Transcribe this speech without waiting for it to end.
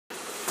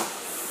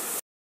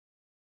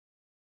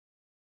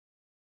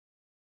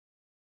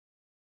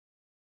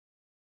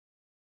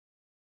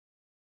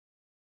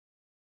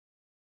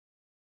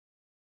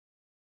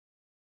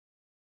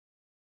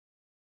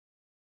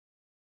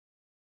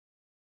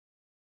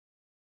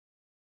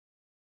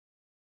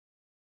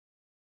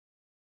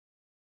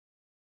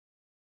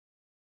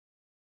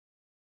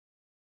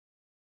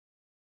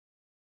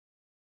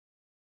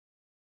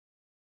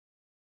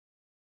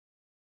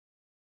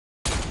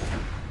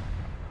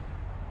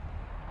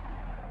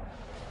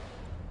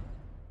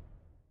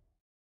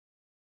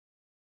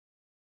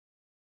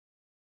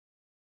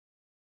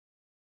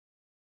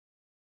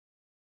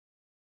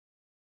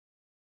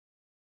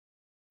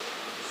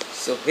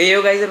So hey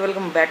yo guys and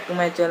welcome back to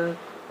my channel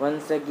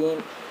once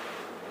again.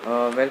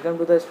 Welcome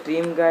to the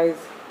stream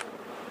guys.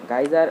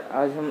 यार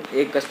आज हम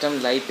एक custom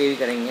live पे भी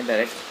करेंगे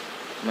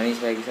डायरेक्ट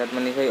मनीष भाई के साथ।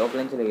 मनीष भाई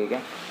ऑफलाइन चले गए क्या?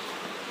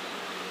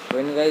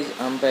 कोई नहीं गाइज,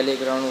 हम पहले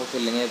एक राउंड वो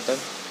खेल लेंगे जब तक।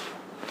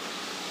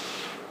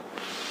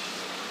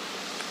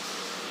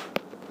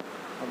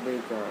 अब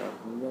क्या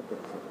भैया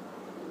कैसे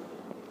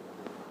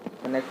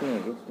कनेक्ट नहीं है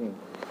स्ट्रीम?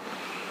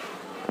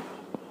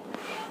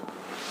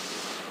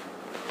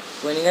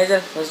 कोई नहीं गाइज,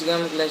 फर्स्ट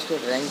गेम क्लैश के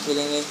रैंक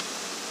खेलेंगे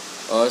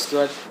और उसके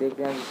बाद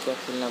देखते हैं क्या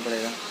खेलना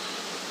पड़ेगा।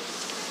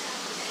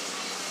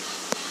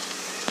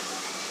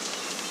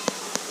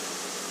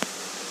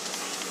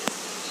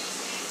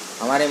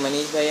 हमारे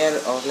मनीष भाई यार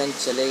ऑफलाइन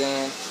चले गए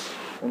हैं,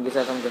 उनके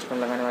साथ हम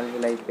कस्टम लगाने वाले थे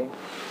लाइव पे।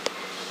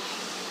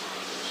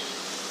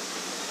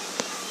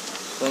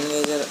 तो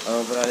नहीं इधर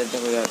बुला लेते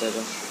हैं, कोई आता है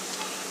तो।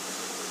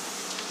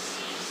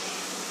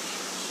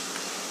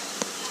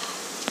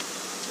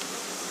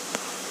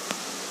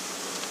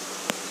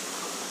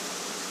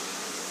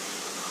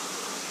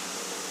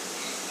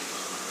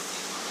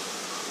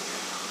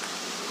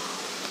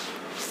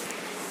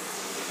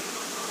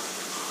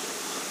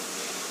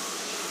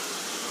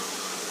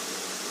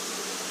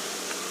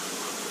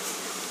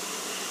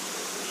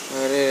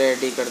 अरे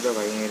रेडी कर दो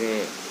भाई मेरे।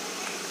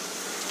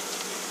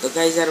 तो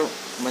क्या यार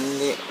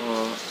बंदे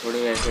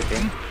थोड़े वैसे थे,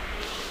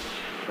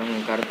 तो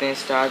हम करते हैं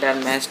स्टार्ट। यार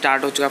मैच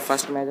स्टार्ट हो चुका,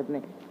 फर्स्ट मैच अपने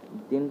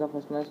दिन का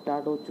फर्स्ट मैच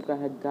स्टार्ट हो चुका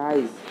है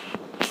गाइस।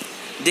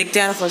 देखते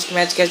हैं यार फर्स्ट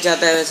मैच कैसे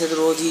जाता है। वैसे तो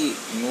रोज़ ही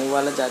नो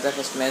वाला जाता है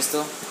फर्स्ट मैच,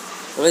 तो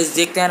गाइस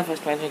देखते हैं यार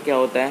फर्स्ट मैच में क्या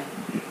होता है।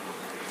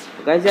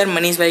 तो गाइस यार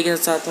मनीष भाई के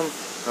साथ हम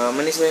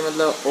मनीष भाई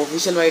मतलब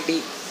ऑफिशियल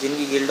वाईटी,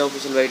 जिनकी गिल्ड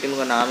ऑफिशियल वाईटी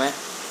उनका नाम है,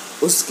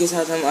 उसके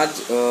साथ हम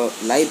आज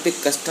लाइव पे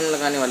कस्टम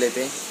लगाने वाले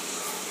थे।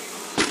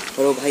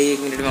 और वो भाई 1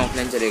 मिनट में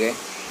ऑफलाइन चले गए,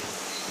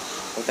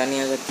 पता नहीं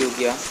ऐसा क्यों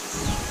किया।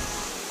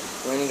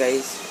 कोई नहीं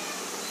गाइस,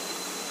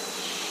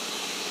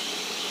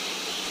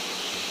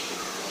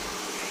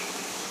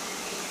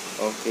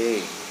 ओके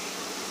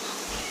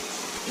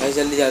गाइस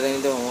जल्दी जाते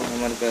नहीं तो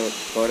हमारे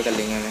कवर कर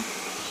लेंगे हमें।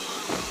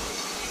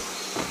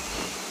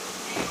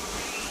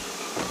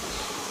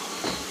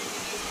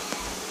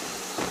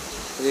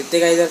 तो देखते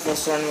गाइस यार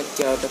फर्स्ट राउंड में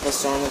क्या होता है।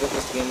 फर्स्ट राउंड में तो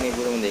फर्स्ट गेम में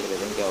पूरे में देख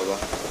लेते हैं क्या होगा।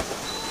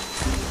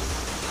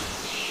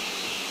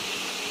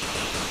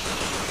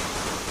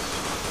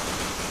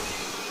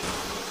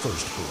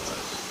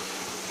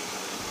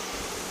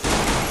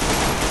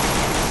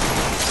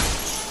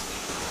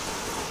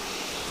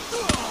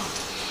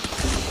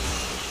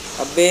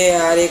 अबे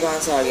यार ये कहाँ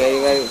से आ गया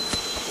यार?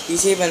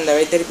 पीछे ही बंदा है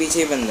भाई, तेरे पीछे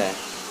ही बंदा है।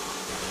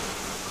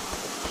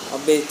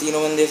 अबे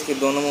तीनों बंदे इसके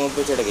दोनों मुँह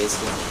पे चढ़ गए,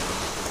 इसके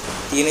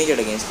तीन ही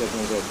चढ़ गए इसके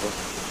अपने के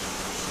ऊपर।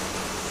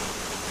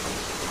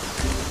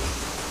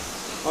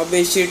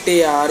 अबे शिट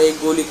यार, एक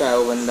गोली का है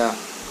वो बंदा।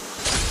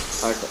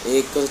 हट,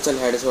 एक तो चल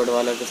हेडशॉट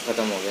वाला कुछ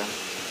खत्म हो गया,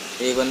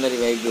 एक बंदा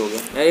रिवाइव भी हो गया।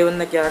 यार ये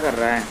बंदा क्या कर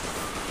रहा है?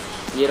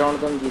 ये राउंड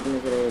तो हम जीतने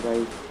से रहे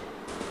भाई,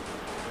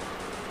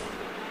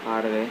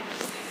 हार गए।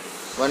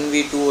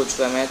 1v2 हो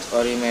चुका मैच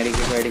और ये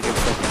मेडिकेट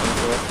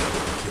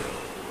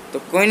तो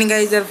कोई नहीं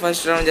गाइस यार,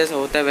 फर्स्ट राउंड जैसा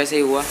होता है वैसे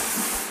ही हुआ।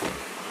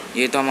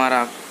 ये तो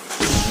हमारा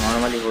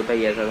नॉर्मली होता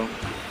ही ऐसा।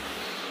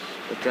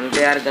 तो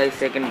चलते यार गाइस,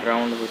 सेकंड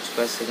राउंड हो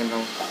चुका है। सेकंड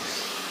राउंड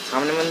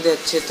सामने बंदे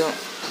अच्छे तो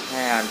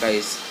हैं यार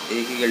गाइस,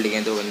 एक ही गिल्ड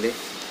के 2 बंदे।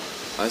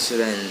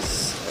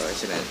 एश्योरेंस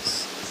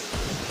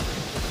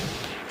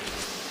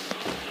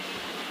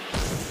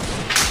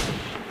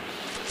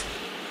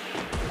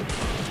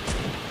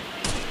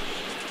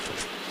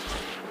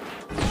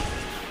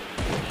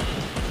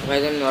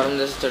गाइस हम नॉर्मल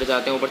जैसे चढ़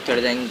जाते हैं, ऊपर चढ़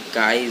जाएंगे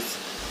गाइस,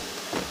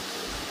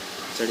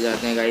 चढ़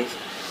जाते हैं गाइस।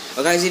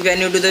 और guys if you are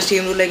new to the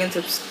stream do like and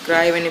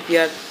subscribe, and if you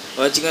are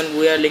watching on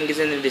we are link is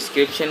in the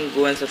description,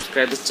 go and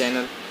subscribe this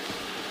channel.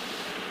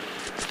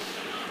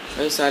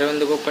 भाई सारे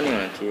बंदों को ऊपर नहीं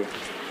होना चाहिए।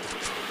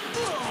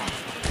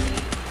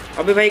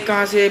 अबे भाई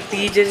कहाँ से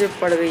पीछे से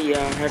पड़ गई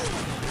यार?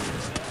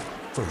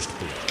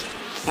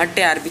 हट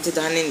यार, पीछे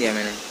ध्यान नहीं दिया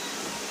मैंने।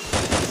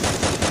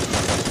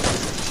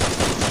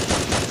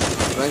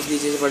 बस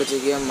पीछे से पड़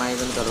चुकी है, मैं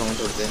बंद कर रहा हूँ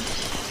थोड़ी देर।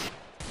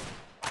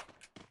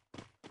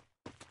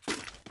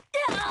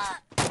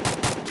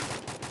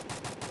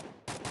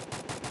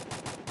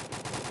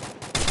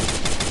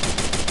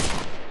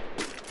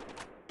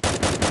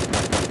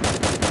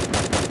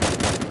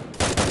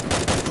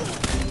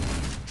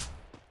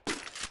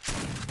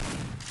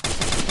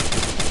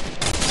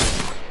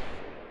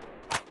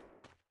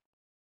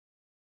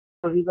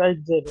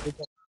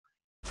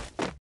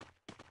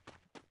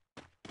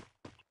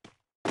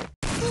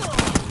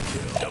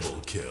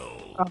 Double kill.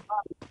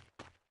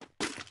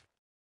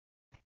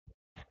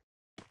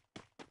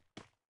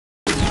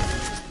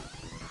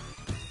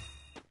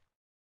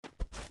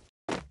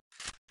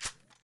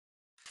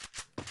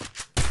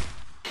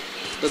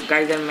 तो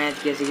गाइस यार मैच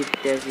कैसी की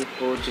तैसी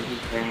हो चुकी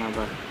है यहाँ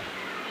पर।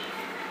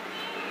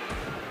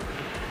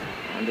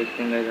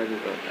 देखते हैं गाइस आगे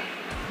क्या होता है।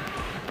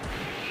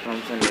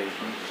 थॉमसन ले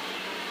लेते हैं।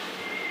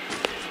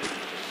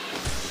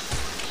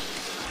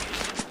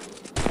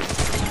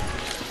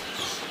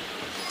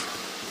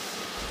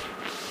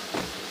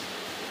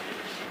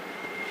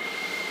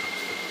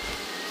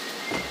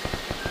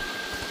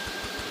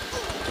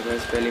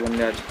 बस पहले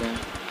बंदे आ चुके हैं।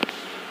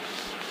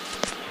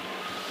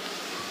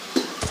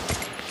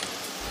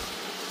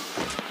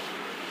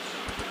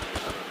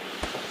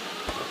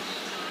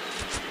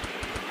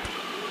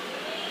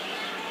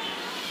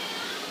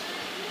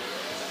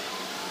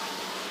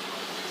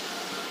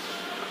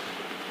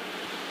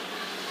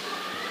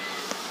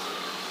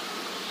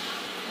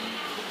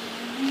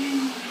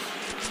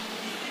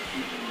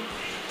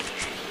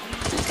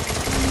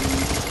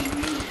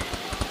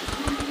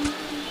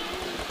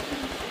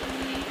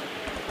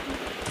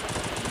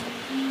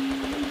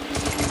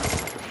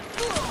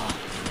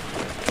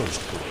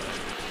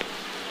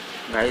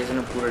 गाइस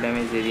ने पूरा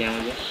डैमेज दे दिया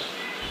मुझे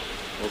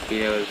ओपी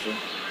लेवल से।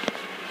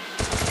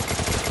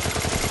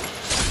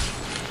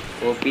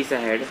 ओपी सा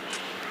हेड।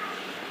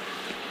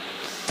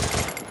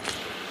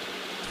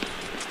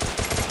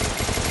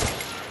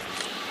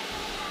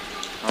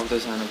 अब तो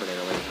जाना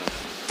पड़ेगा भाई।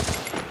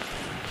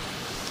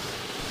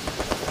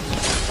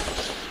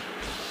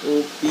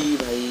 ओपी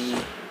भाई।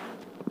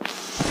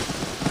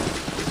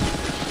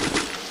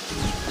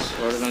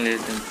 शॉर्ट गन ले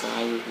लेते हैं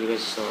भाई, पूरा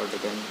शॉर्ट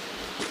गन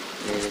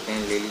ले लेते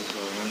हैं। ले ली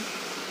शॉर्ट गन।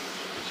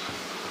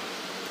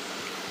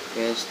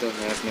 कैश तो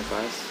है अपने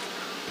पास,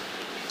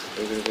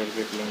 एक रिपेयर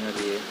किट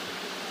लेंगे। ये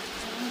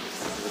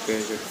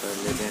रिपेयर किट कर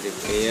लेते हैं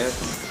रिपेयर।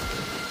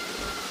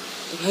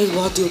 भाई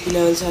बहुत ही ओपी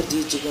लेवल से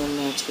जीत चुके हैं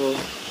मैच को।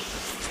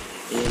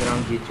 एक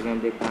राउंड जीत चुके हैं,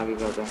 देखते हैं आगे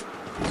क्या होता है।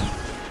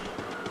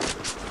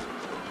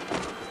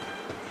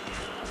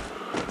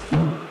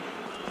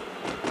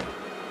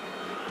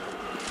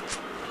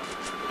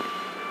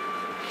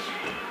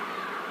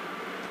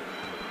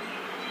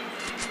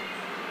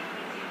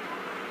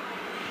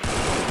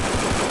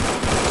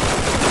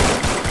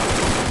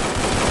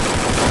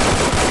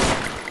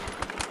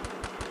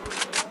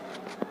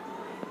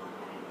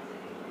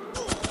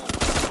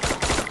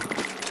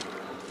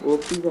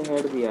 ओपी का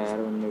हेड दिया यार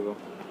बंदे को,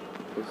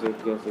 तो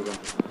कैसे का।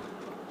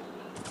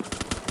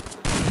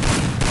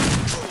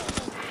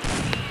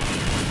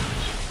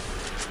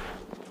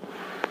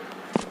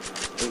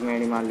 एक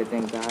मैडी मार लेते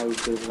हैं क्या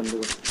इसके बंदे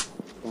को,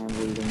 क्या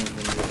बोल देंगे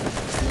बंदे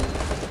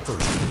को।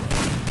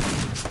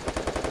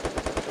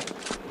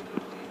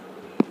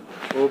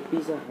 ओपी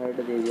सा हेड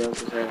दे दिया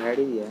उसको, शायद हेड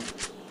ही दिया है।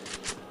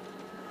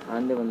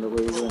 आंधे बंदों को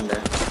एक बंदा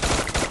है।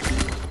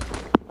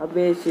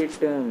 अबे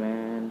शिट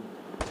मैन।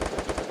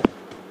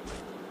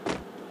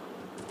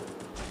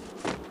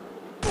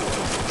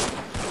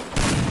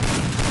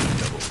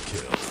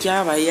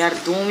 क्या भाई यार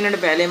 2 मिनट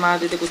पहले मार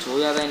देते कुछ हो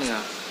जाता इनका।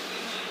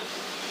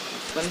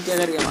 बंद क्या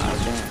करके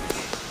मारते हैं।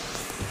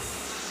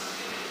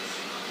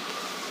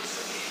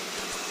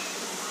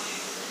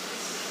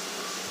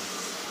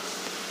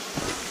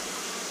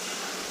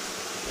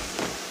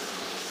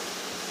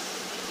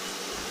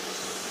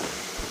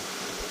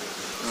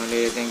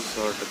 ले लेते हैं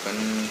शॉर्ट गन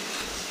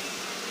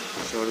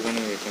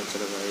ही लेते हैं।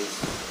 चलो भाई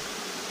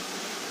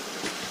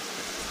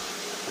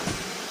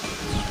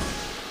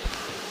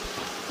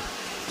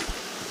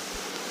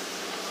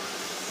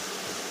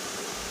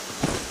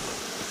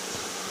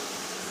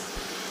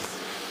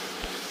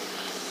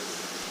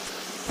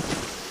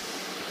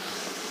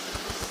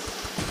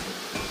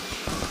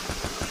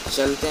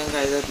चलते हैं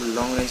गाइस।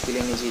 लॉन्ग रेंज के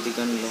लिए नहीं चाहिए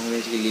गन, लॉन्ग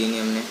रेंज की ली नहीं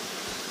हमने।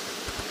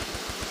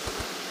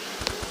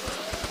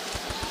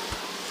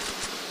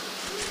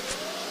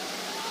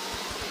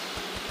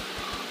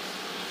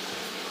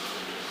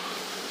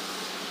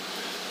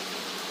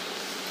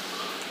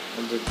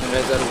 अब देखते हैं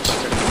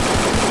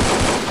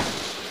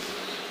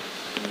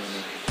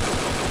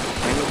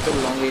मैंने तो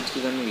लॉन्ग रेंज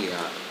की गन नहीं लिया।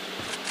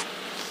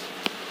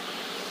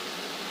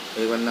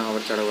 एक बंदा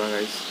हवर चढ़ा हुआ है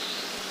गाइस,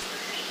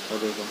 और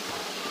देखो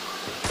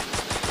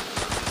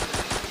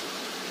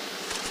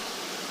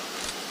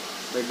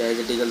भाई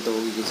डायजेटिकल तो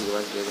होगी किसी के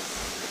पास। दे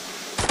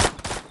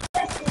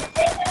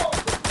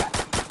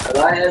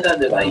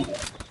दो भाई।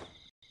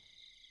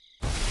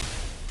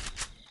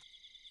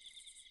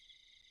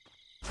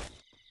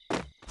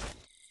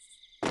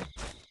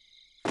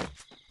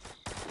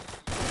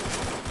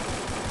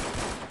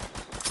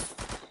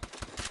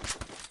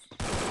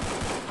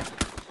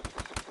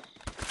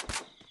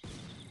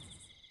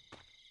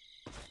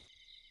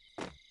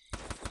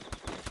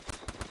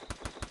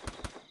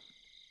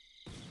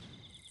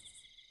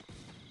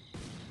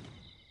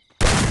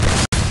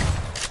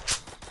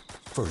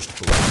 First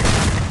blood.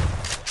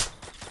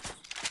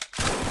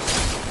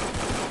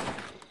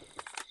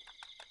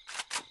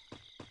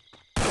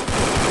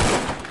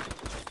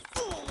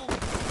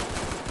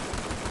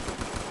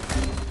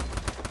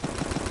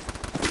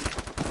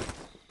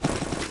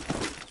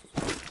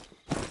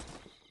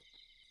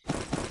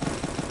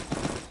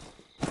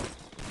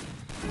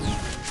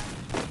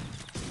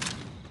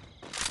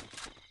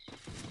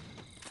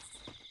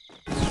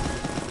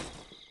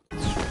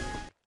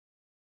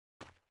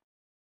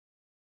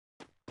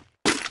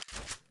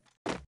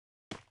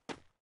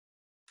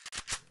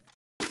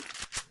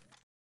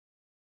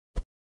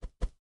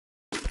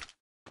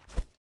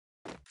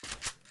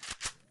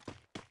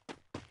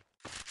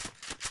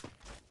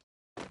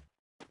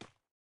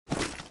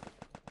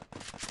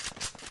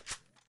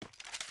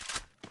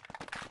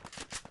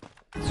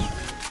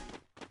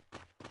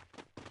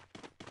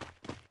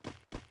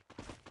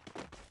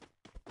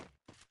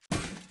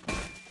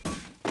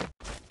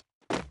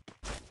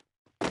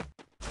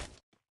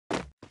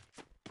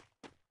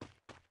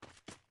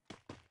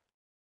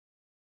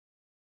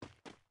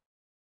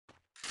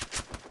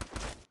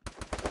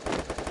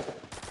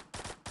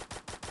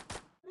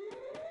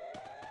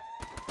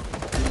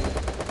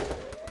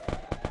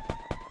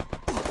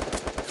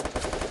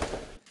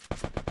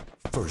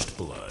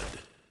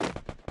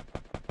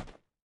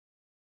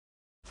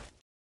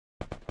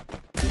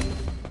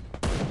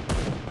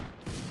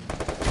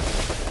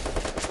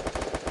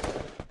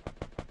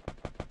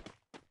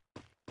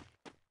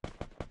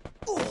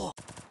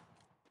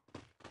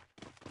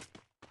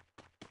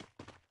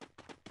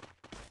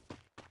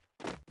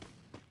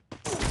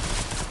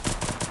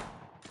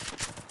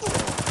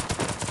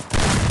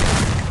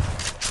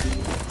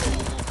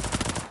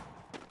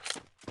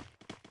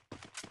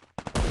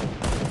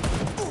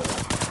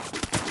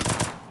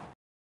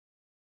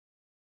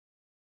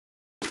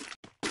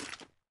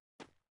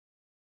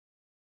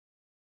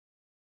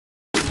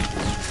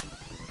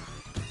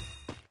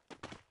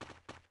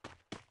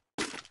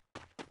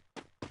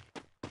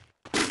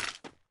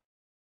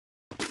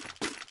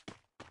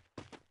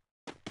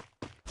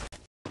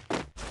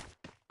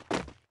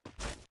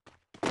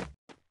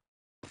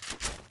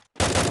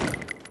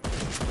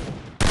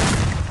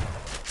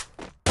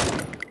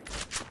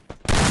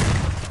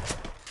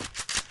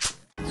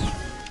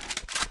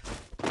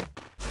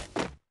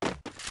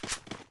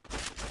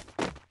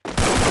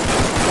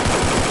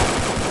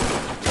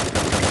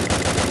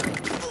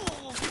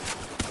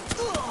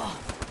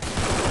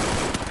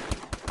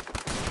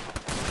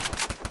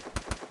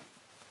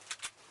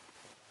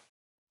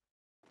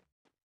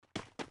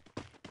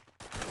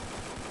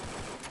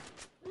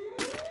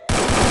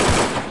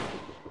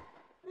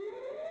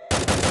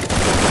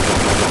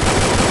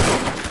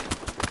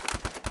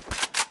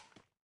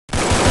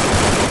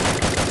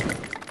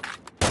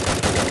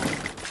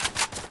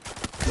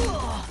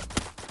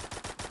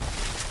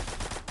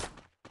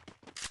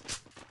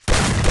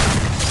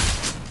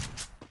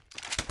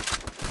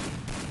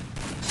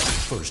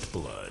 First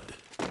blood.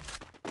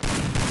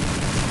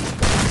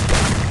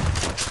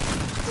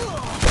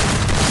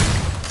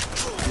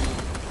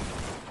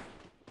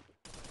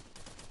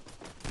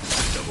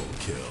 Double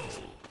kill.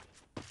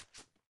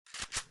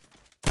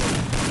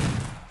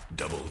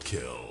 Double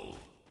kill.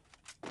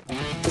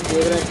 तो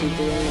देख रहा है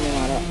पीछे में मैंने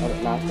मारा और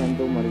लास्ट टाइम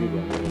तो मर भी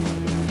गया।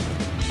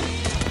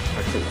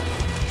 अच्छा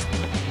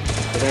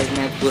तो गाइस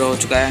मैच पूरा हो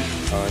चुका है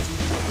और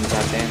हम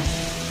जाते हैं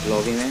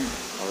लॉबी में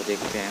और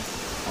देखते हैं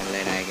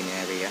ऑनलाइन आया कि नहीं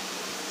आया भैया।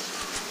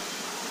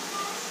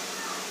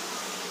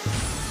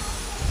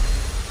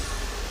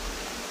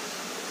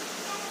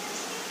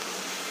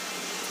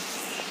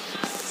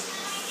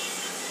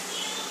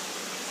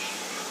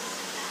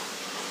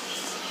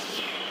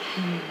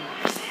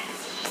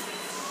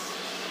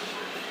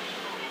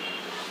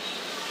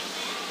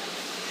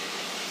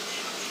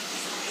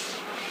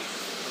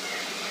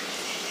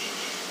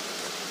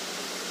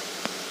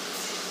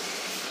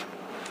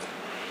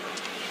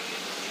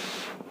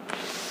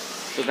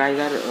 तो गाइस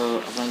यार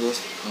अपना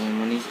दोस्त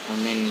मनीष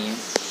ऑनलाइन नहीं है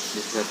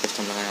जिसके साथ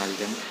कस्टम लगाने वाले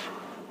थे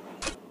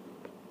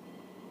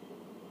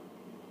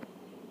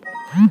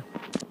हम।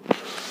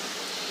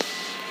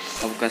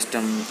 अब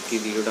कस्टम की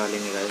वीडियो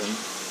डालेंगे गाइस हम।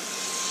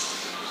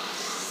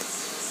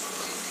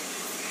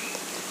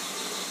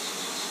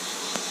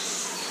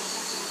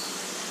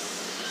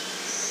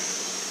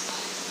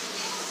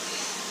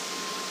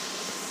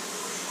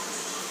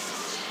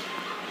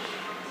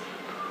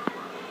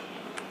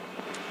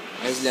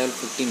 गाइस लेवल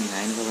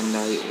 59 का बंदा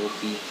है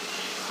ओपी,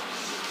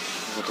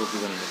 बहुत ओपी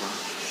बंदा था।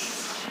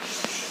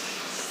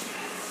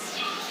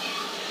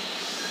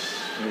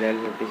 लेवल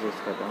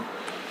 56 का था।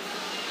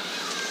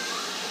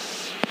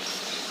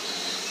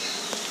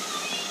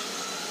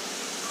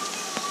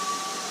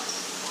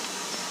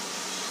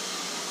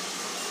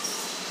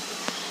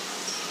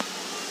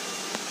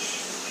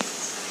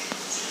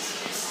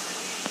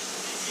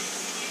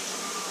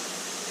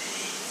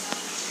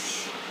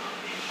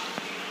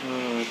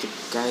 तो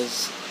गाइस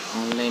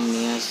ऑनलाइन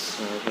नहीं है,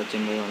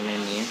 सचिन भाई ऑनलाइन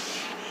नहीं है,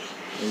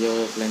 ये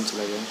ऑफलाइन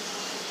चला गया।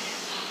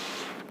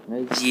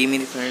 गाइस ये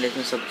मेरी फ्रेंड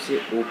इसमें सबसे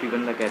ओपी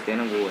बंदा कहते हैं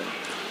ना, वो है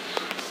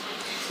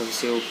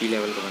सबसे ओपी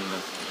लेवल का बंदा।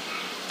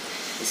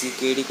 इसी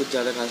केडी कुछ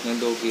ज़्यादा खास नहीं,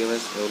 2 किए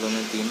बस, सोलो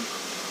में 3,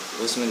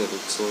 उसमें देखो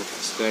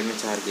स्क्वाड में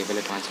 4 किए,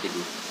 पहले 5 के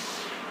दिए।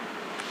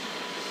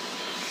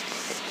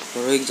 तो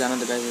एक जाना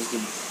तो गाइस इसकी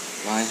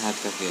बाएं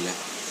हाथ का खेल है।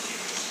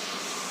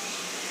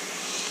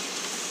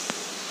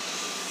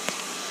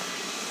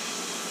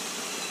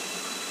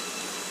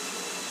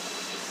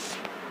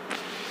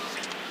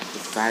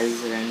 गाइस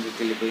रैंक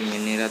के लिए कोई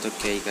मिल नहीं रहा तो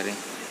क्या ही करें।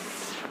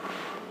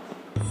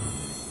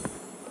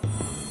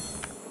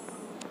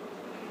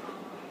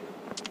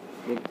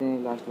 देखते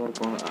हैं लास्ट बार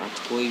कौन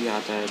कोई भी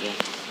आता है क्या।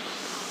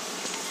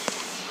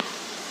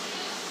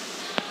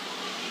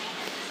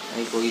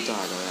 भाई कोई तो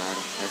आ जाओ यार,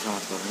 ऐसा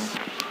मत करो ना,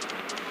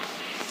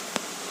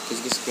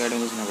 किसकी स्क्वाड में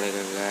घुसना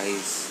पड़ेगा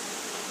गाइस।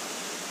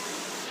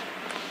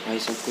 भाई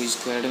सब कोई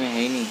स्क्वाड में है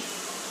ही नहीं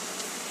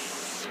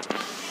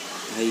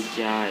भाई,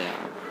 क्या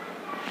यार।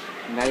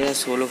 गाइस यार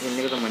सोलो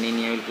खेलने का तो मन ही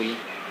नहीं है बिल्कुल ही।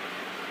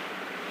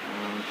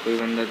 कोई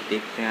बंदा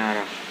देखते हैं आ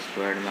रहा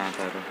स्क्वाड में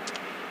आता है तो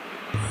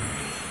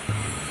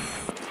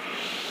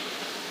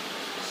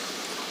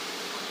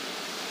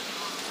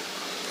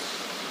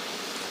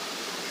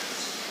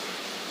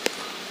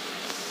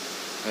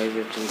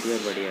ये चूतिया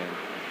बढ़िया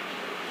है।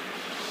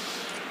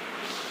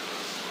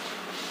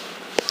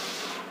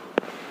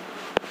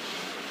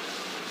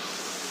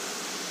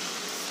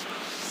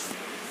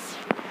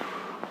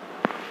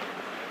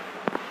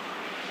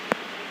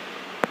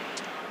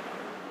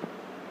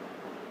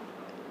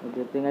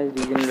 देखते हैं गाइस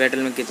रीजनल बैटल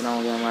में कितना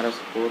हो गया हमारा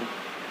स्कोर।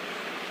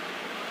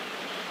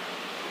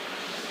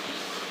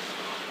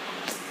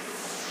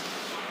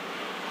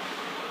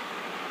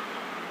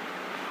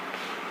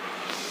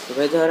 तो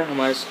भाई यार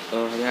हमारे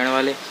हरियाणा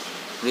वाले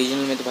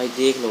रीजनल में तो भाई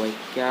देख लो भाई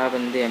क्या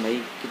बंदे हैं भाई,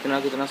 कितना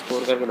कितना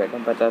स्कोर करके बैठे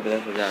हैं,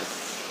 50,000।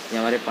 ये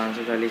हमारे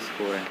 540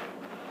 स्कोर है।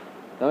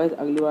 तो भाई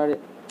अगली बार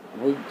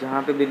भाई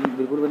जहाँ पे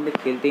बिल्कुल बंदे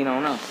खेलते ही ना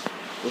हो ना,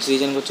 उस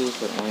रीजन को चूज़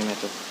करूँगा भाई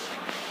मैं तो।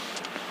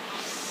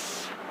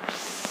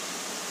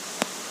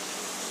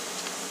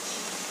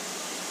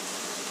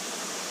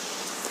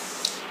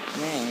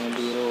 मैं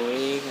भी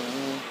रोएगा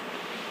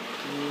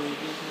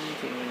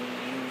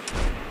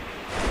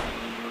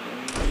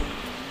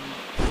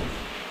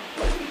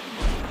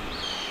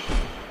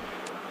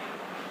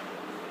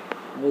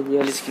ये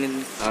वाली स्किन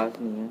इतनी खास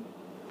नहीं है,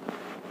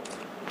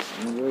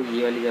 मुझे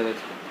ये वाली ज़्यादा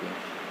अच्छी लगती है।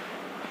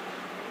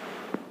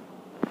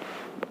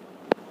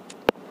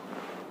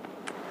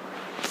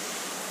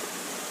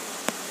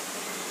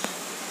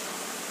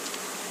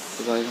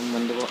 तो भाई हम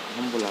बंदे को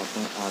हम बुलाते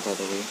हैं, आता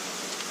तो कोई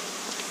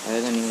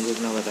आएगा नहीं, मुझे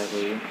इतना पता है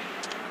कोई भी।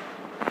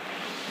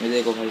 ये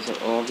देखो भाई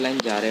सब ऑफलाइन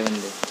जा रहे हैं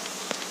बंदे।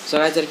 So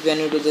guys if you are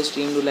new to the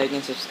stream, do like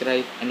and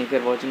subscribe, and if you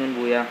are watching on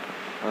Booyah,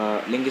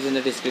 link is in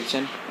the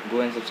description,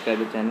 go and subscribe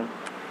the channel.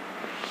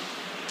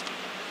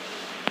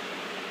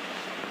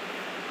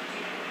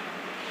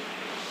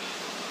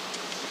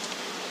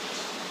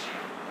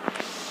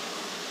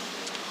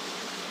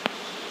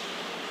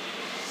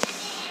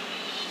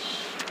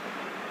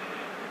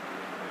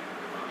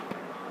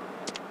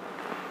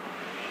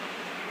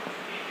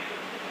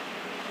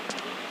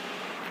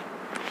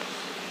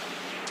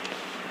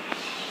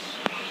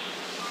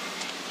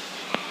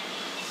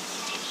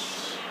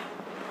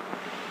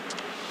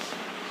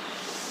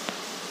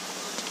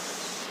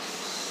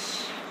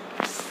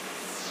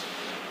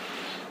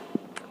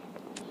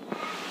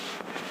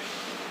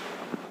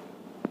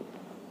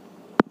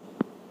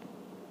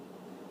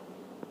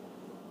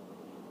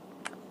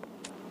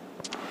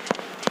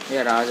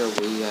 यार आ जाओ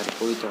कोई, यार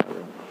कोई तो आ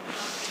जाओ,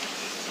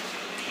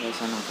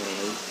 ऐसा ना करो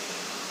भाई।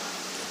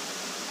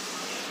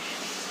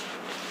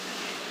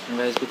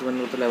 गाइस कुछ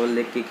बंदे तो लेवल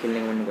देख के खेलने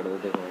का मन नहीं करता,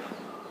 देखो भाई।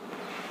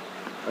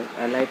 और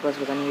एलाइट पास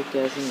पता नहीं ये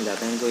कैसे मिल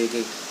जाता है इनको एक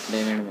एक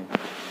डायमंड में।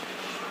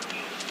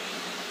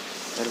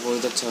 यार कोई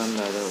तो अच्छा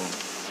बंदा आ जाओ भाई।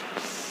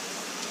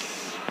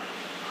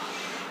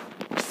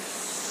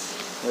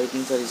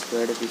 इतनी सारी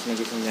स्क्वाड है, किसी न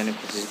किसी में जाने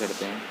की कोशिश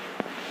करते हैं।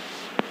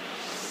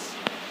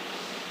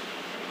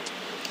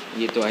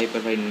 ये तो आई पर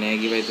भाई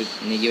नेगी भाई, तो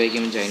नेगी भाई की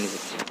हम जा ही नहीं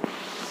सकते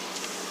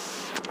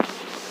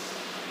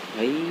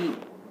भाई।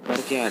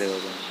 कर क्या आ रहे हो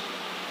तुम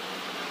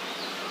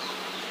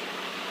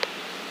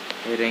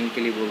भाई? रैंक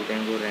के लिए बोलते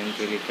हैं वो, रैंक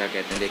के लिए क्या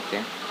कहते हैं देखते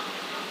हैं।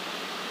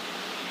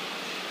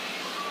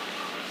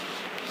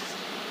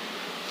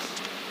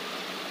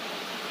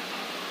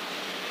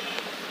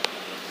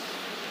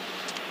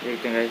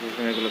 देखते हैं गाइस,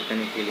 इसमें मेरे को लगता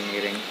नहीं खेलेंगे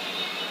रैंक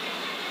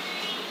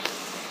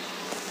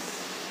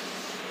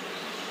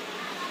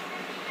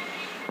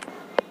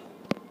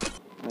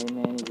भाई।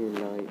 मैं नहीं खेल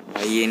रहा भाई,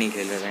 भाई ये नहीं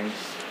खेल रहा रैंक,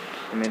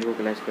 तो मेरे को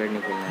क्लैश स्क्वाड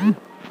नहीं खेलना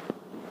है।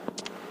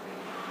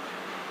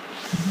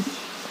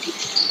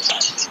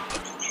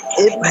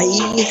 ए भाई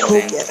रैंक, हो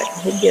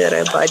क्या रहा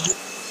है बाजी।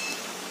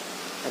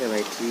 अरे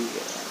भाई ठीक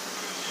है।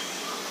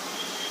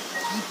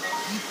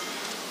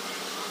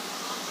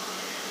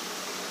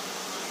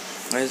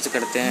 वैसे तो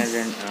करते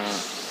हैं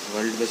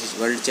वर्ल्ड बेसिस,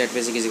 वर्ल्ड चैट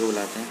पे से किसी को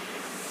बुलाते हैं।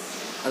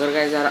 अगर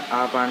गाइस यार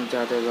आप आना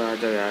चाहते हो तो आ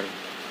जाओ यार।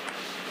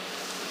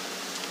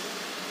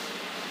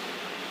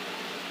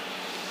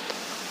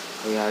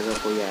 कोई आ जाओ,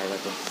 कोई आएगा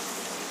तो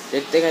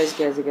देखते गाइस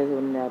कैसे कैसे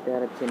बंदे आते हैं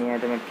यार। अच्छे नहीं आए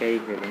तो मैं क्या ही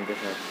खेलूँ उनके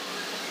साथ,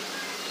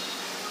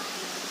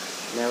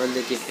 लेवल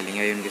देके खेलेंगे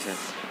भाई उनके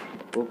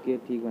साथ। ओके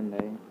ठीक बंदा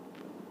है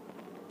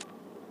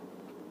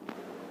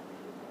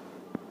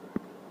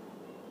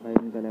भाई,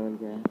 उनका लेवल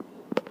क्या है?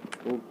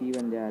 ओपी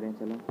बंदे आ रहे हैं,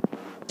 चलो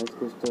बस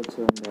कुछ तो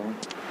अच्छे बंदे हैं।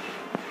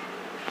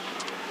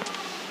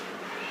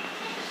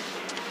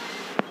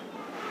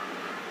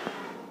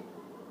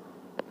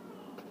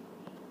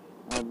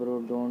 Bro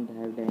don't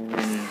have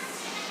diamond.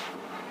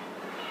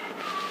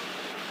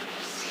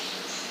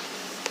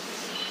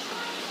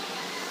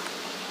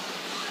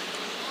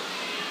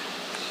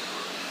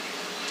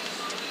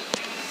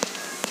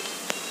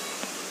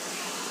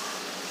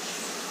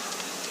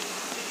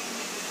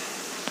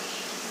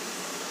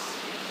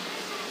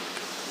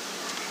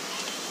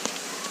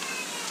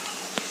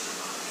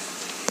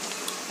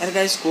 यार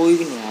गाइस कोई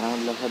भी नहीं आ रहा,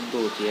 मतलब हद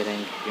होती है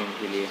रैंक गेम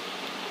के लिए।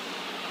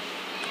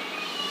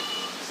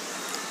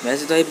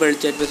 वैसे तो भाई बर्ड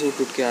चैट पे से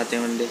उठ के आते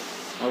हैं बंदे,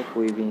 और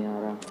कोई भी नहीं आ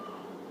रहा।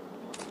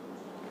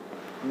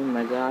 नहीं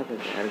मजाक है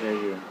यार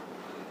गाइस ये।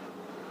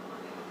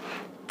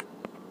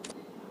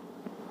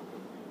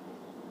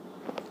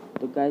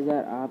 तो गाइस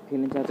यार आप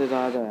खेलना चाहते हो तो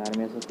आ जाओ यार,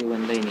 मेरे साथ कोई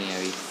बंदा ही नहीं है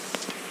अभी।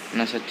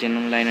 ना सचिन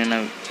ऑनलाइन है, ना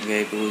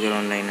वीआईपी यूजर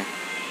ऑनलाइन है।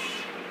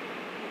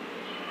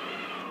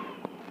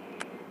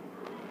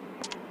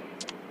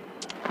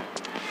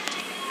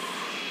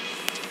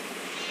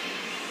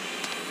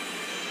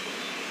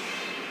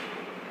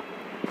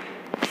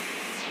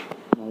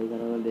 भाई का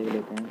लेवल देख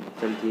लेते हैं,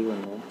 चल ठीक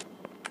बंदा है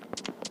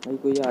भाई।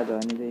 कोई आ जाओ,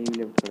 नहीं तो ये भी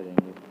लेफ्ट कर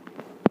देंगे,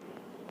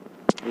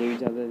 ये भी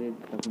ज़्यादा देर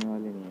रखने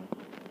वाले नहीं है।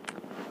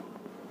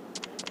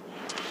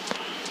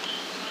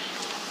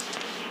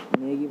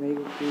 मैगी भाई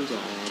को क्यों जा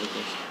रहा है यार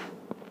बस?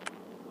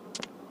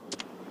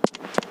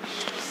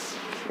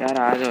 यार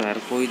आ जाओ यार,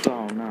 कोई तो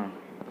आओ ना,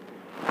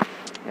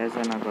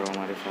 ऐसा ना करो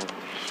हमारे साथ।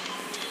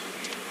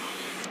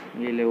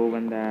 ये ले वो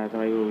बंदा आया था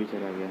भाई, वो भी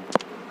चला गया।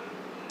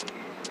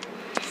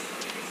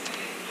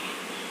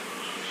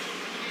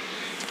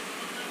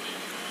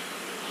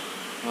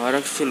 और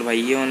रक्सुल भाई,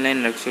 ये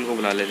ऑनलाइन रक्सुल को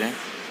बुला लेते हैं।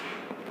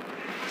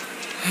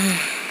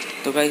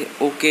 तो भाई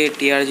ओके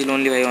टीआरजी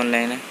लोनली भाई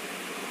ऑनलाइन है,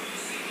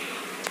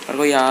 और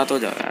कोई आ तो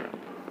जाओ यार।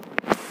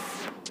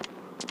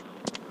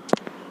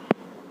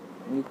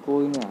 ये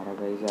कोई नहीं आ रहा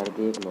गाइस यार,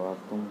 देख लो आप,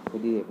 तुम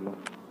खुद ही देख लो।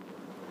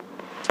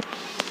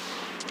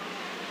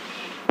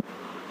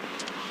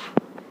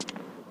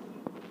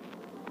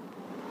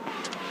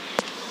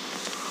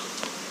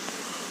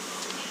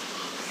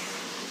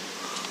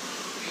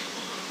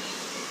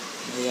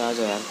 भाई आ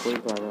जाओ यार, कोई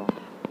तो आ जाओ।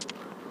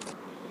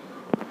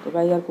 तो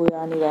भाई यार कोई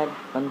आ नहीं रहा यार,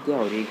 पंतियाँ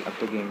हो रही अब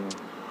तो गेम में,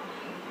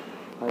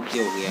 हद ही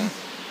हो गया।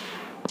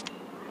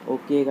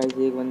 ओके गाइस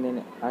एक बंदे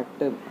ने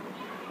अट,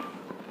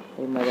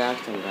 भाई मजाक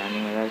चल रहा है,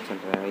 नहीं मजाक चल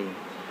रहा है भाई।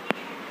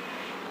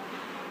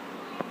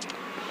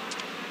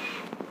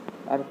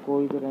 यार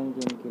कोई तो रैंक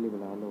गेम के लिए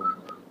बुला लो।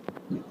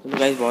 चलो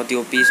गाइस बहुत ही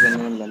ओपी इस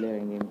बंदे ने बुला लिया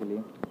रैंक गेम के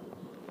लिए।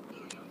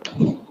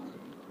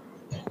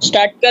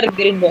 स्टार्ट कर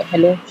ग्रीन बॉय,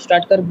 हेलो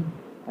स्टार्ट कर।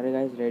 अरे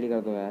गाइस रेडी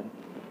कर दो यार।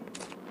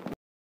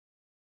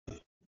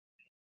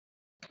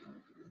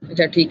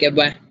 अच्छा ठीक है,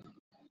 बाय।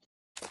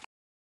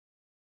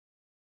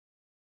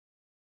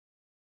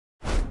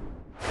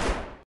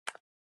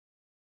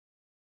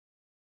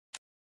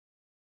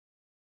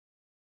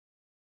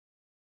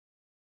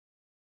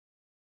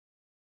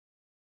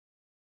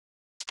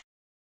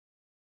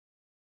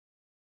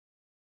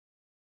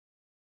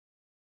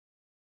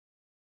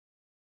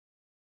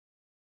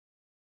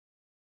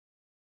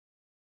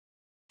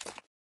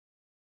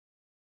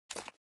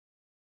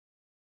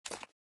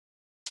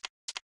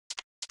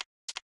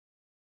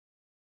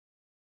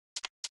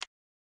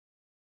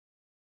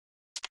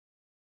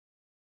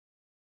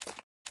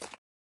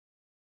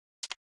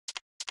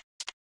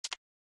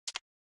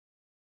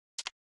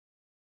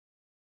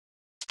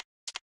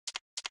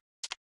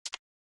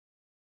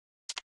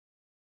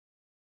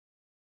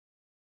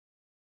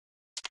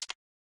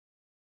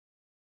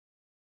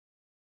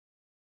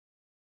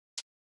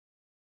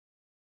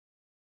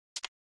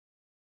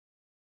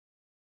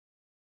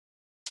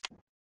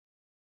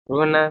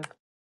 रुकना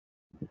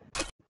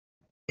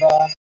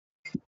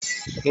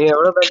ये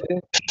एवढं पाहिजे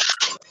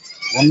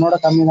ഒന്നൂടെ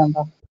കമ്മി കണ്ട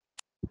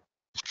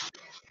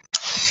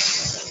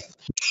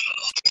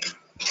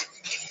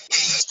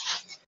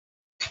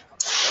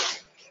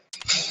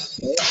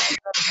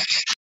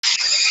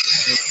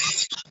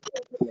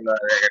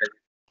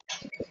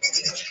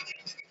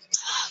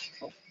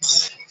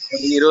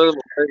ఈ రోజు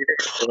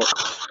 30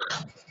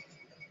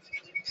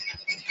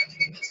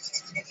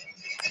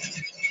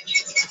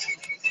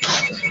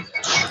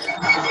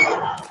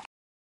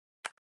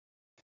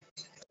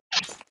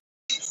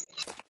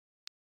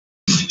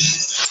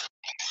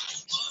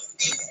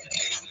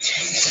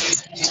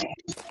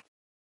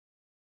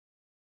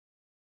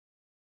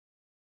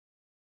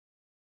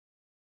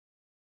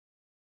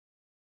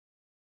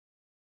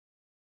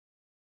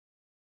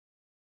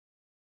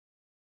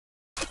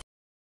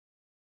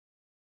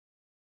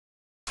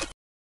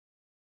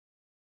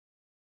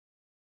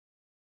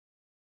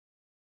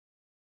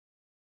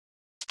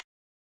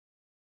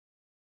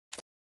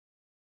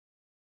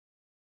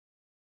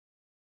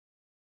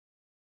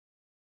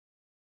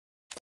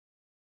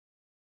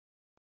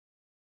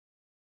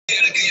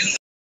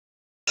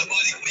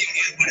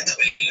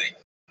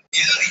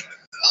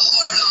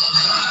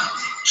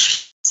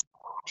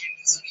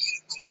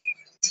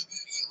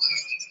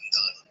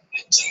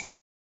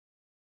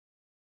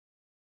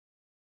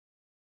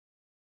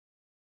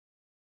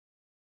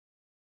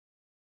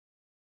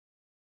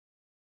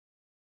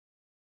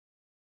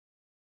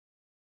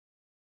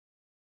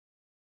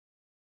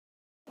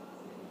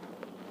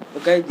 तो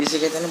गाइस जिसे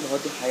कहते हैं ना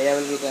बहुत ही हाई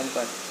लेवल के गेम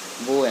पर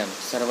वो है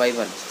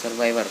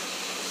सर्वाइवर।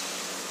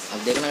 अब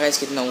देखना गाइस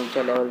कितना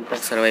ऊंचा लेवल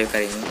तक सर्वाइव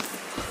करेंगे।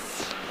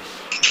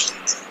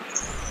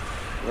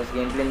 बस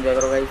गेम प्ले एंजॉय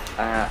करो गाइस।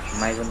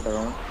 माइक बंद कर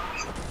रहा हूँ।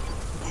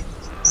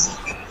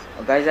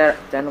 और गाइस यार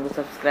चैनल को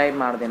सब्सक्राइब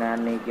मार देना यार,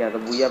 नहीं किया तो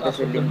भूया पे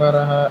से लिंक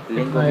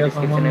होगी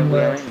डिस्क्रिप्शन में,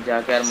 भूया में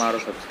जाके यार मारो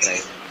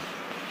सब्सक्राइब।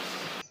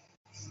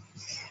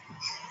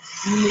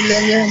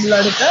 मिलेंगे हम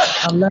लड़का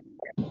हम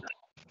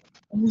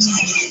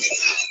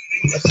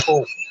इसको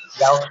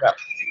क्या होगा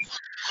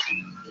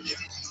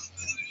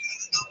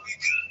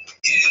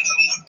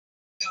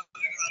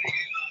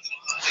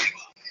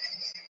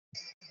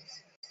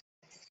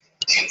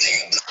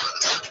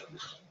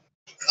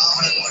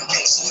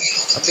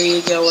अबे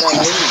ये क्या हो रहा है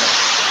भाई?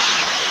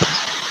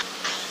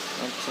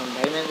 अच्छा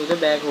भाई मैं तुझे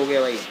बैक हो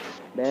गया भाई,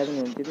 बैक नहीं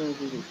होती तो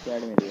इसी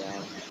स्क्वाड में दिया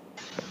यार।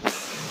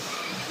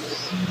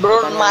 ब्रो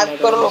पता नहीं यार मार्क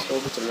कर नेटवर्क में लो स्लो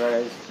भी चल रहा है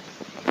गाइस।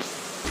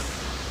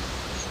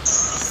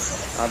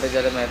 आधे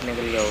ज़्यादा मैच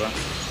निकल गया होगा।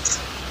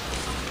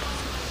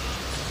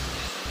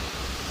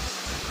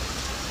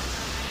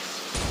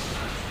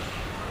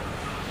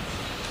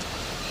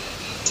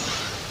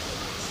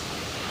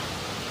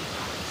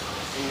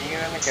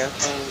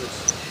 कैसा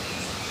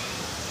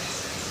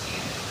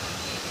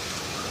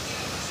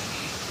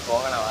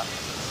होगा ना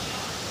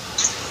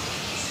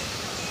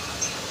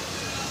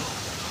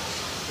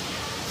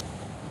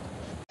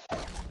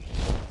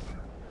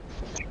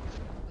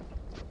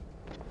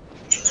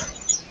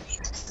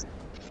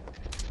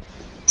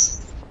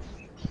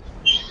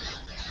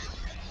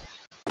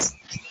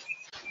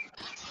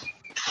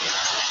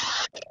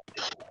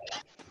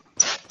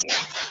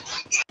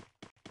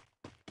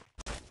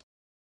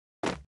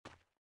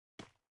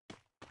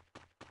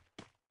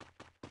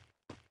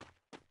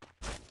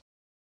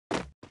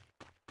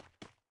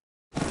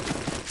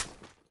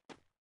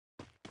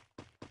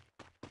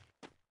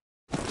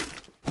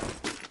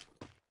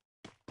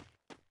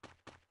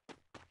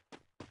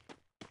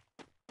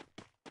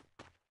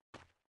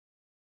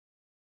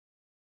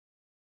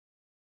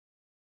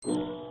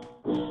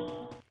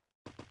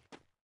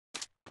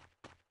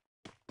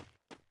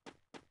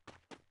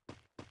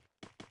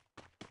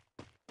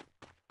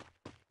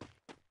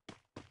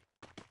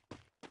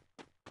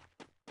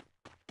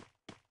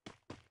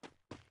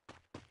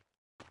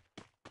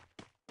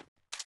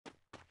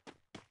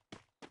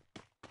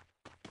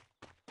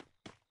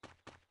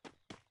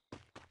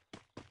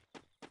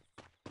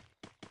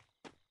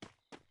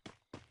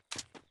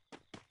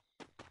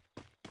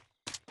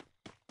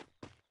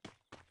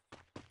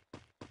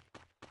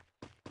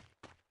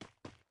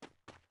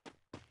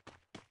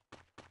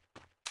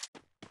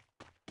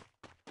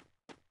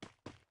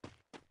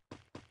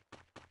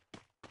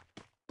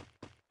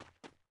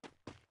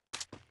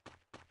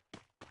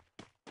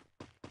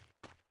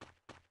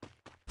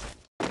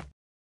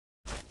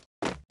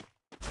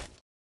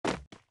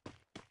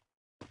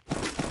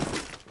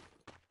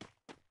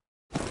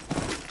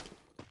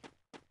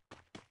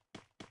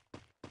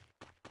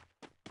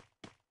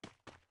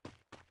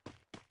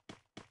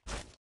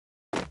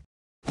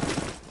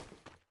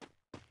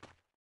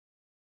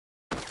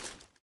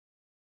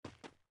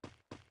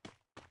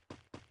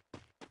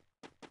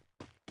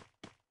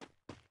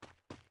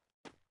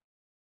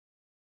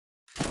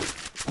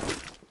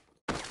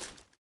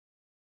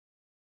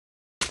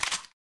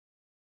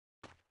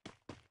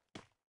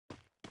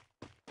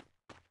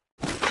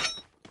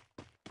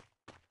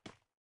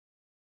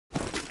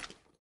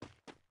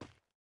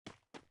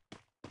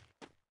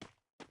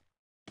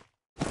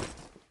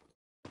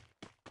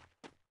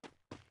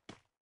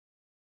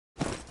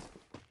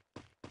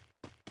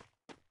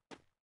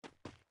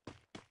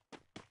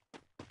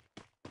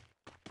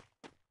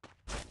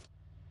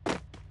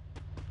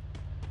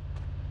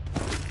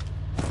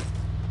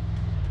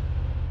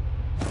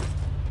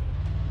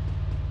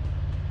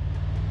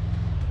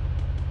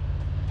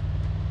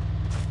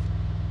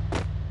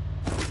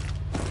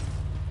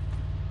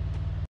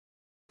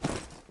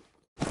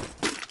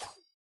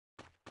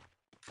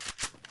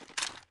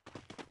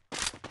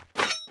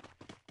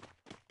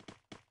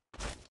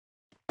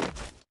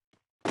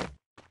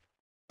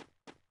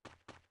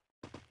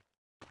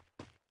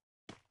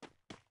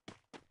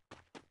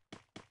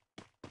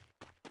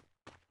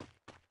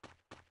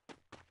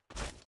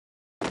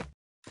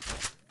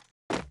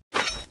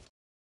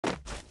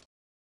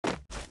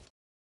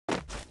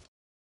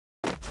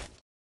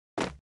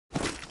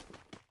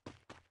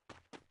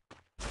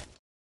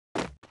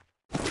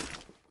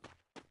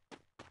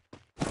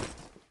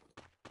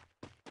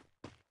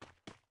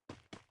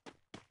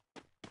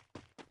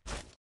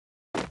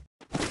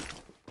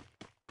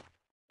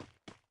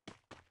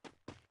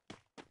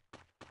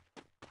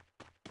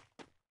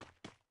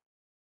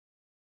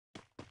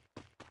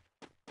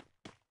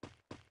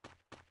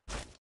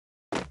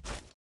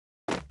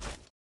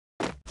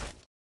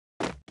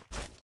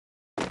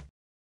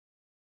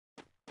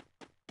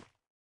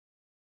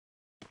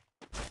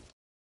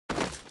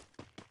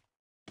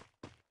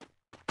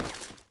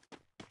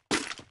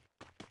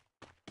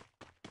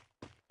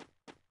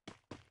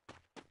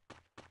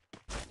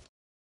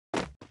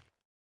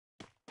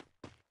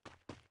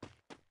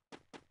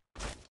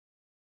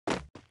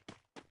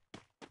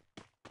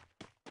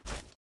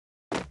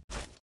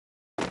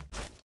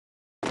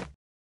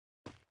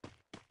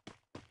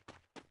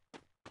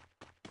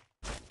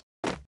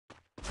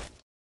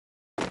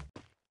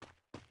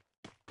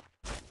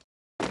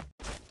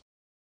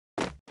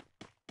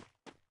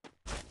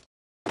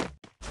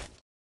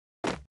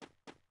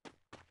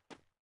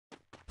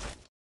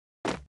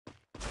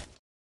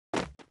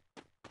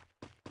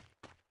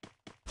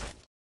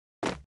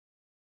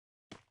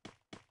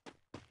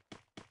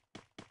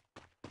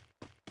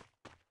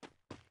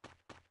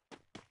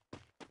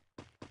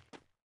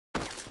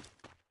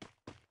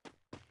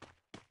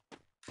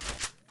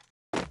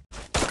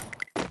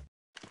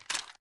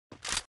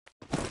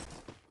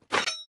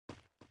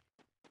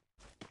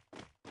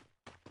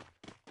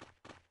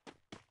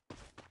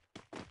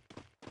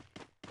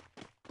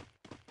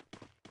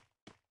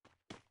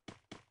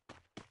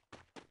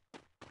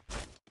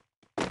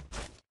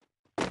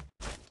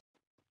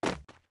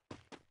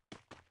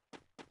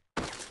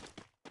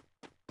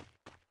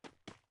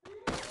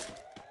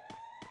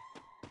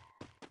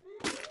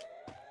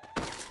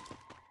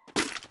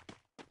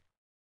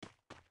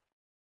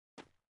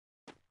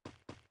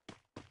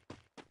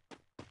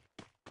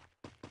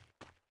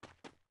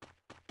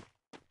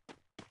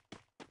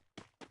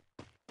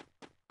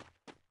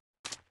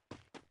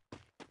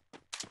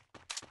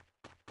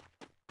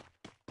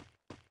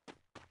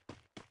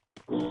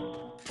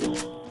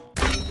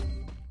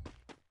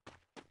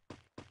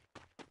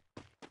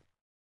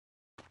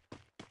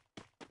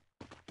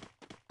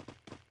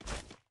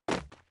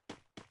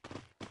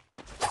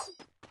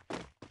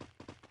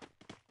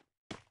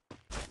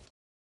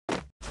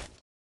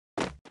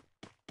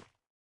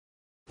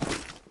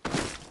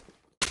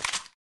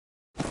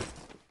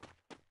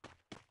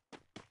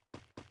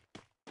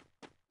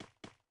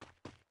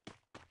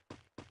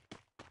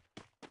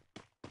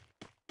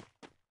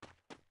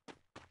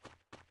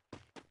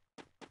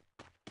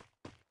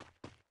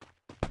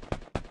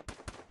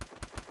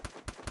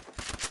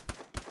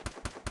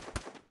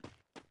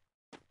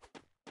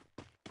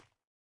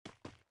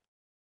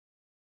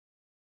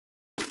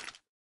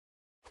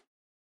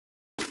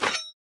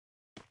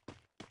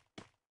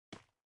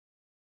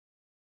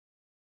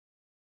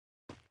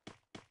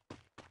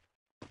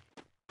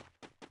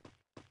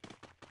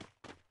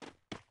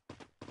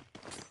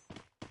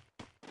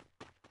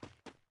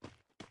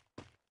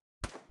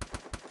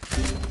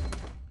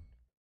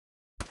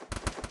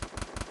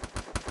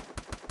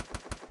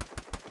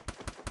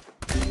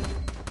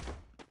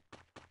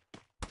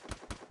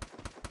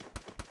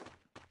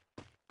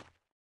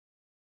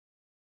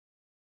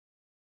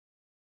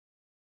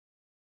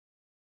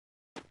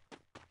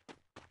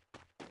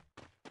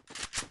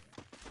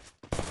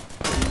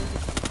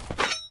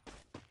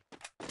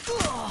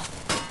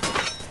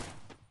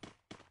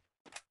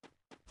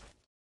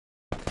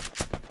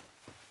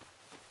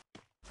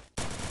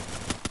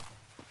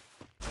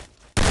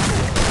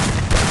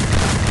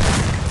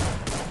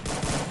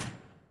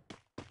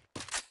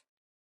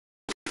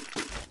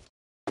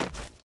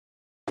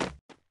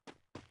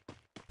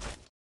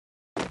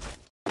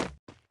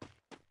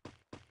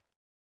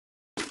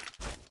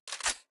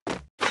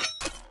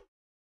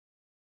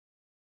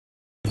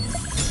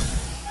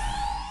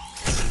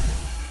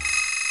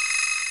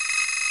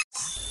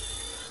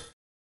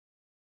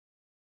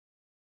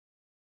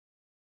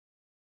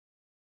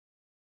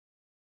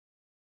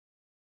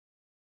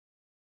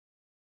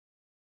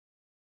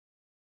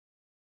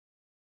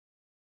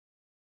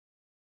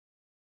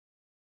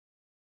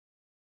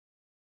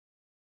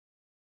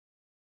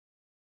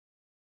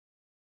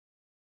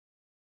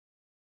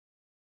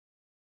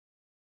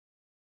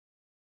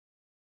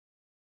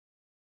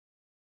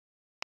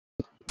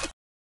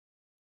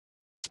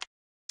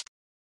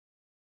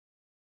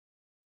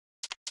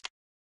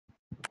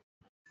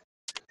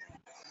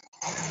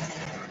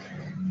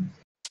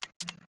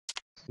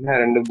என்ன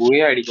 2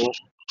 பூயா அடிக்கும்.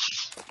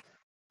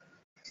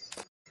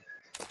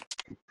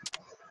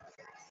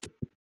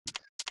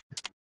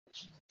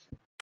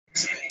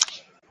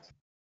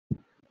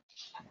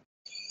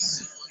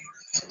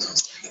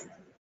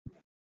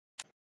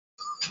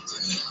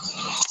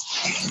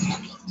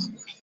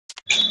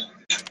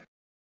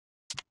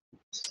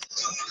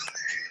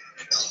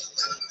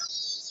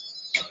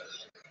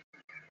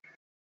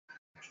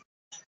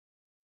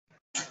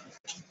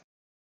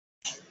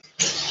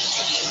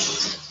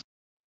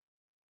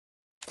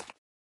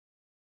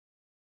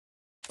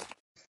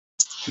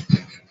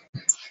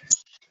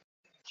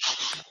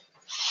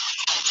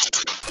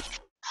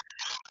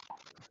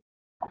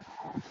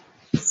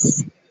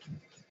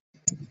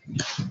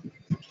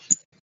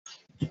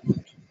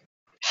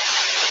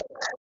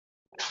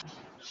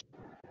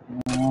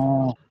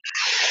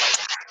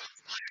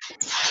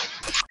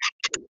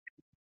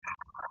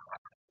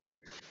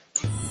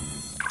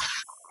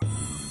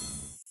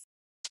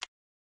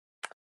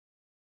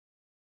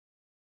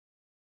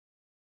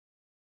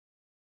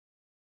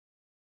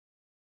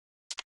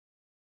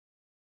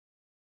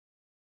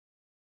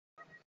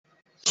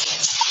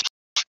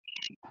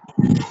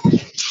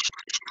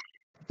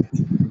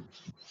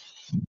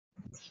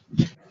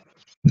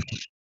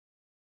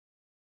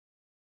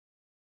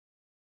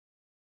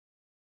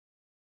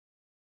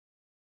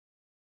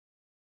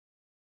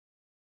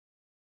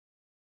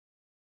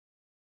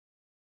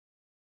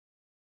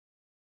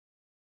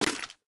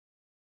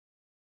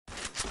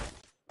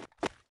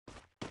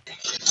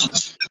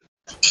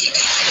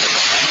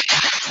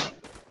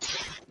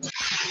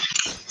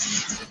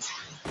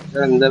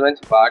 இந்த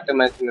மேட்ச் பாட்டு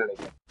மேட்ச்னு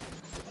நினைக்கிறேன்.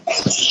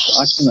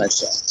 பாட்டு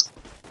மேட்சா?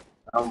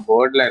 நான்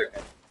போர்ட்ல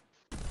இருக்கேன்.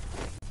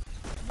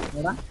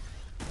 என்னடா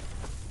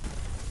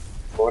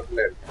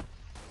போர்ட்ல இருக்கேன்.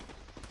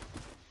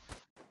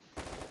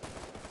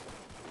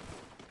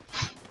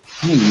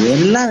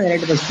 எல்லாம்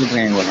வெரைட்டி பஸ்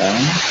சொல்றேன் கூட.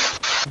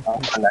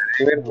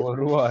 நிறைய பேர்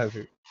ஒருவா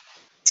அது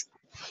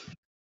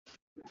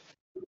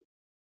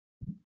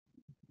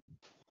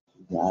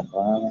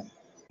யாரா?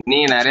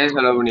 நீங்க நிறைய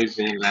செலவு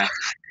பண்ணிருப்பீங்களா?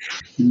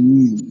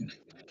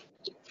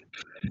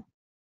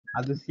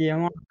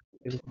 அதிசயமா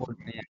இது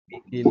போட்டேன்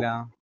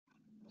வீக்லிலாம்.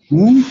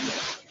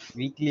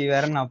 வீக்லி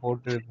வேற நான்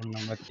போட்டு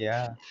பண்ணேன் பாத்தியா?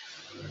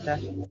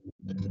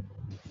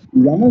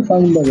 என்ன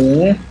சவுண்டது?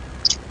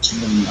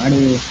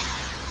 மாடி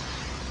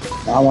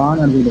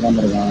வாவான்னு எடுத்துக்கிட்டு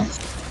வந்துருக்கான்.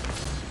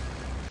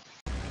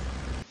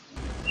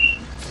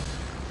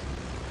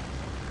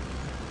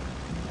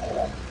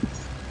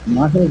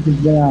 மாசம்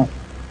சித்தியா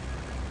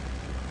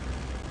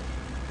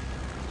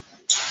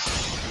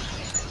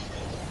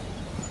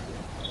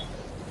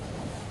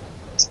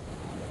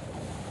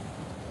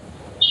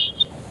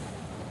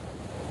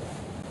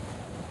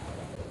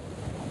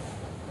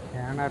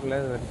பேனர்ல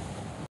வருது.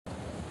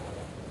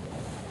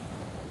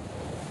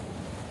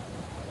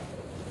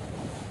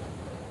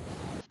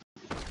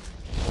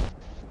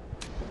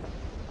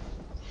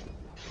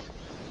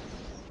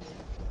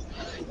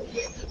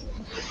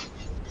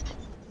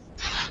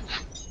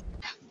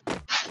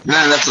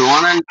 அந்த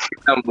க்ரோனன்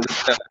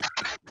முடிச்சிட்டேன்.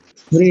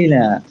 புரியல.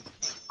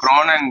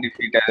 க்ரோனன்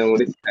டிஃபீட் அதை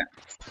முடிச்சிட்டேன்.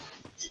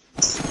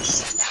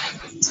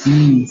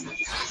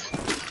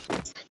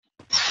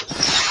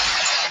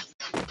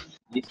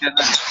 ஈஸியா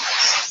தான்.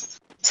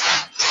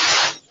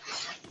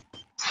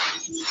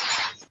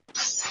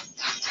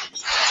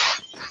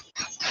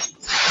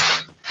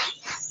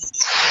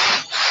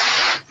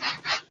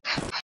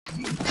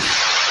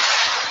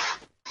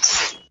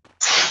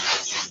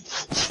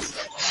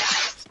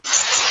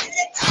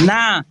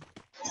 நான்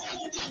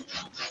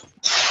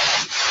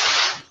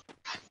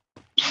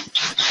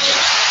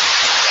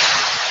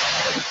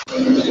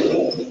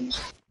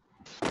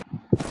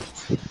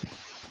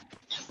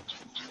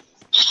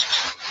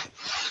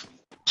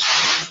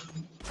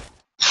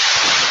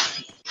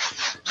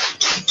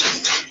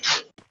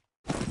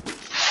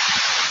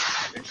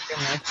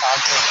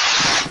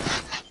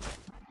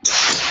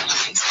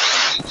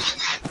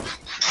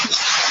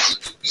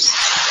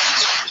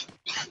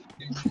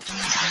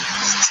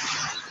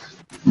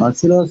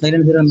பஸ்ல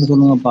சைலன்சர் வந்து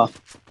சொல்லுங்கப்பா.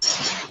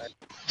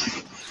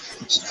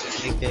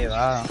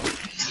 ஓகேவா?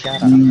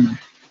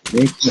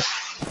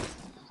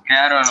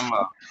 கேர்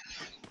வேணுமா?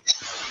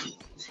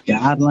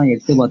 யாரெல்லாம்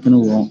 8-10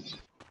 போகும்.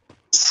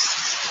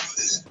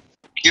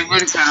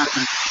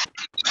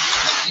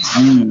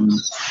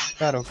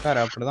 உட்காரு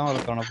அப்படிதான்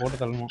ஒருத்தவனை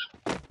போட்டு தள்ளணும்.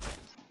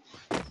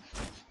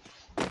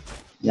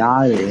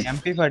 யாரு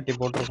MP40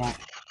 போட்டிருக்கோம்.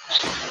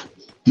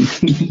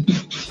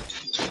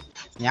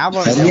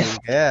 ஞாபகம் இல்லையா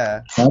உங்களுக்கு?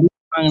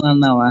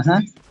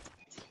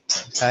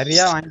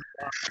 சரியா வாங்கி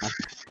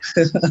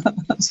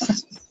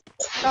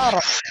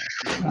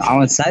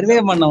அவன் சர்வே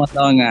பண்ண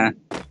வந்தவங்க.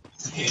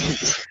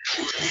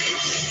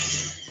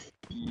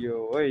 ஐயோ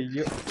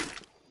ஐயோ.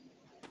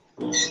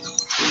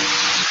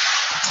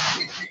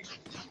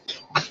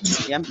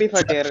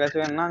 MP40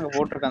 யாருக்காச்சும் வேணும்னா அங்க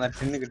போட்டிருக்கேன் அந்த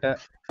டின்னு கிட்ட.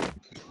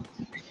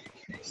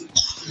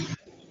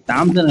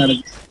 தாம்சன்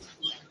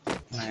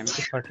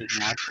MP40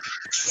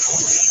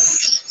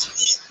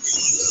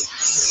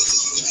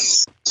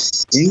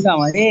 எங்க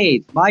அவன்? டேய்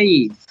பாய்,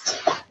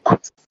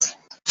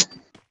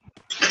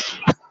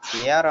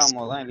 ஏஆர்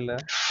ஆமோ தான் இல்ல.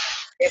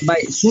 ए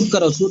भाई शूट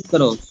करो शूट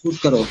करो शूट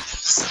करो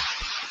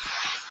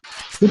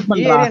शूट बन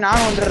रहा। ये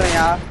நான் வந்துறேன்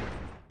यार।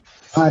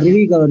 हां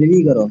रिव्यू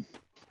करो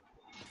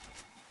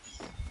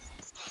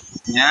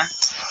क्या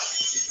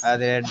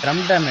அது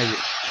ட்ரம் டேமேஜ்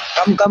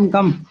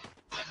कम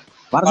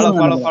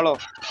ஃபாலோ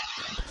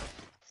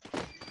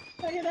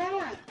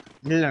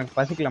இல்ல எனக்கு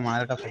பசிக்கலமா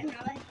அதட்ட போ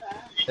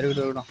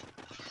இருக்கட்டும்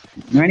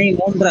மணி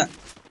 3:30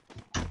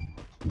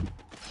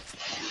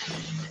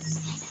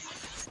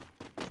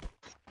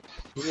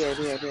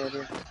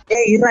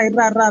 ஏய் இறா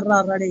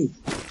டேய்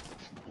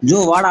ஜோ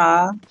வாடா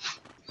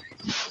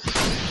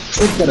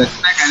சூப்பர்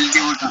கழட்டி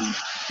போட்டான்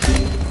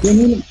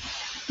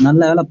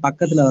நல்ல வேளை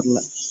பக்கத்துல வரல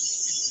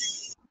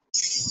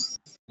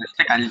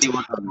ஜஸ்ட் கழட்டி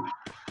போட்டான்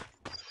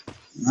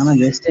நானா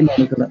ஜஸ்ட்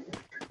எடுக்கல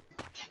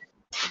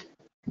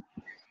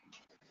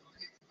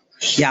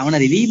அவனை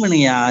ரிவ்யூ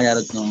பண்ணுங்க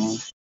யாருக்கும்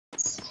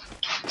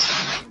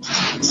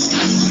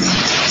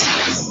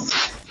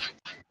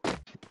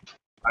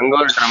அங்க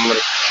ஒரு ட்ரம்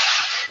இருக்கு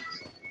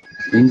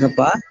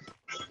எங்கப்பா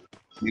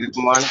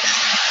இருக்குமான்னு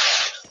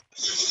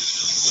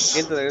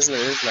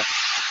இருக்குல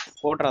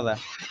போட்றாத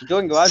ஜோ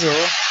இங்க வா ஜோ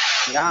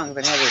யா அங்க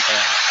தனியா போயிட்ட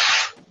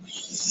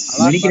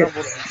நல்லா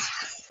போடு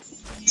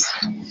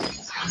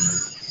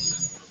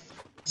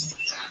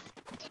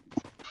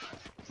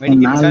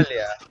மெடிக்கல்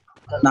இல்லையா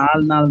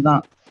 4 நாள்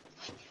தான்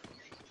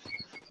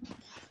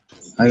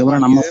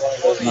அதுக்கப்புறம் நம்ம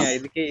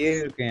இதுக்கே ஏறி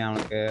இருக்கு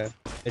அவனுக்கு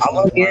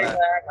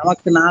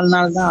நமக்கு 4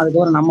 நாள் தான்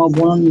அதுக்கப்புறம் நம்ம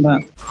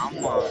போகணும்ன்றேன்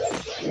ஆமா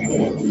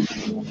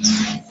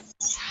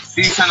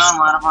சீசனா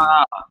மாறமாடா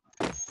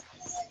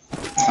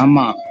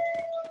ஆமா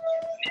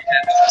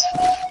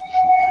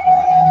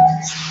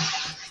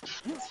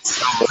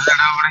ஒரு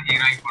தடவை கூட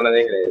ஹீரோயிக்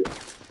போனதே கிடையாது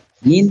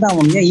நீ தான்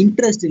உனக்கு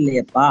இன்ட்ரெஸ்ட்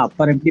இல்லையப்பா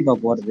அப்புறம் எப்படிப்பா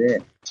போறது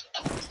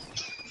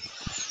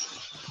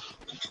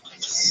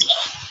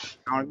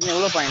அவனுக்கு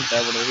எவ்வளவு பாயிண்ட்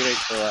தேவைப்படுது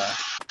ஹீரோயிக் போவ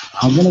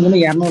அவனுக்கு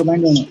 200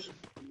 பாயிண்ட் வேணும்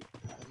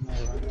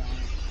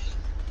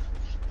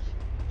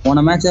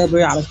போன மேட்ச்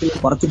போய்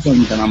அரசியல் குறைச்சிட்டு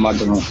வந்துட்டேன் நான்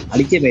பாட்டுக்கணும்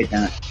அடிக்க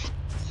போயிட்டேன்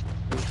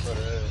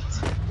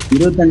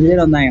 25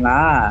 பேர் வந்தாங்களா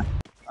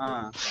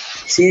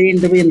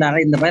சரின்ட்டு போய்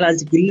இந்த பயில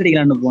அடிச்சு கில்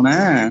அடிக்கலான்னு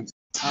போனேன்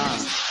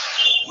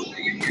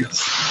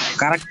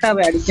கரெக்டா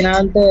போய்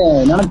அடிக்கலான்ட்டு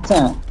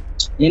நினைச்சேன்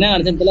என்ன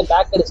அடிச்சதுல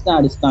பேக்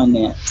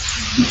அடிச்சுட்டான்னு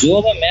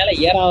ஜோப மேல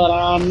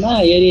ஏறாதரான்னா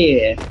ஏறி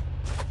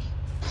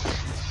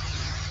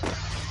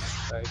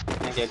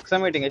எனக்கு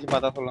எக்ஸாம் மீட்டிங் வச்சு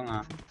பார்த்தா சொல்லுங்க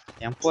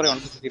M4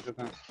 வந்து சுத்திட்டு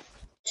இருக்கேன்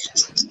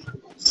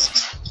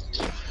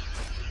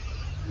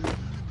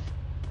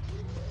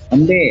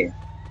அம்பே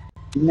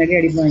பின்னாடி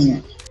அடிப்பாங்க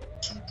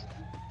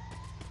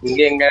இங்க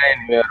எங்க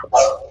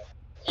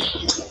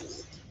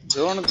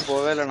ஜோனுக்கு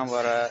போவே இல்லை நம்ம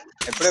வர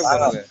எப்படி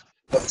போறது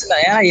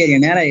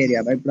நேரா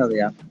ஏரியா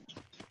பயப்படாதயா.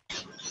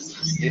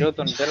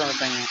 21 பேர்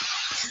வந்துட்டாங்க.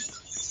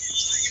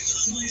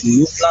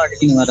 நியூஸ்லாம்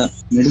அடிக்கின்னு வர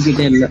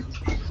மெடிக்கிட்டே இல்ல.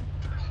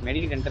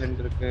 மெடிக்கல்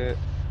 2 இருக்கு.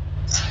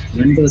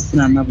 2 வச்சு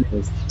நான் என்ன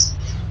பண்ணுறது?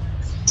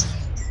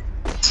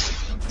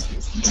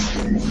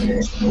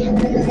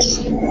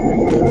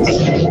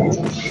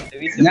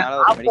 வீட்டு மேல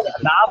ஒரு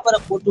மெடிக்கல். ஆஃபரை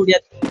போட்டு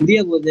முடிய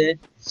போகுது.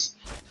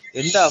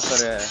 எந்த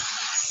ஆஃபர்?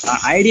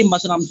 ஐடி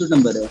மாசம் அமுச்சு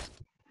நம்பரு.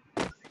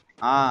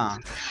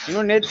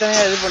 இன்னும் நேத்தானே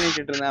இது பண்ணிட்டு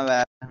இருந்தேன்.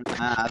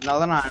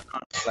 அதனாலதான் நான்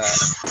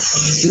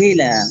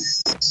புரியல.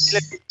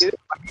 சொல்லிட்டு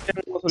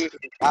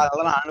இருக்கேன்.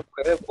 அதனால நான்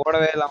அனுப்புறது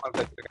போடவே இல்லாம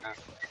வச்சிருக்கேன்.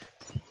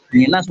 நீ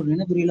என்ன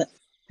சொல்றீங்கன்னு புரியல.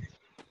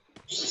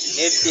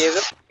 நேற்று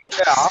ஏதோ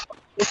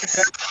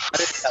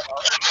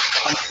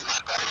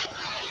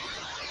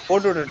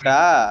போட்டு விட்டுட்டா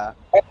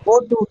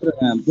போட்டு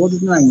விட்டுருங்க.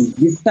 போட்டுட்டு நான்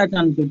கிஃப்டா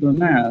அனுப்பிட்டு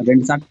விட்டுருந்தேன்.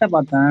 2 சட்டை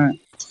பார்த்தேன்.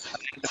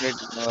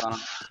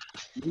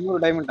 300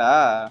 டைமண்டா?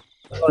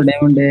 1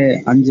 டைமண்ட்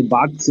 5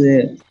 பாக்ஸ்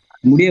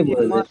முடிய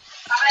போகுது.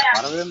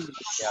 வரவே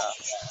முடியா?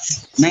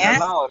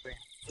 என்னங்க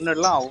வருவீங்க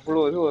முன்னாடிலாம்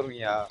அவ்வளவு இது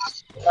வருவீங்க.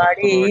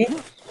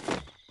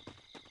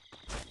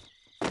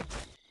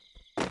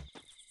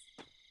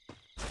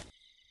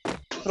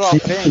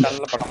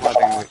 நல்ல படம்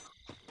மாட்டேங்க.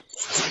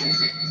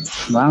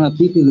 வாங்க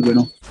பீக்குக்கு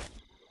போயிடும்.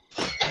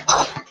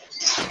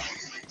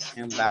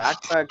 என்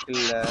பேக் பேக்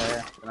இல்ல,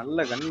 நல்ல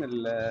கன்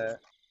இல்ல.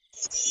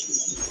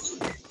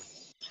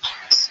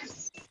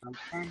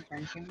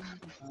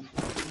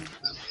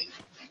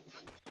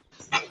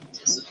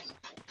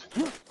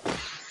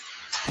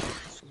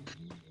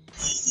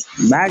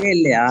 பேக்கே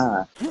இல்லையா?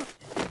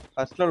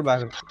 ஃபர்ஸ்ட்ல ஒரு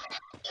பேக்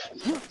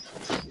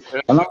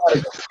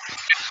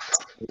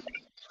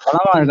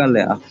பலமா இருக்கா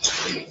இல்லையா?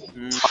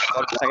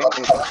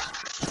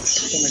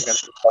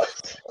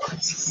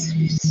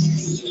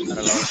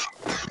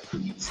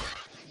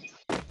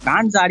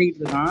 டான்ஸ் ஆடிட்டு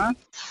இருக்கான்.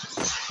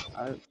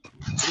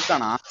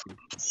 இருக்கானா?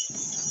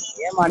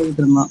 கேம்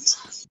ஆடிட்டு இருந்தான்.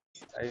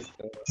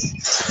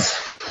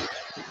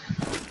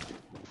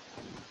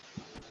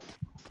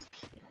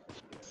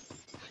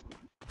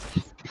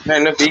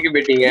 என்ன பீக்கு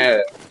போயிட்டீங்க?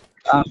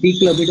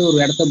 பீக்ல போயிட்டு ஒரு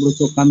இடத்த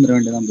புடிச்சு உட்காந்துட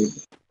வேண்டியதான். போயிட்டு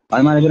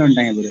 14 பேர்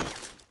வந்துட்டாங்க. பேரு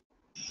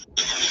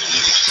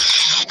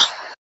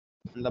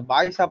இந்த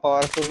பாய் ஷாப்ப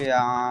வர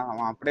சொல்லியா?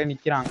 அவன் அப்படியே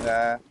நிக்கிறாங்க.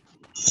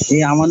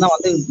 அவன் தான்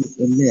வந்து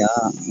இல்லையா?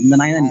 அந்த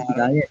நாய் தான்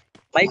நிக்கிறா.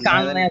 பைக்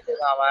ஆன்லைன்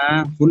வச்சிருக்கான்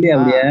அவன். சொல்லியா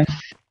அப்படியே?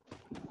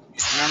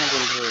 என்னன்னு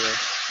சொல்றது?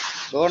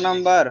 டோர்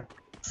நம்பர்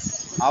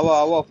ஆவோ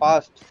ஆவோ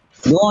ஃபாஸ்ட்.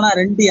 டோனா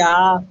 2யா?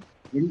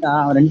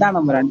 2ஆம்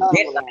நம்பர்.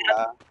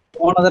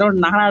 போன தடவை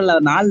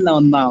 4ல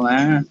வந்தான்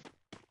அவன்.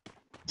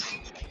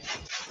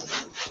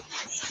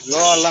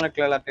 குளோவால்லாம்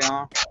இருக்குல்ல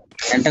எல்லாத்தையும்.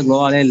 என்கிட்ட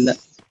குளோவாலே இல்ல.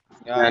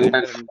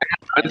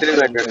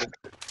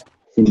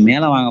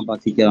 மேல வாங்கப்பா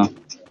சீக்கிரம்.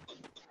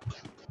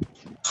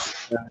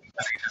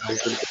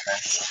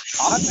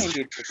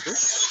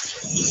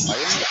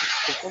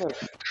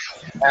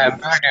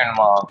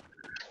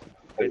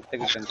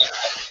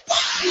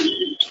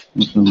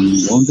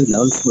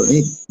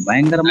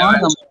 பயங்கரமான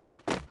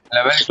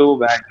level 2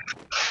 பேக்.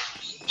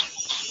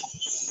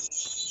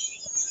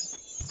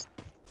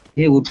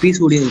 ஒரு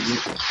பீஸ் ஓடியே இருக்கு.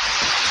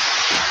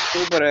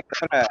 சூப்பர்.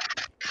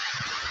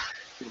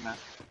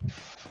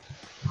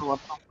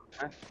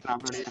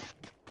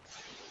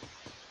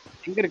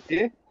 எங்க இருக்கு?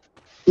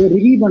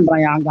 ரிவ்யூ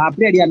பண்றான் அங்க.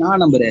 அப்படியே அடியா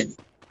 4 நம்பரு.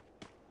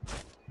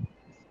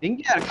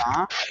 எங்கயா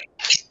இருக்கான்?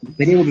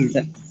 பெரிய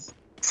வீட்டுக்கிட்ட.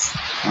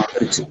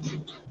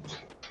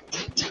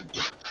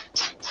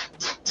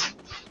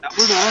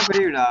 டபுள் டோரா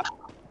பெரிய வீடா?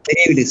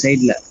 பெரிய வீடு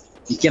சைடுல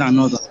நிக்கிறான்.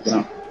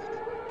 இன்னொருத்தன்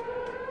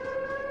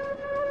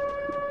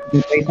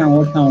போயிட்டான்.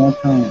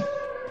 ஓட்டான்.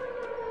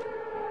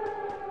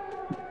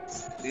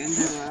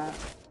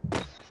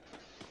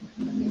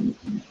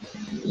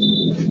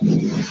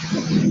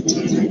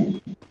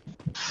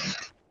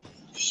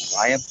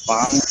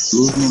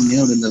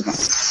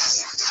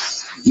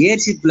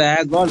 ஏர்ஷிப்ல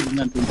கோல்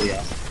சொல்றியா?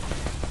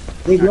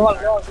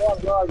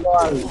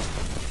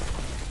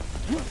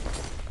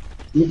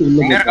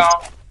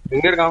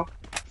 எங்க இருக்கான்?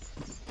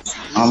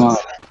 ஆமா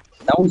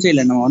டவுன்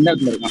சைடுல நம்ம வந்த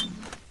இடத்துல இருக்கான்.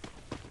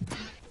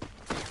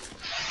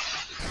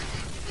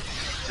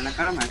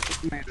 எனக்கான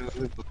மெசேஜ்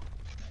வருது.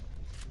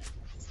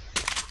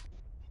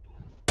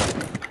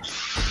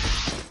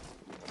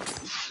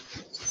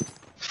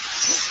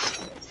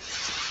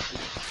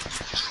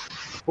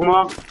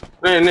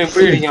 என்ன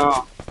எப்படி அடிக்கான்?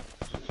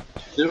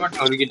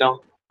 ஒதுக்கிட்டான்.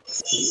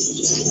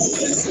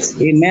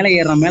 மேல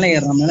ஏறான்.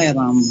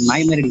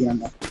 நாய் மாதிரி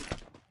அடிக்கிறான்டா.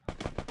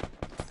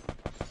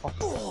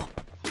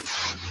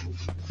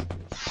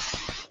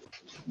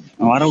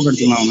 வர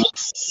விட்டுலாம்.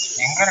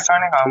 எங்க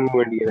இருக்கானே காம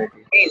வேண்டியது.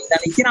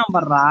 நிக்கிறான்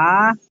பர்றா.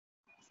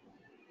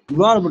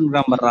 கோல்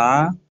பண்றான் பர்றா.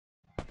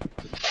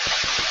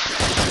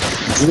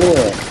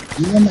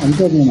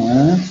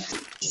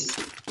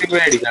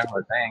 அடிக்கிறான்னு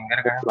பார்த்தேன். எங்க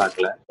இருக்கானே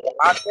பாக்கல.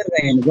 4 பேர்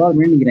இருக்காங்க. கோல்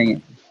பண்ணி நிக்கிறாங்க.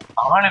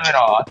 4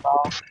 பேரா?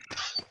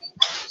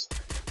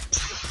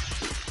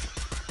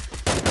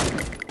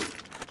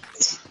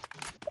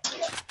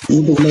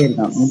 வீட்டுக்குள்ளே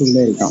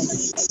இருக்கான்.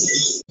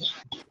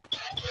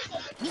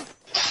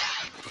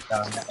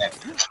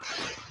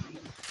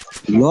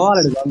 லோவர்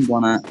எடுக்காம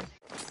போனேன்.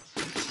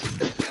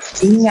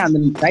 இங்க அந்த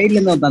சைடுல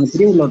இருந்து ஒருத்தன் அந்த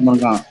பிரிவுல ஒருத்தன்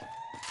இருக்கான்.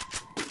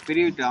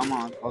 பிரிவிட்டு ஆமா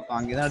ஒருத்தன்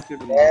அங்கதான்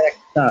அடிச்சுட்டு இருந்தான்.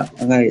 கரெக்டா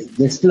அங்க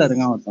வெஸ்ட்ல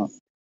இருக்கான் ஒருத்தன்.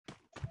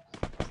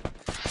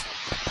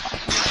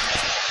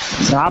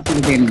 டிராப்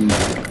கிட்டே நின்னு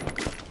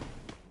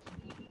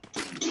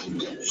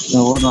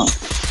ஓடுறான்.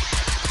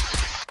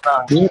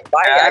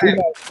 பாய்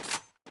அடிடா.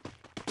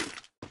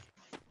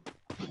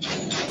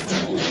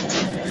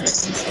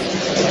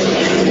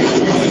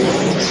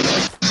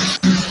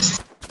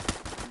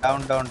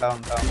 Down down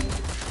down down.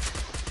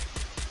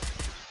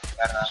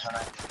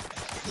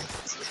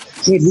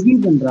 ஏய்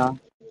ரிவீல் பண்றா.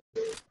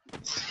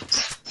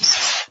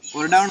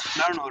 ஒரு டவுன்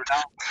டவுன் ஒரு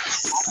டவுன்.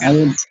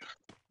 அது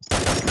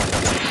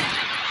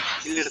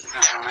கில்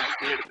எடுத்துட்டேன் அவனை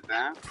கில்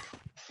எடுத்துட்டேன்.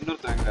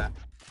 இன்னொருத்தன் எங்க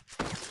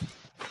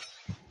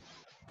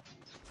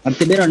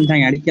 10 பேர்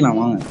வந்துட்டாங்க அடிக்கலாம்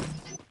வாங்க.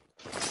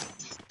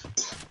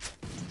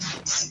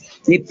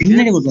 ஏய்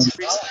பின்னாடி போட்டு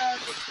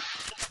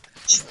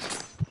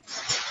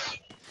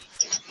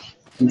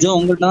ஜோ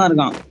உங்கள்ட்ட தான்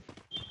இருக்கான்.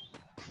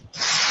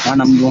 வா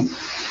நம்புவோம்.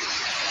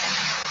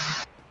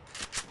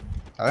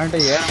 அவன்கிட்ட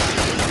ஏன்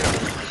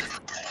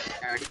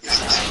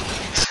அடிக்கிறேன்.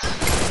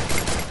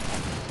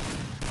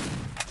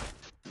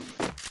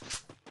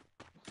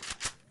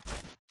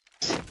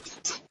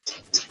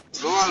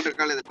 குளோவால்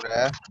இருக்காள் இது கூட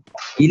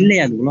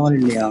இல்லையா அது உலகம்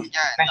இல்லையா?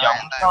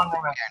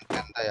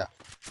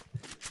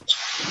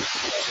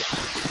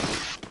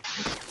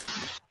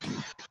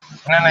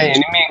 என்ன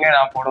இனிமே எங்க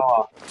நான் போடுவா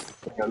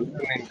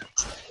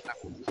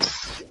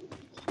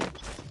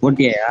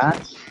போட்டியா?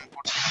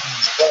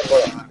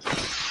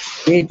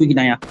 ஏய்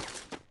தூக்கிட்டாயா?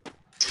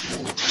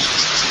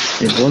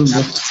 கோல்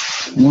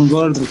 3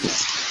 கோல் இருக்கு.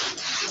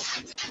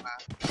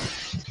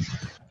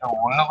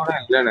 ஒண்ணு கூட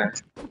இல்லைண்ணே.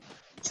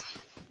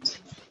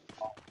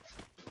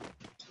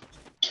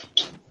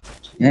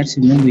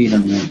 ஏர்ஷிப்லாம்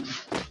தூக்கிட்டாங்க.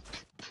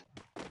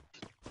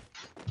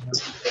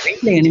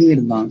 ரைட்ல எனிமி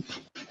இருந்தான்.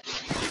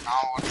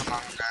 நான்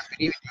ஓட்டுனாங்க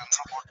பெரிய வீட்டுல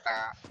வந்து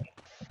போட்டேன்.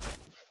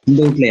 இந்த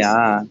வீட்லயா?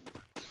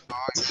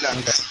 இல்ல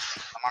அங்க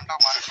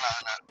மண்டபம் இருக்குல்ல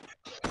அதுல.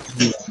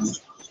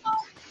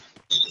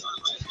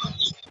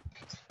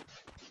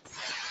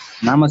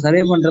 நாம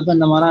சர்வே பண்றப்ப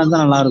இந்த மாதிரி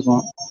இருந்தா நல்லா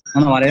இருக்கும்.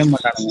 ஆனா வரவே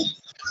மாட்டானுங்க.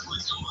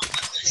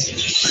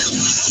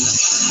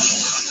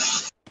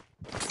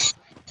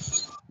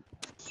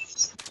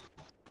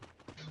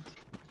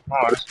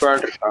 ஒரு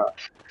ஸ்குவாட் இருக்கா?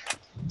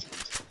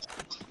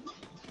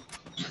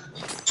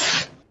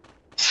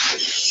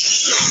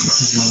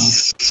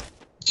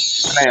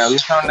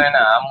 என்ன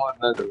ஆமா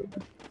இருந்தா சொல்லுங்க.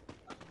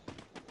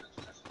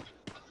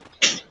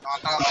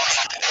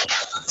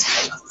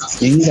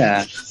 எங்க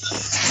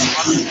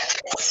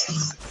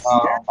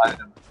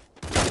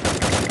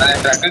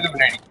ட்ரக்குக்கு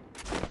பின்னாடி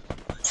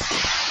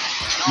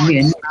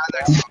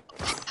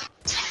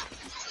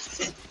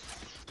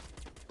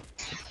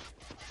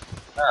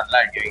நல்லா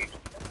அடி.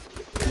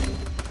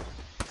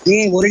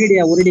 ஏய்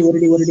ஒரடியா ஒரடி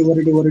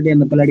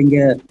அந்த பல்லாடிங்க.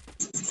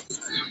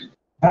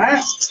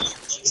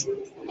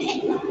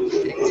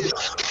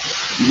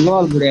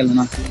 குளோவால்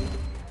புரியலண்ணா.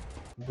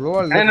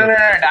 குளோவால்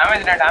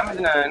டேமேஜ்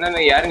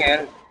என்ன யாருங்க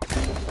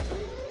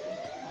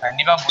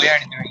கண்டிப்பா போய்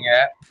அடிச்சுவீங்க.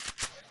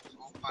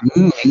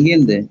 எங்க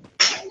இருந்து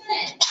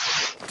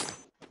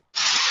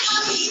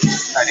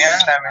சரியான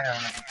டேமேஜ்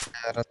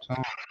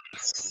யாராச்சும்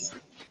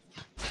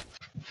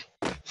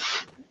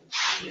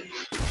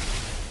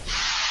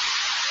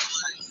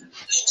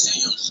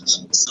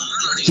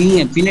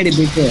பின்னாடி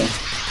போயிட்டு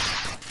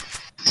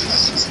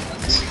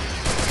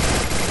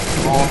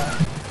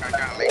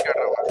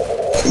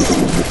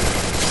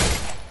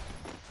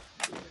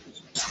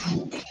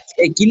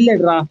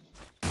கில்லட்ரா.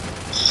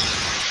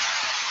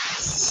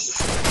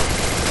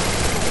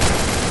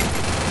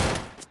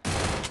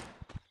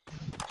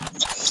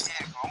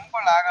 ரொம்ப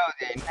லாக்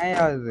ஆகுது.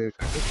 என்னையா இது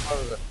கண்டிப்பா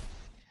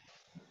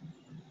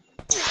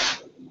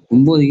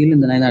 9 கில்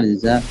இந்த நாய் தான்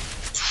அடிச்சு சார்.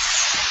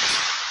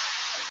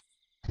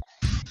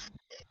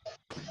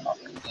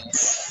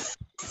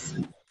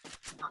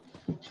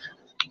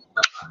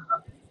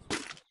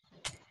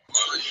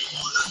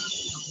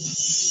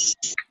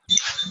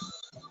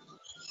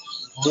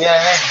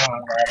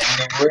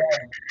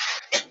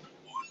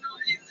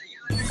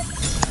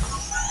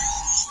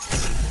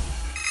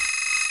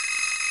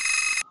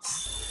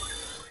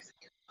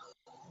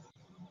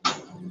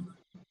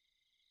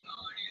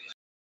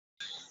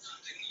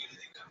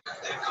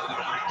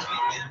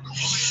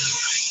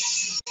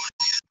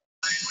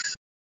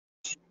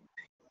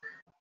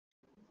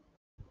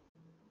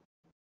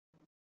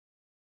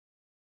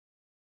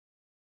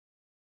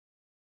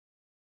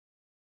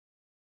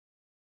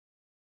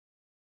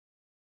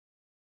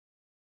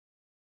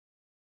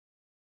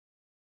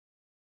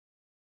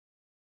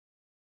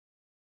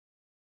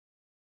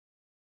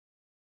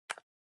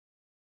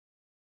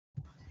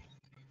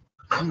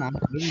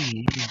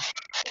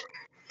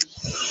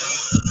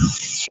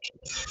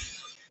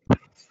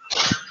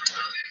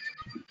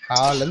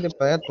 காலைல இருந்து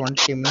இப்பதான்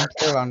 20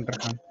 மினிட்ஸே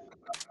விளாண்டுருக்கேன்.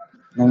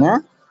 என்னங்க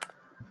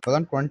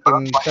இப்பதான்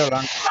 20 மினிட்ஸே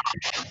விளாண்டு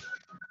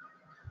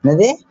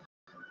என்னது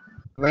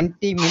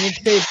 20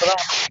 மினிட்ஸே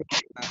இப்பதான்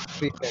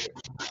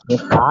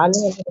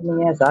காலையில என்ன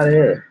பண்ணீங்க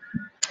சாரு?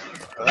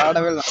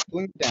 விளையாடவே இல்லை, நான்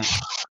தூங்கிட்டேன்.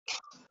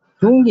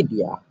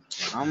 தூங்கிட்டியா?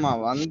 ஆமா,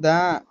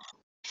 வந்தேன்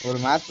ஒரு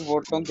மேட்ச்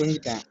போட்டோம்,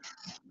 தூங்கிட்டேன்.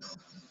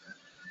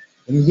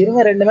 இங்க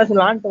இருங்க 2 மேட்ச்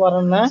விளாண்டுட்டு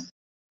வரேன்னா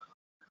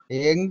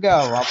எங்க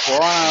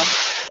போன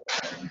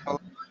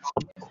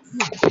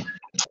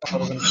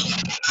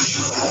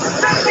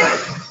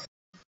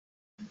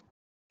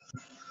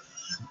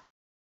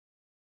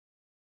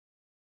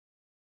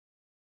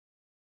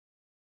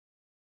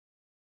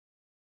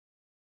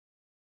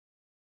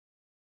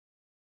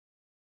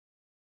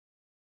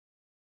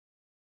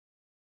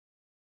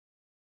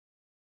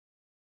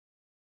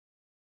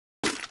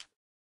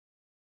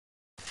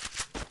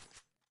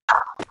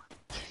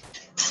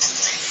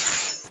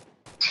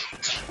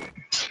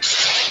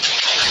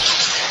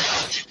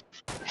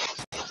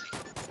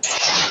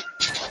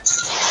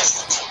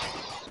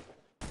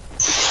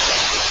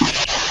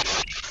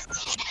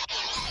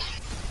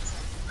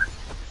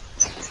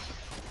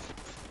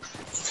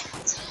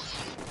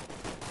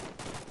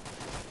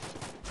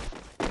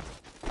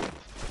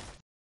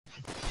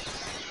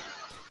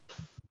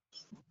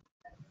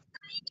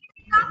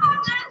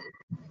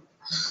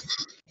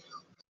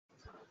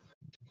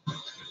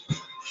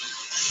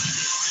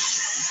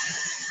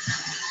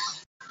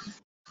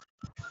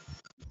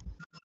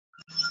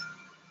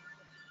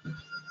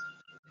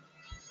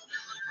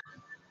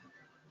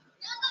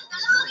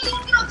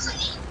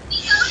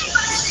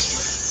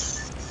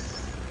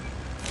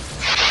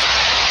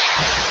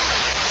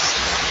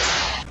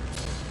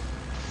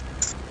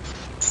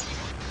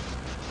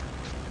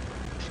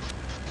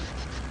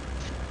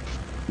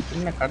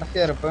என்ன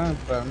கடைசியா இருப்பேன்,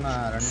 இப்ப என்ன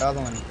 2வது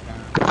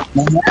வந்துட்டேன்.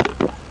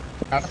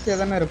 கடைசியா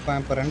தானே இருப்பேன்,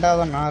 இப்ப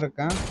 2வது நான்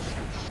இருக்கேன்.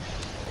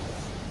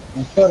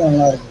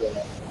 நல்லா இருக்கு.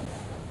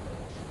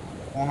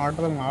 போன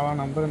ஆட்டத்துல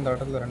 4ஆம் நம்பர், இந்த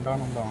ஆட்டத்துல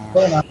 2ஆம் நம்பர்.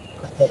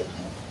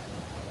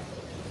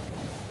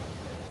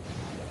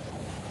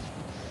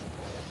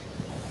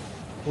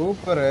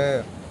 சூப்பரு.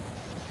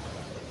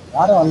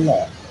 யாரும் வரல.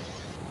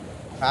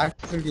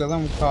 ஃபேக்டரியில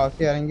தான்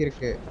முக்காவாசி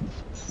இறங்கியிருக்கு.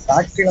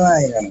 ஃபேக்டரியில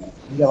தான் இருக்காங்க.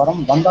 இங்க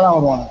வந்தாதான்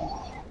வருவாங்க.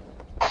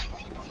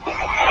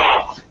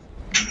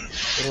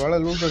 ஒருவேளை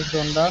லூட்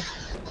எடுத்துட்டு வந்தா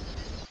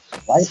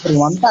வாய்ப்பு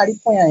வந்தா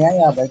அடிப்போம்.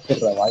 ஏன்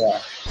பயப்படுற வாயா?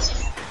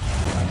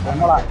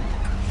 நம்மளா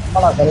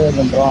சர்வே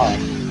பண்றோம்.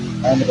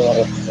 பயந்துட்டு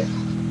வர்றது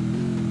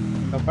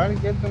இந்த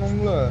பையனுக்கு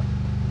ஏத்தணும்ல.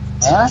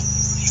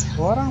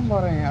 போறேன்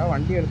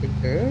வண்டி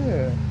எடுத்துக்கிட்டு.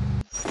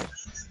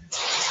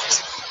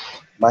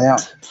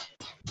 பயம்.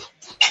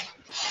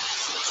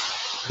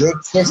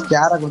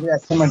 ஸ்கேரை கொடுத்து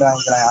எக்ஸ்பெரிமெண்ட்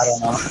வாங்கிக்கலாம் யாரு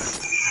வேணாலும்.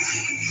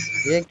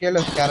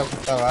 ஏகேல ஸ்கேரை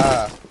கொடுத்தாவா?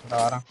 இந்த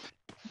வாரம்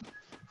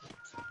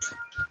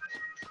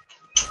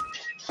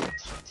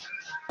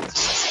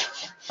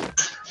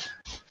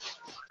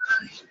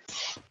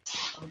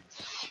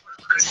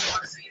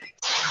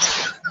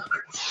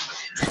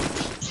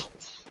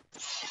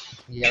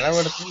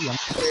இளவெடுத்து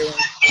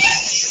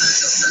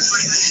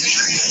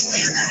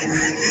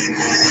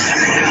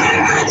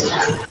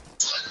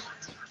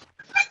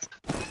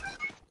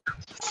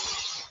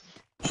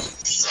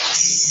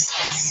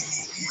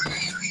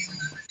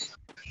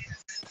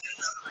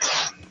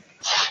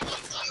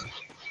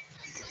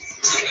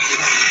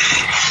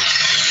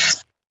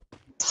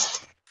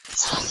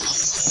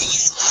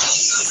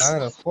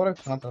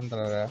ஃபோரெக்ஸ் என்ன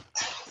தந்துறாரு?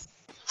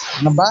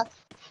 என்னப்பா?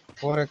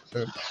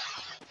 4X-ஆ?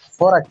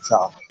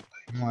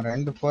 ஆமா,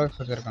 2 4X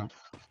வச்சிருக்கான்.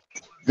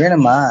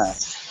 வேணுமா?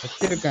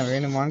 வச்சிருக்கேன்,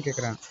 வேணுமான்னு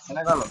கேக்குறேன்.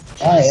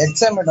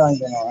 எக்ஸாமெண்ட்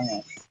வாங்கிக்கோங்க வாங்க.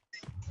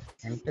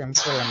 என்கிட்ட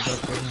M4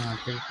 இருக்கு,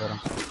 நான் கேட்டு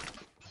போறேன்.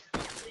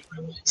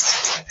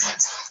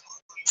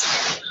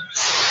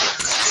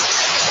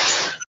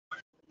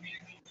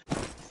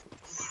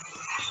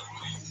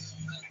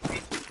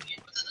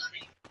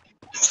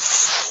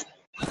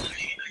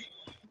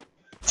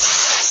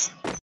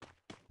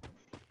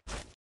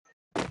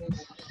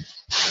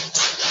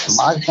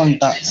 மார்க்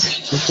பண்ணிட்டான்.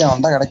 சீக்கிரம்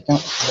வந்தா கிடைக்கும்.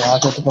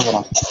 எடுத்துட்டு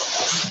போறான்.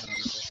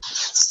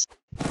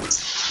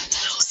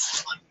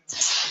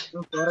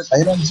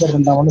 சைலன்சர்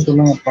இருந்தா மட்டும்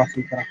சொல்லுங்கப்பா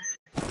சீக்கிரம்.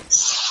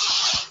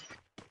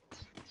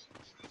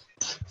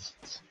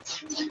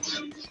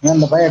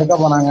 இந்த பையன் எடுக்க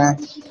போனாங்க.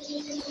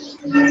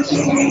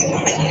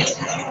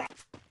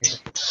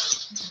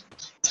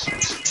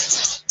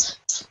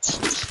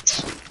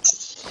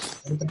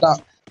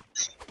 எடுத்துட்டான்.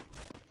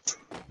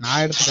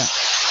 நான் எடுத்துட்டேன்.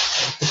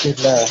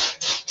 எடுத்துட்டீங்களா?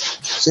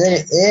 சரி.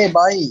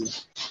 பாய்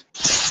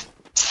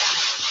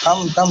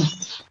கம்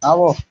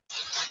आवो.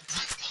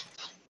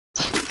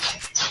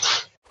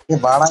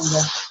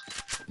 बाड़ांगे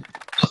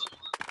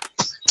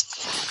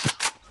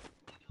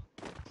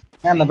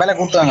அந்த பையல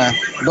கூப்பிட்டாங்க.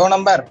 2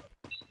 number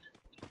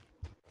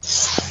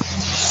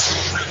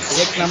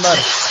 1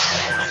 number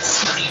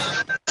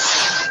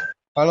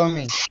follow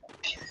me.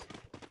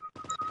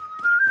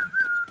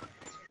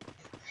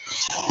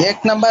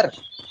 1 number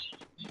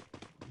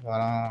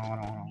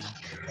வரோம்.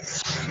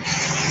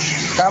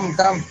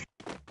 कम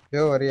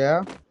யோ வரியா?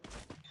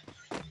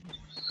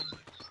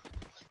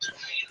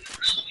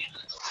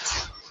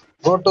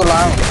 go to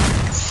long.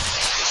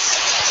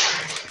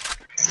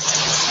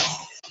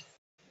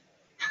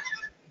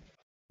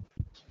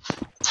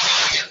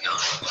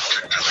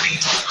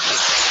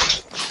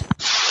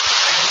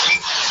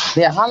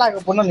 டேய் ஹாலாக்கு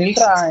பொண்ணு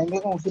நில்றா,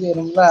 எங்களுக்கும் உசுரி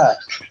வரும்ல.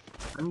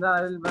 அந்த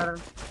அதில் பாரு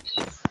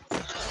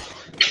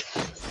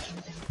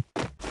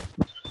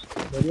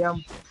தெரியாம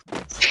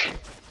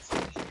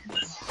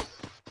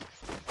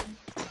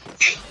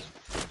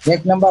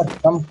एक नंबर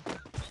कम.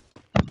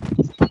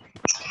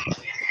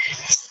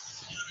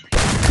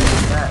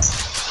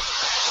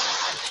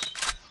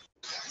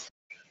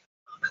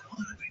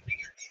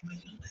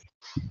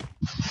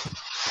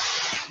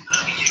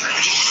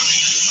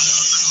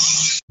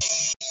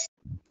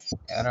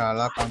 யாரும்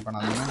அலாக் ஆன்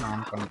பண்ணாதீங்க, நான்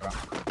ஆன் பண்றேன்.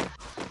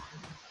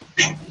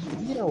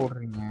 கீழே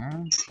ஓடுறீங்க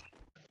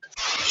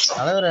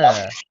தலைவரே.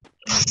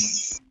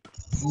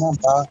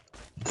 என்னப்பா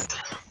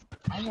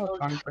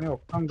அலாக் ஆன் பண்ணி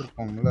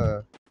உட்காந்துருக்கோம்ல.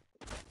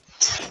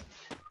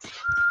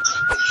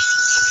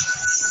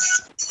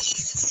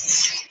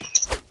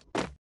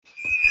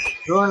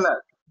 ரோல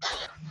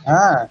ஆ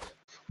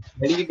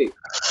வெடிக்கிட்டு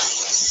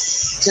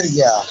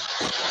சரியா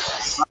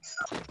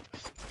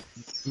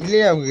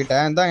இல்லையா உங்ககிட்ட?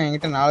 இந்தாங்க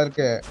என்கிட்ட 4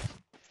 இருக்கு.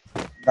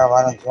 இந்த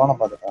வாரம் ஜோனை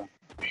பார்த்துட்டேன்.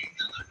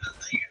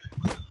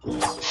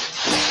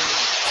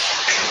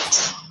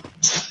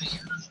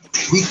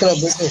 வீக்கில்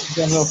போயிட்டு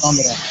சீக்கிரமே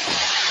உட்காந்துறேன்.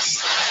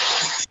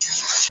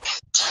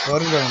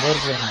 டோருக்கு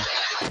பாருங்க.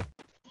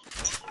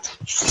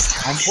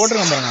 அவன்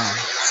போட்டிருக்கான் பாருங்க.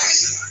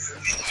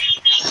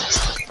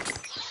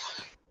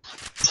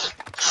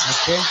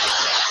 ஓகே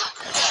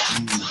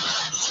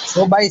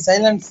ஓ பாய்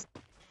சைலன்சர்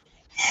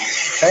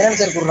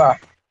குடுறா.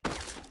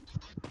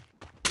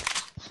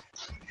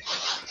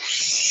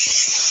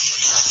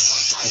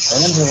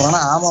 சைலன்சர் குடுறா.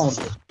 ஆமா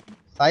உண்டு.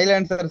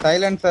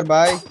 சைலன்சர்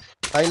பாய்.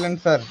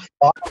 சைலன்சர்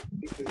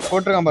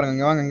போட்டிருக்கான் பாருங்க.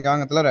 இங்க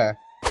வாங்க தலைவரே.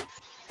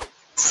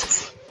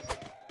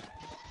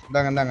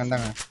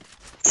 இந்தாங்க.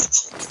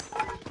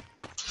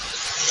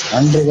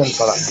 நன்றிகள்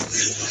பல.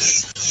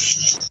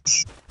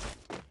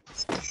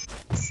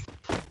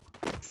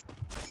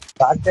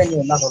 டாக்டர் நீ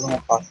என்ன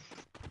சொல்லுங்கப்பா.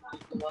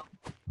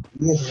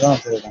 தான்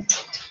வச்சிருக்கேன்.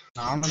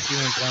 நானும்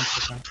டீமேட் தான்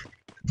வச்சிருக்கேன்.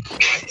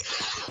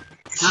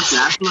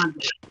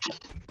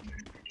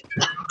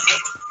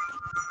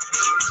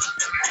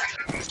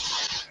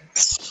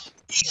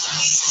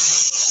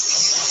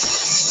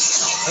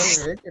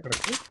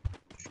 கிடக்கு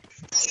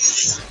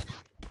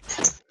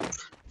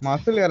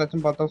மசில்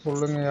யாராச்சும் பார்த்தா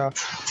சொல்லுங்கயா.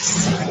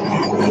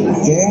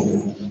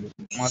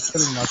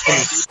 மசில்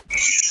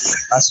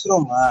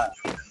மஷ்ரூமா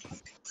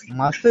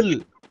மசில்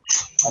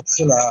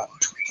ஆக்சுவலா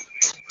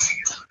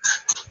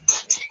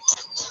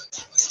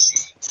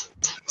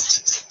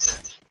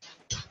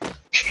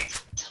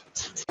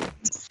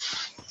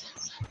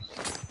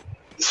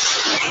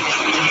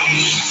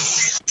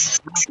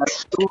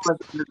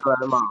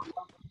வருமா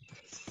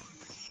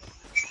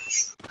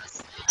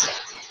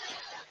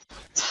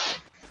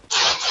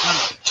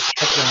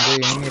வந்து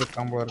எண்ணி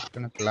இருக்கான் போல இருக்கு.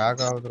 எனக்கு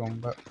லேக் ஆகுது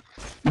ரொம்ப.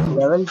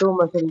 லெவல் 2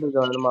 மசில் இருக்கு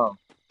வருமா?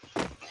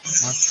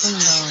 மசில்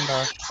தான்டா,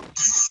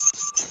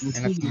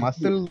 எனக்கு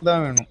மசில்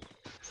தான் வேணும்.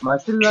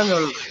 மசில் தான்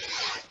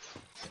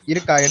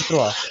இருக்கா?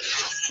 எடுத்துருவா.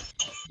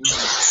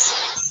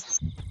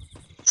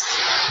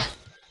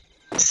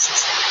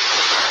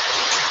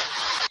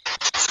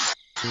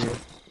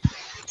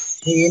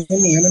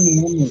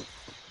 enemy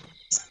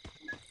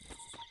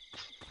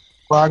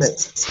squad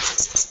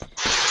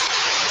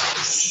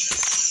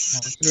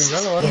மசில்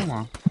எங்கால வருமா?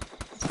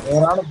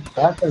 வேற ஆளு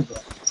பேட்டல்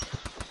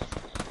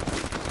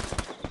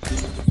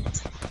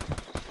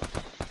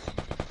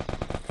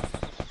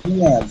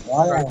நீங்க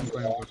வாயா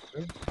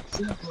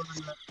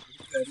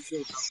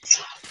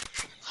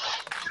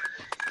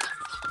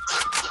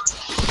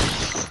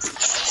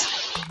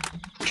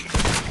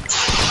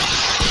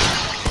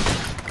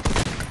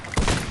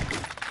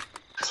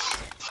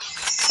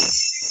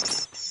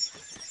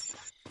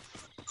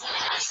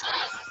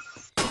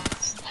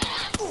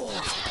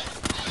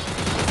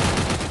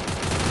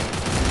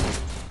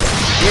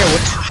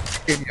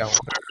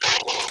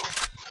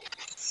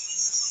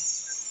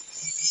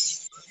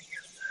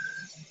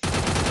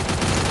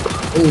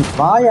ஏய்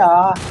வாயா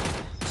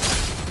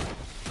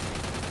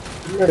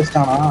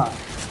அடிச்சிட்டானா?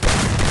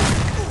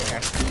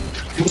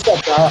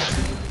 முடிச்சாச்சா?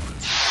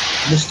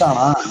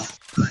 முடிச்சிட்டானா?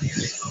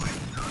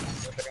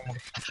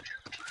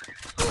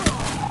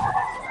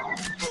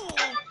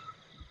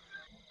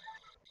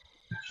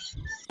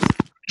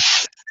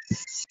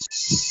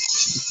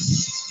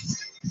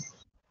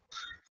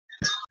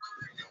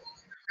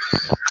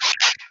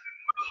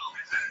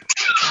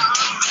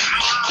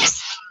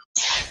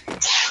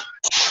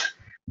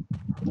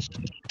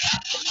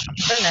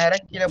 நேரா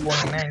கீழே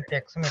போனீங்கன்னா எனக்கு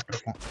எக்ஸ்மேட்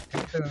இருக்கும்.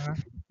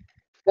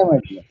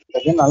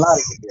 நல்லா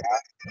இருக்குயா.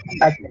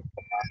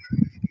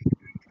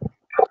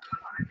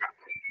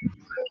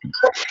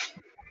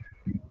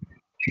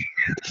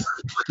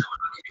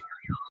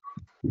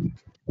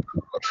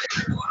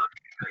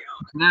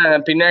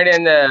 பின்னாடி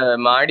அந்த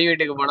மாடி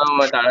வீட்டுக்கு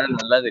போனா தலை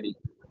நல்லா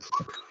தெரியும்.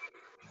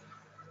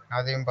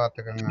 அதையும்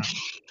பாத்துக்கோங்க.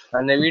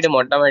 அந்த வீடு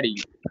மொட்டை மாடி.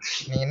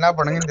 நீ என்ன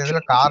பண்ணுங்க, இந்த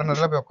இதுல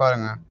கார்னர்ல போய்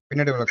உட்காருங்க.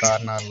 பின்னாடி உள்ள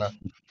கார்னர்ல.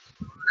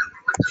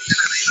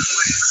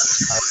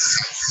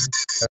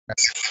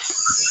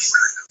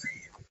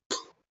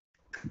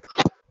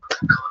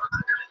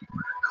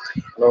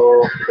 ஹலோ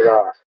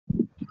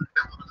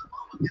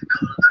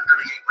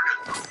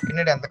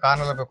பின்னாடி அந்த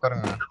கார்னர்ல போய்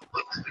உட்காருங்க.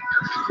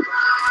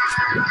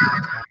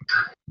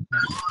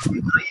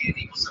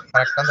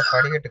 கரெக்டா அந்த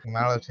படிக்கட்டுக்கு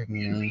மேல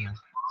வச்சுக்கோங்க.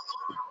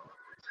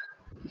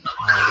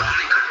 அவ்வளவுதான்.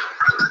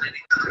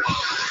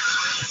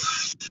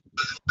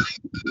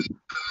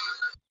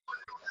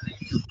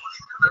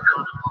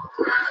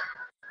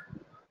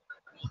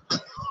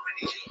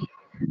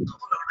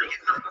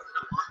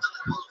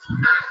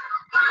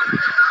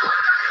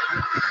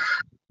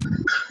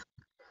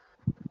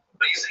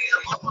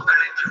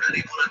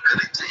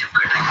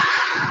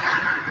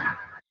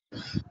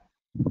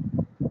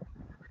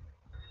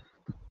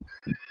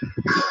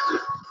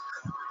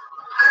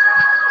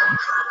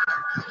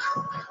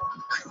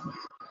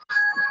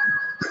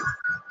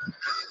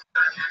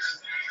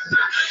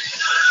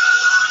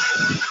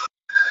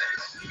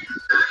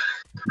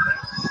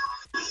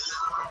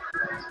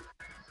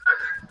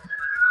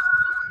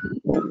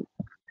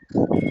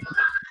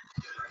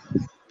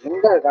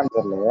 எங்க இருக்கான்னு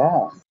தெரியலையே.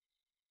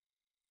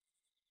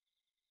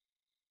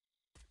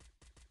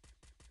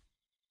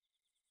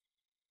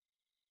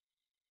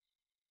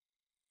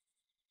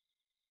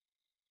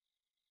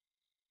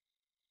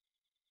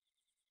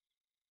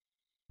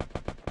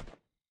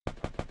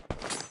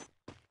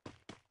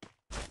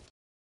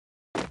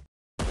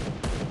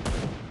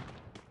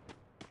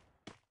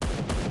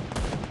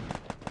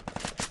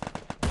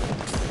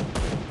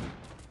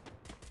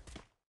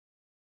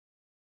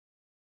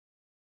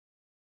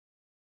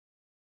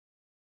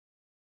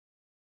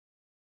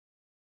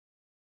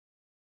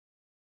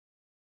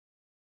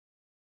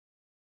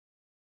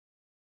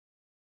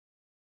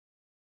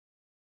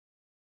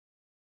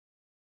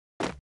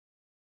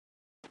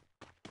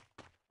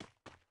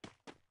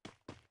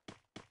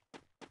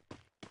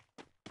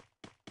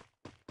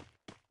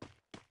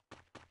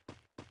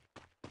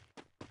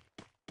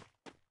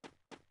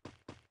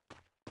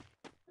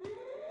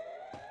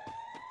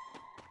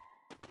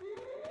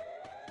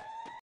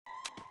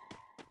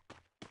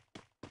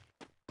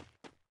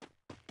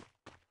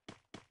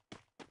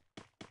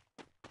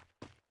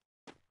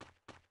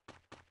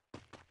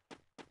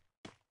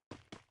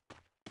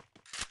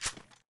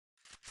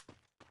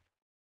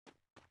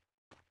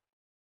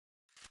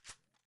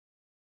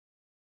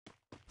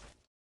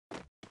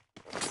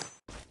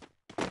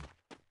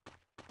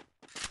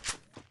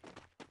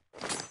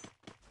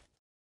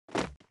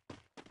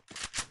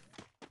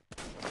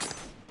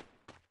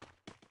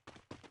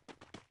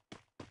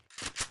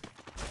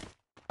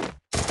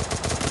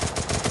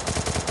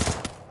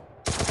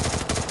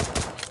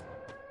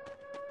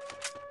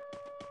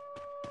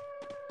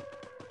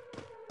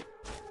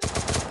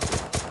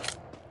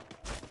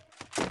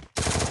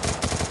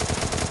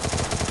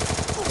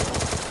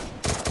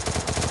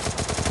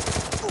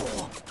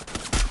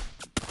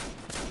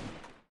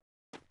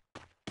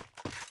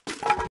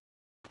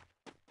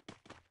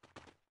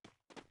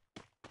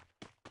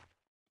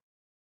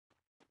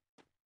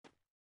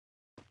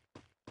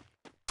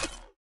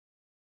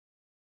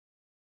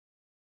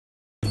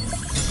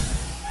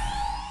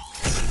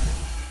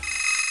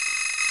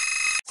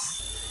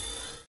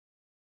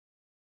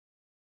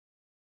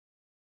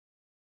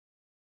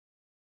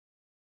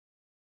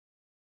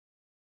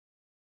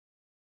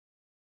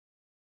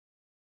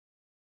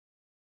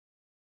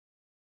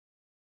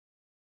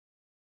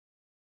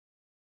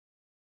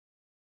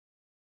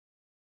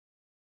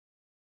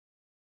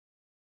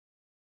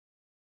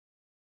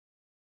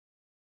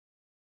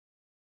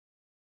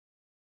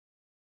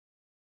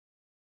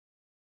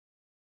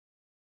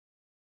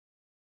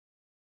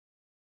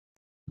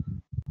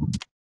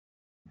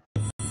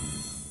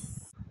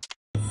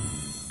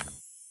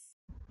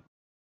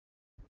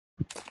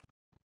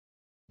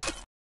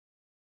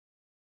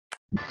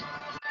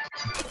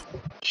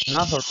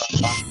 என்ன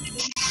சொல்றான்?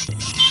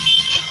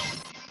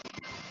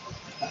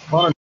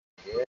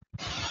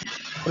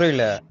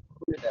 புரியல.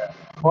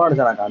 போன்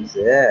அடிச்சானா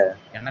காமிச்சு?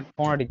 எனக்கு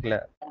போன் அடிக்கல.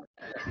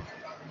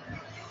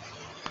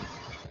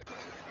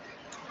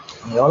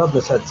 எவ்வளவு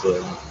பிளஸ் ஆச்சு?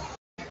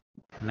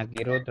 எனக்கு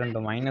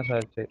 22 மைனஸ்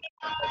ஆச்சு.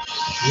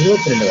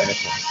 22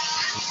 மைனஸ்.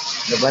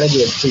 இந்த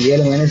பழைய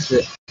 7 மைனஸ்.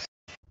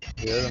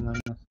 7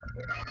 மைனஸ்.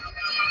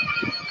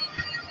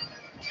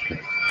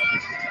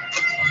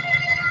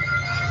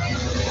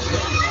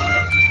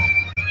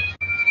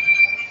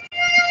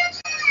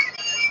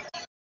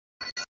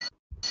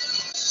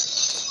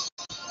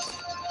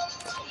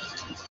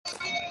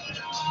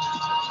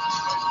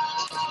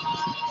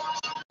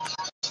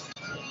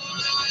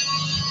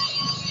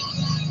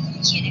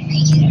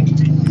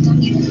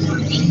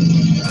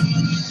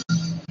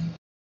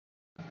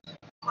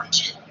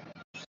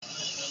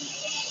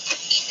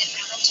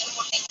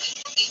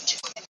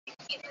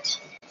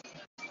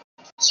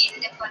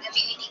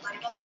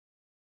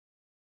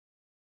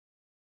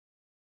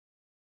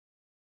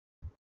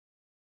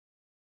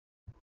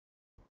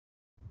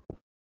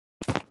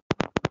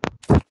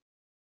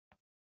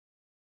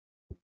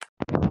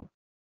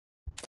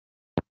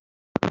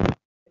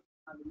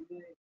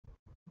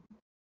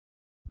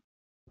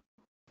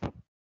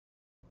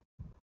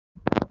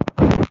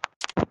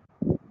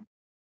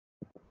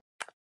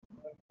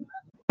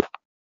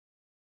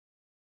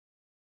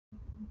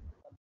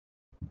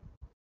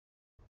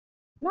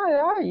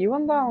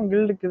 இவன் தான் அவன்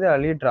கில்டுக்கு இது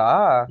லீடரா?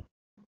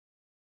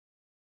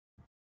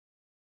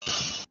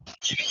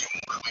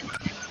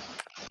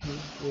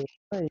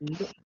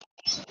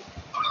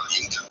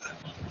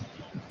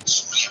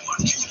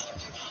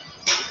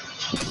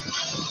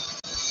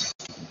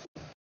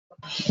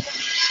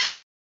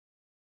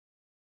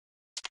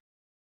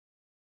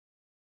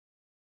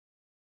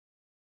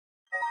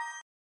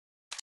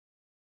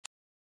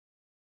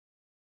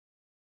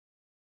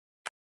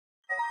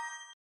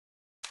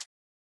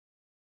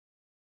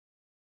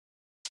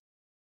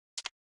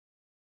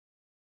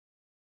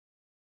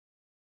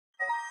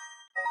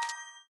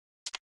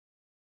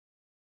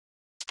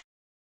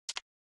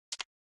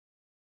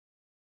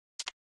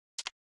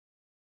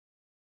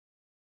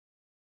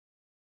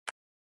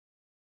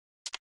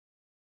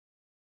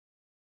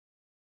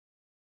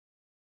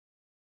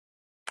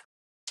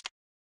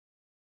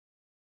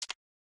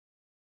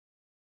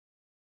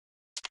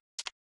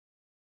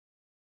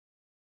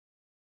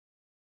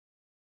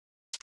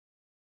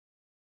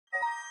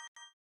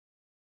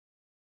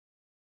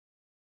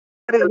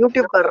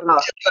 यूट्यूब कर रहा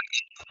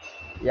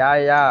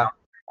या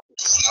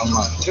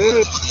ஆமா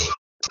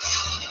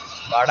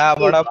बड़ा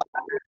बड़ा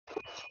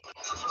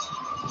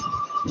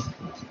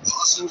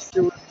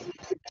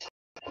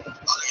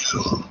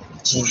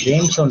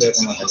கேம் சவுண்ட்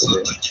ஏற்க மாட்டேங்குது.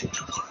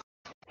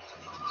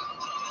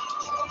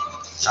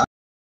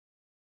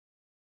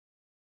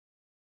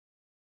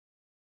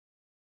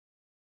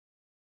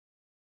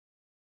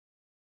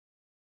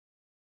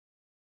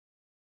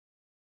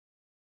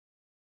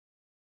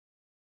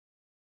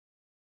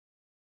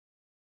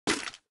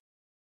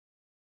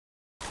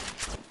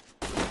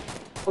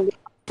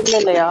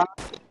 இல்லையா?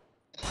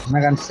 என்ன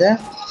கான்ஸ்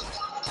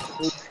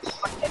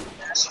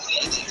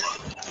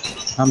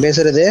நான்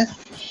பேசுறது?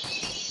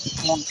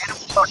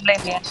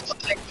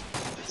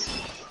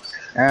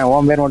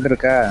 உன் பேர் மட்டும்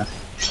இருக்கா?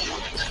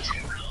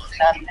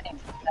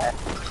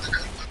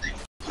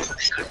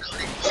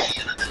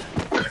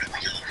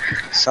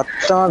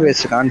 சத்தமா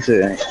பேசு கான்ஸ்.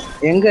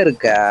 எங்க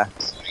இருக்க?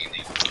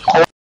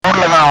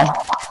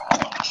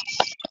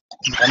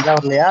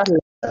 தஞ்சாவூர்லயா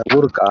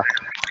ஊருக்கா?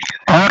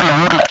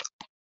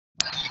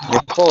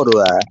 எப்போ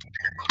வருவ?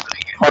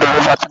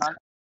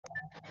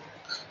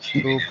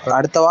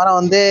 அடுத்த வாரம்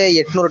வந்து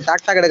 800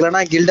 டாக்டா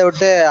கிடைக்கலன்னா கில்ட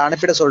விட்டு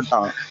அனுப்பிட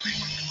சொல்லிட்டான்.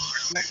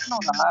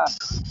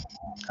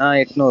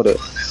 800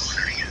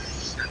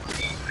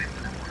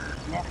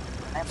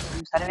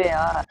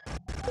 சர்வேயா?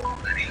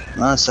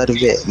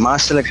 சர்வே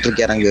மாஸ்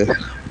எலக்ட்ரிக் இறங்கு.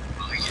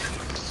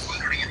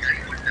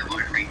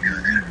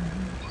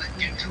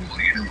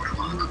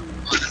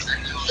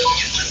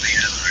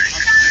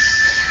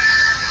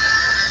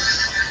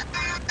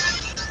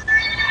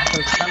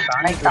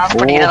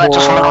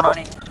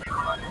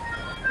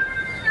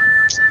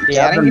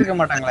 இறங்கிருக்க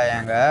மாட்டாங்களா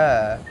எங்க?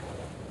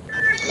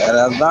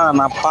 அதான்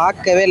நான்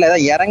பார்க்கவே இல்லை.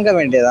 ஏதாவது இறங்க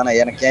வேண்டியதானே,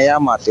 எனக்கு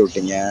ஏன் மாத்தி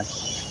விட்டீங்க?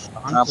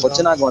 நான்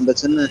பொச்சனாக்கு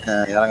வந்துச்சுன்னு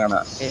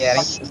இறங்கினேன்.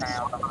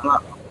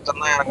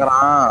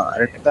 இறங்குறான்.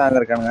 2 பேர் அங்க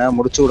இருக்கானுங்க,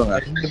 முடிச்சு விடுங்க.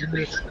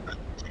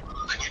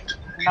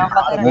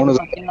 3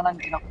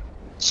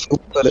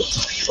 சூப்பர்.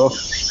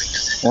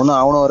 ஒண்ணு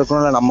அவனும்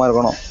இருக்கணும், இல்ல நம்ம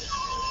இருக்கணும்.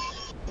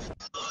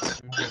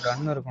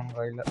 கன் இருக்கணும்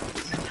கையில.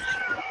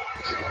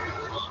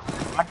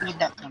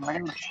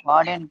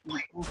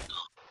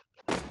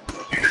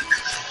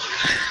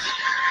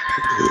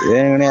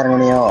 வேணுங்கனே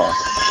இறங்கணியோ?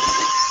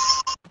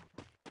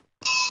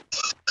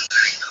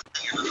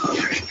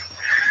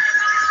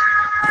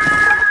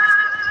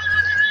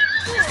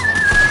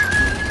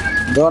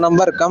 दो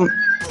नंबर कम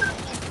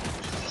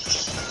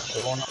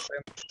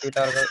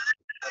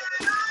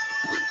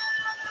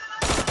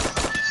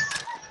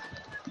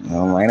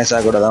மைனஸ்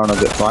ஆக கூட தான்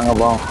உனக்கு. வாங்க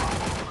போ,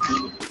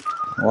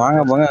 வாங்க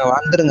போங்க,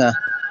 வந்துருங்க.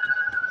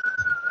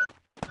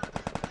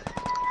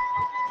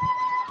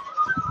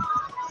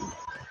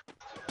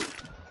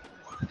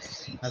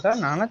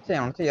 அதான் நினைச்சேன்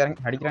அவனுக்கு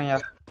இறங்கி அடிக்கிறான்.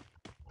 யார்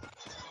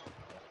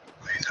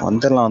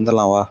வந்துடலாம்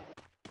வந்துடலாம் வா.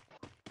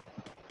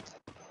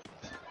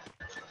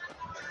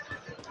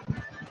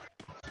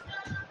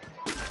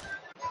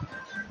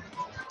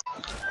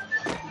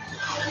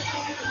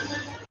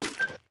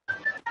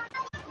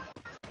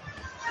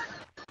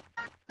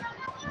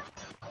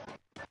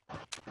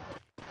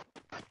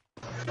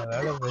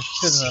 வேலை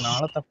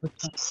வச்சிருந்தனால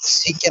தப்பிச்சேன்.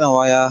 சீக்கிரம்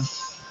வாயா.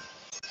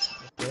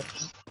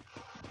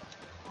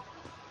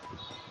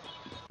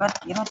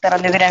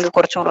 26ஆம் தேதி ரேங்க்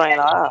குறைச்சு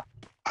விடுறாங்களா?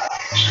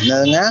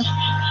 என்னதுங்க?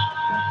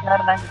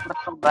 26 ரேங்க்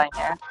குறைச்சு விடுறாங்க.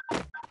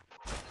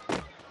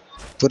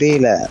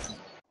 புரியல.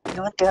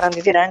 26ஆம்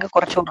தேதி ரேங்க்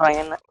குறைச்சு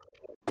விடுறாங்க.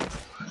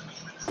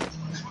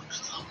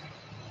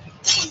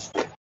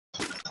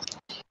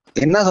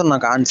 என்ன சொன்ன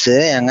கான்ஸ்?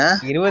 ஏங்க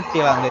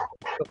 27ஆம் தேதி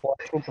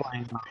குறைச்சு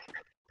விட்டுருவாங்க.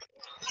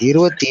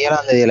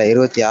 27ஆம் தேதியில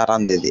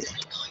 26ஆம் தேதி.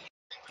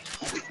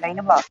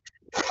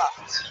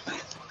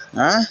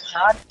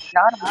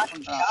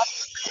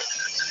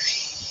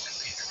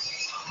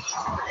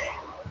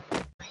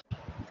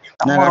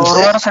 நம்ம ஒரு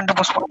வாரம்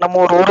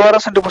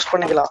சென்று புஷ்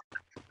பண்ணிக்கலாம்.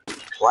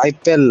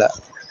 வாய்ப்பே இல்ல.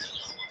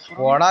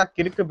 போடா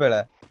கிறுக்கு பேல.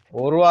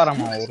 ஒரு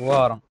வாரமா? ஒரு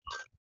வாரம்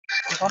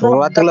ஒரு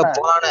வாரத்துக்குள்ள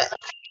போனானே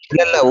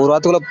இல்ல ஒரு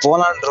வாரத்துக்குள்ள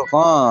போலான்னு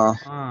இருக்கோம்.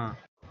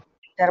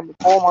 சரி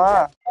போமா,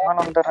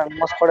 நானும் வந்துடுறேன்.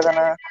 நம்ம ஸ்குவாடு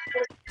தானே.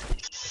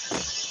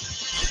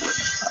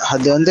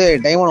 அது வந்து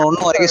டைமண்ட்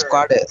 1 வரைக்கும்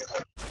ஸ்குவாடு,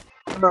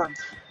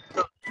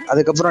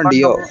 அதுக்கப்புறம்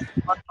டியோ.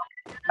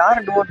 யாரு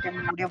டுவோ டீம்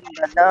முடிவு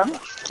பண்றாச்சா?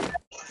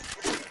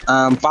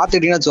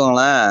 பாத்துக்கிட்டீங்கன்னு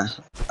வச்சுக்கோங்களேன்,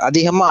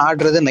 அதிகமா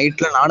ஆடுறது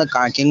நைட்ல நானும்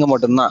கிங்க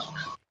மட்டும்தான்.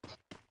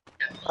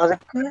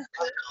 அதுக்கு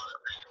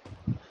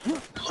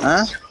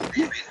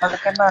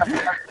என்ன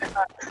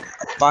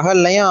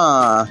பகல்லையும்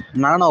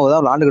நானும்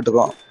தான் விளாண்டுகிட்டு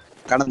இருக்கோம்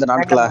கடந்த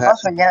நாட்களாக.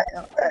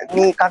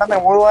 நீ கடந்த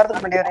ஒரு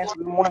வாரத்துக்கு முன்னாடி வரையும்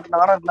சொல்லி 3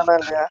 நானும் இருந்தா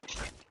இல்லையா?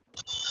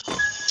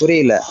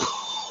 புரியல.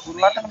 ஒரு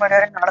வாரத்துக்கு முன்னாடி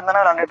வரையும்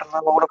நடந்தானே விளையாண்டுட்டு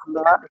இருந்தாங்க கூட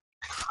ஃபுல்லா.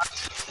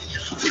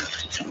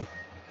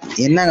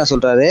 என்னங்க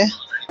சொல்றாரு?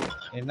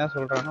 என்ன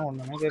சொல்றான்னு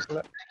ஒண்ணுமே கேட்கல.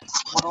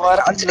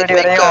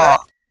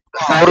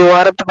 ஒரு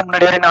வாரத்துக்கு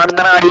முன்னாடி வரையும் நானும்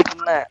தானே ஆடிட்டு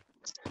இருந்தேன்.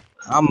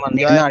 ஆமா,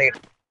 நீங்க தான்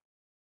ஆடிட்டு.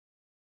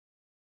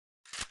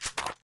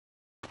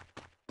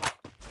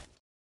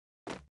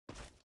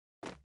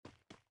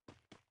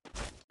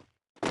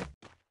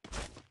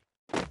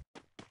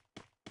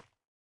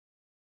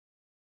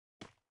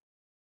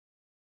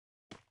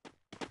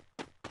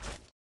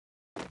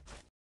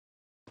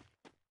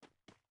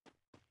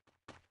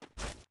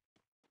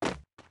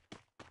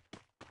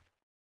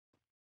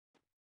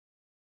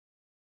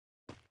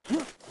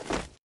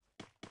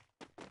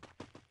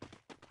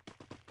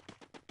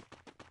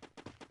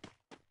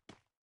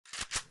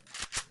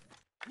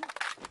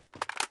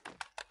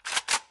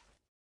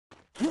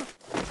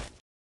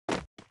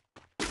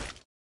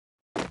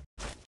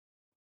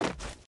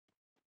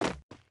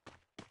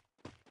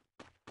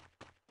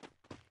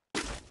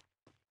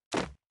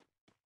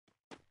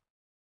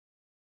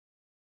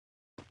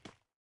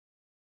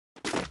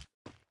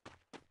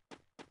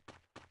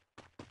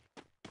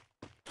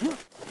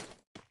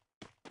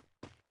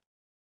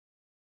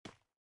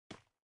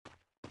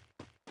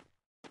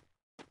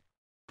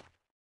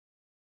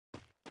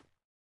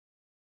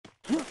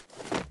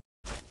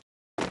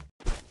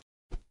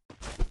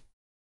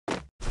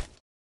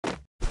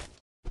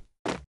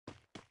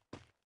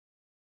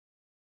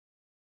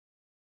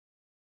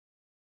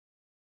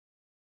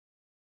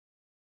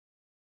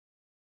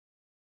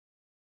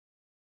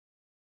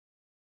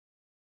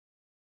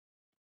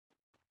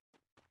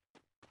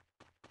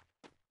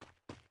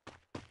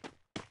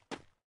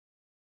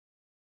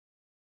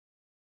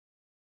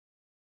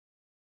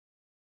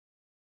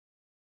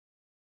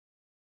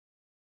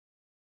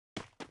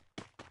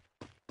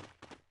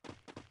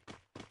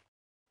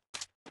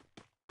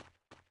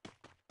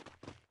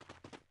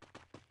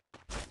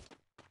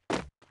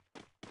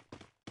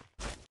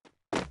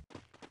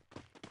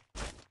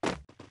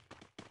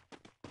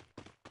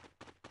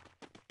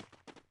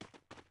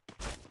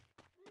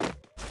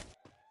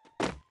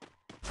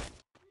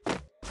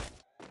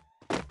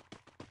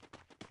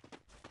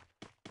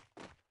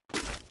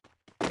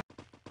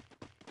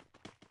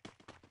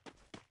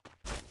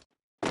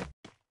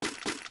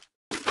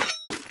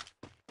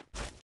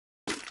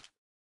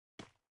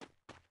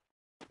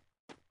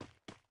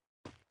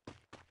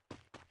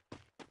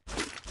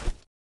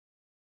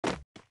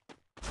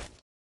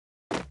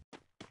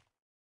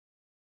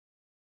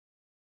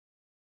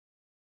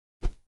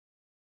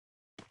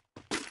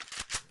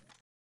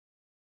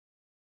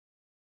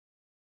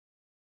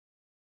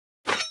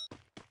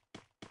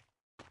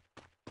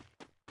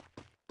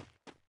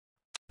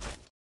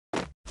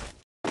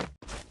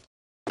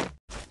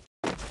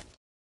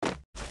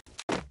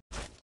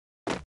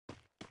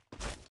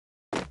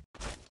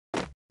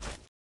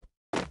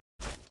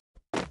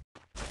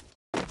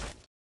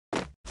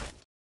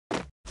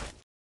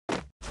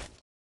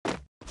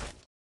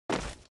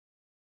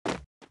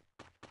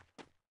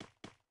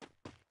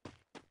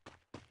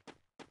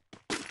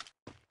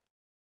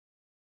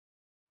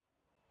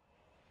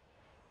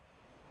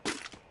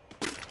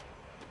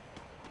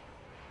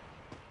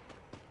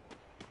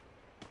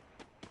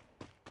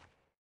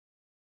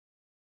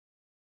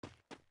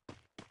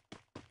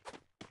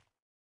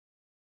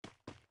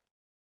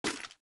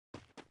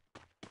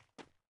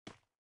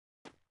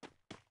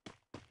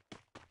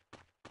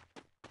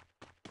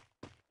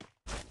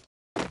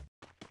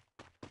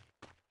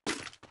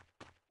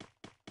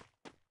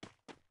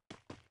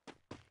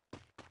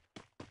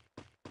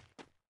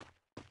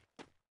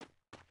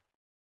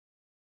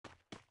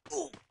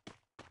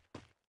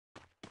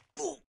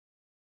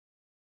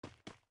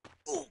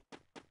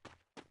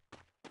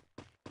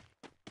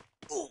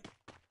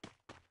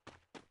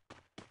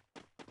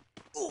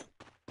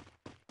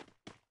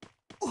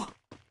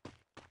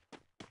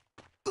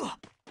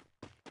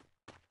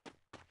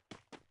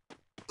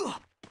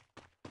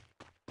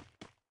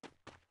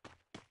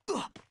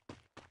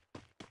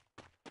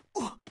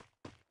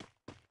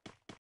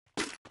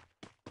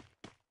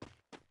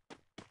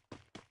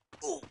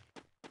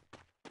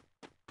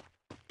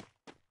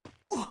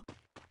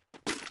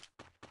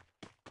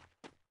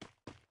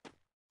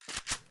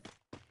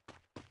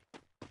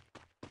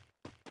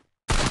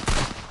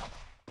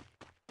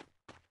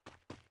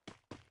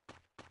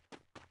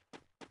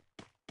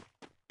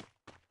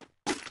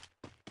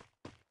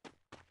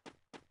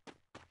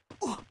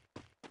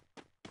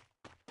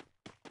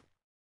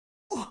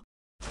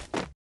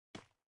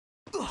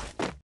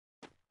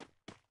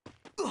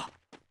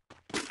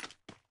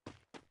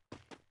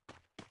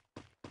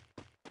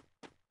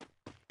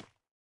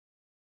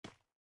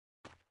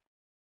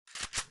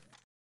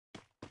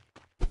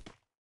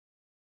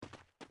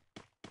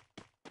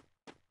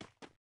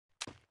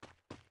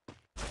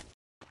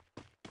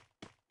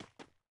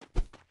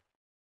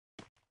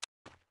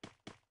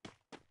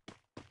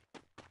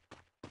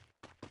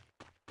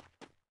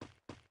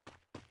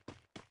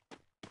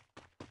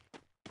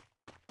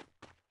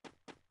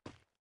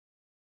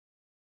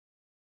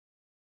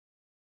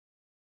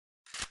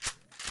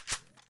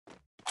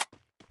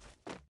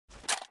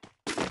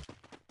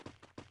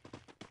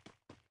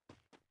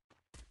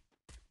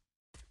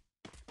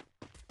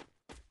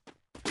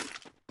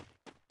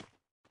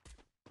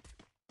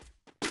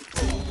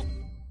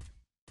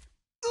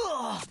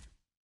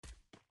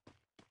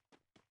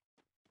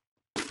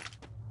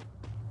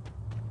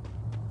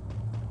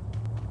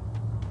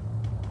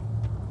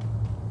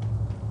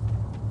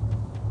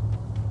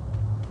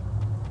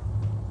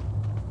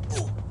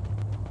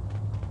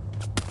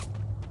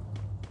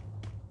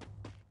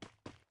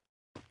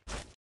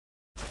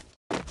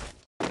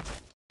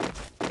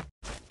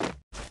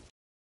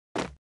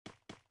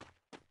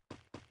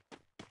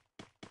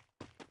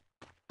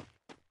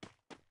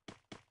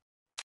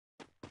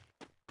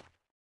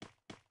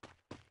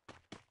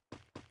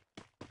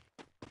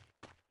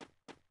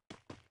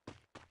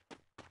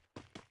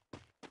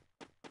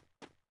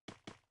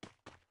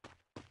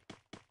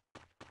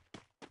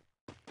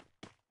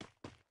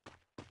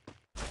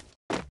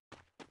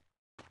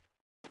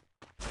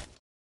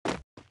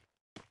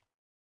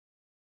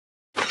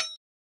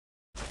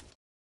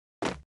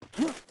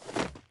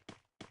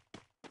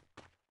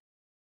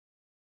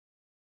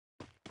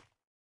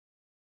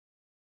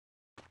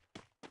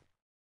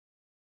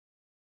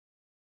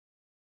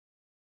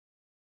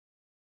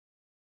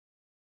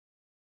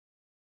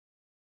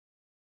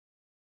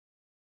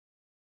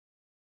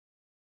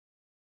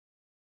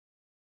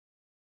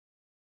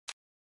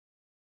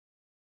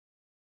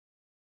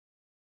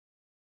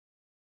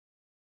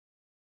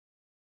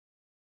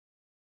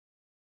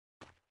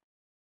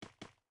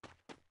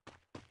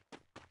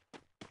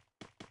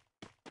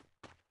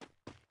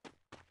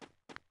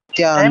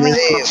 டைமிங்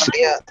தேதி சொல்லு.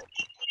 ஃப்ரீயா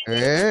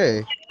ஏய்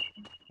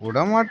விட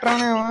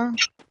மாட்டானே அவன்.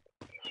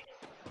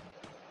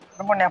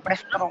 பண்ணி அப்படியே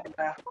சுத்துறோம்.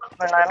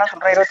 நான் என்ன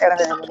சொல்றேன்,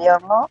 27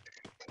 மதியானம்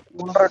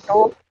 3 to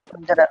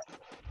 5:30.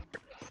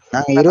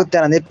 நாங்க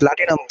 26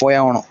 பிளாட்டினம்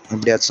போயாகணும்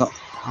எப்படியாச்சும்.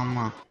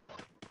 ஆமா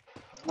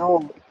ஓ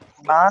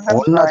நாங்க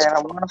ஒன்னா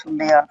ஒன்னு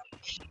சொல்லியா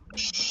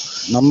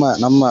நம்ம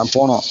நம்ம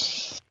போனோம்.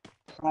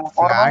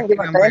 போறோம். இங்க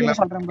பிளாட்டினம் டைமிங் போயிடலாம்.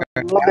 சொல்றேன்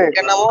உங்களுக்கு.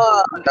 என்னமோ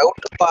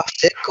டவுட்ப்பா,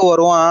 செக்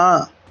வருவான்.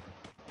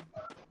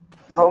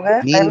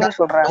 நீ டைமிங்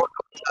சொல்றேன்.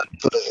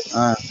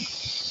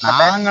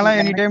 நாங்கெல்லாம்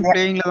எனி டைம்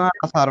பிளேயிங்ல தான்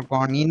ஆசா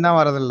இருக்கோம். நீ தான்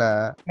வரதில்ல.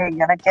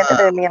 எனக்கு ஏத்த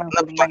டைமிங் எனக்கு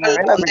சொல்லுங்க.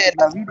 வேலை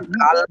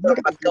காலைல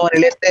 10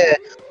 மணில இருந்து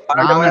 12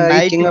 நாங்க மணி நைட்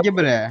வரைக்கும் இங்க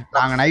பாரு,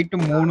 நாங்க நைட்டு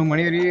 3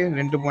 மணி வரையும்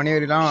 2 மணி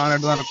வரையும்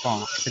விளையாண்டு தான்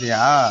இருக்கோம்.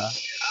 சரியா?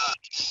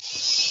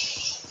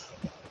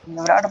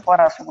 விளையாட போற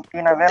ஆசை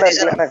குட்டி. நான் வேலை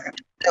இருக்குல்ல எனக்கு.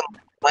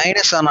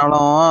 மைனஸ்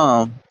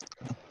ஆனாலும்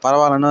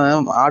பரவாயில்லன்னு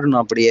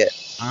ஆடணும் அப்படியே.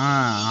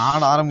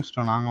 ஆட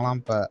ஆரம்பிச்சிட்டோம் நாங்களாம்.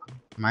 இப்ப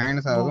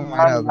மைனஸ் ஆகுது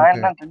நான்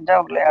என்ன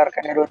தஞ்சாவூர்ல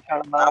இருக்கேன்.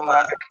 24 மணி நேரம்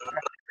விளையாண்டுட்டு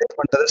இருக்கேன்.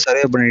 பண்றது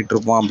சர்வே பண்ணிட்டு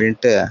இருப்போம்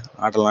அப்படின்ட்டு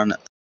ஆடலான்னு.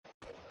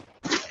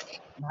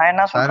 நான்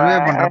என்ன சர்வே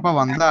சொல்றேன், பண்றப்ப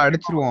வந்தா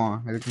அடிச்சிருவோம்.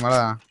 இதுக்கு மேல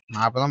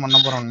நான் அப்பதான் பண்ண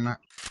போறேன். உண்மை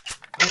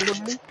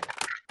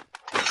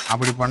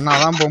அப்படி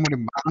பண்ணாதான் போக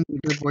முடியும்.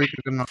 போயிட்டு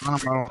இருக்குன்னா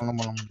நம்மளால ஒண்ணும்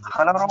பண்ண முடியும்.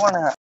 ஹலோ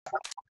ரோமானுங்க,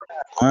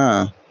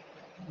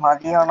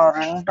 மதியானம்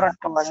 2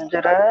 to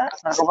 5:30,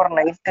 அதுக்கப்புறம்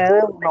நைட்டு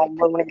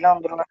 9 மணிக்கெல்லாம்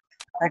வந்துருவேன்.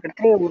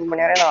 அதுக்கடுத்து 1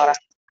 மணி நேரம் நான்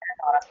வரேன்.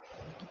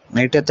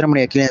 நைட்டு எத்தனை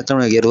மணி எத்தனை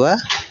மணிக்கு ஏறுவா?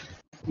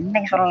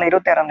 இன்னைக்கு சொல்லல,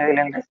 26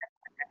 இருந்து.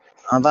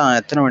 அதான்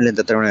எத்தனை மணில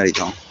இருந்து எத்தனை மணி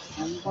வரைக்கும்?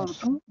 9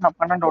 to நான்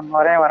 12 1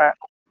 வரையும் வரேன்.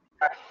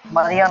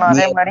 மதியானம்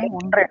அதே மாதிரி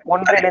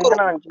 1:30 இருந்து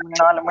நான்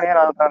 4 மணி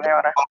நேரம் அதுக்காகவே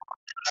வரேன்.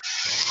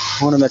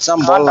 3 மேட்ச்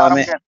தான்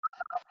போடலாமே.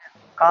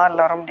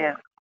 காலில் வர முடியாது.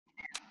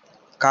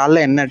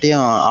 காலைல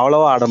என்னட்டியும்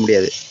அவ்வளவா ஆட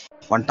முடியாது.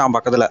 வந்துட்டான்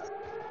பக்கத்துல.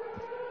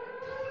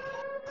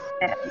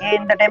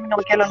 இந்த டைம்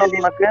நம்ம கேள்வி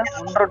உனக்கு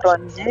 1 to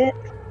 5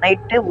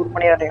 நைட்டு 1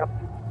 மணி வரையும்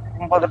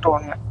 9 to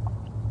 1.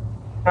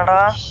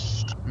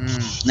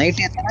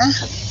 நைட்டு எத்தனை?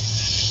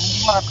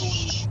 9 to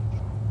 1.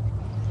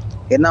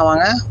 என்ன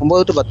வாங்க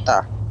 9 to 10?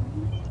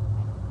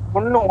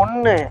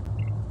 1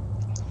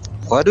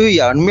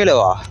 வருவியா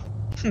உண்மையிலவா?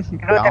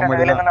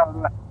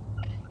 22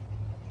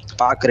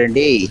 பாக்குறேன்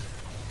டேய்.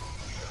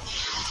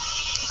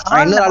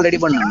 இன்னொரு ஆள் ரெடி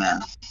பண்ணுங்க.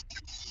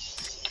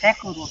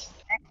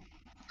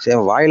 சரி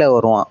வாயில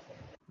வருவான்.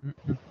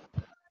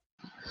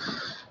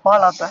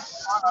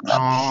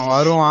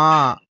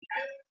 வருவான்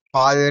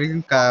பாதி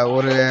வரைக்கும்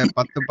ஒரு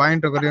 10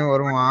 பாயிண்ட் வரையும்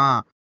வருவான்.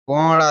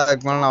 போனடா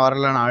அதுக்கு மேல நான்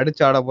வரல, நான்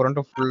அடிச்சு ஆட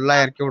போறேன்ட்டு ஃபுல்லா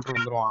இறக்கி விட்டு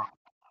வந்துருவான்.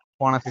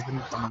 போன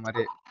சீசன் பண்ண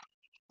மாதிரி.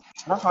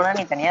 சொன்னா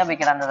நீ தனியா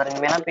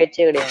போய்க்கிறான்.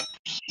 பேச்சே கிடையாது.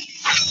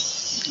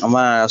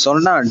 அவன்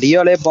சொன்னா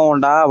டியோலே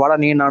போவோம்டா, வாடா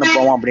நீ நானும்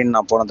போவோம் அப்படின்னு.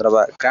 நான் போன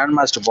தடவை கிராண்ட்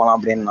மாஸ்டர் போலாம்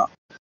அப்படின்னா,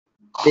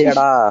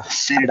 சரிடா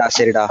சரிடா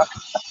சரிடா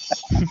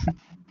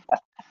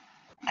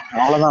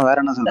அவ்வளவுதான். வேற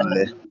என்ன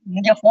சொல்றது?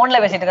 இங்க போன்ல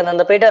பேசிட்டு இருக்க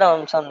அந்த போயிட்டு வர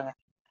சொன்னுங்க.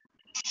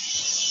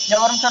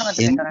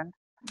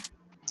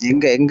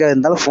 எங்க எங்க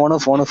இருந்தாலும் போனு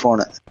போனு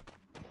போனு.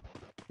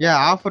 ஏன்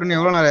ஆஃபர்னு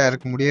எவ்வளவு நேரம்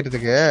இருக்கு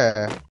முடியறதுக்கு?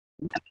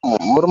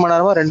 1 மணி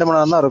நேரமா 2 மணி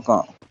நேரம் தான்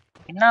இருக்கும்.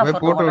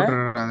 போட்டு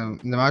விட்டுறேன்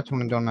இந்த மேட்ச்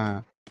முடிஞ்சோன்னே.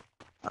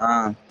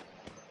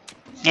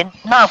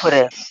 என்ன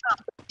ஆஃபர்?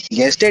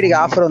 கெஸ்ட் ஐடிக்கு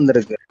ஆஃபர்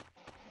வந்திருக்கு.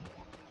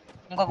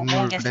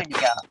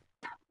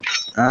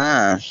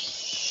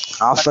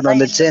 ஆஃபர்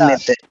வந்துச்சு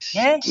நேத்து.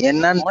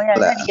 என்னன்னு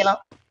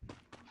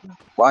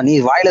நீ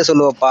வாயில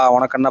சொல்லுவப்பா,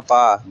 உனக்கு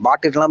என்னப்பா?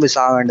 பாட்டுக்கெல்லாம் போய்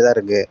சாக வேண்டியதா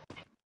இருக்கு.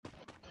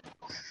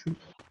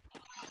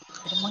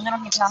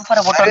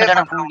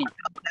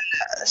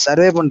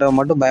 சர்வே பண்றது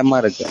மட்டும் பயமா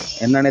இருக்கு.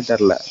 என்னன்னே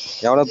தெரியல.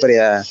 எவ்வளவு பெரிய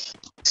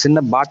சின்ன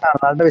பாட்டா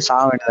இருந்தாலும் போய்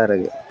சாக வேண்டியதா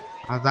இருக்கு.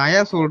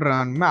 அதான்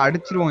சொல்றேன்,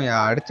 அடிச்சிருவோம்.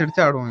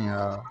 அடிச்சு ஆடுவோம்.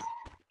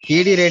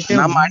 கேடி ரேட்டு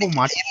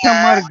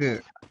மட்டமா இருக்கு.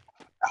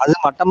 அது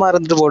மட்டமா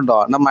இருந்து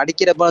போட்டோம். நம்ம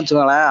அடிக்கிறப்ப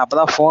வச்சுக்கோங்களேன்,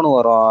 அப்பதான் போன்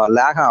வரும்,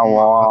 லேக்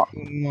ஆகும்.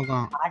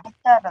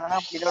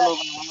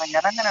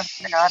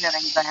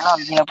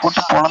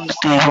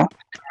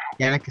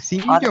 எனக்கு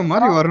சிங்கம்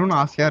மாதிரி வரணும்னு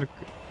ஆசையா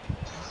இருக்கு.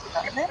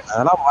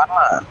 அதெல்லாம்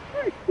வரலாம்.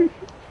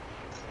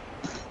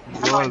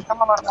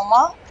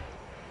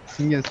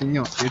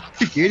 சிங்கம்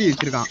 8 கேடி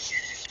வச்சிருக்கான்.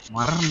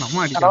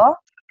 மரணமா அடிக்கலாம்.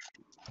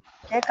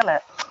 கேக்கல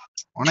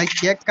உனக்கு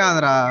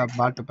கேட்காதடா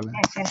பாட்டு பல.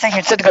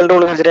 ஹெட்செட் கழட்டி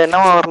விழுந்துரு.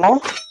 என்ன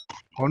வரணும்?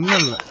 ஒண்ணும்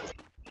இல்ல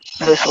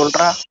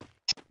சொல்றா.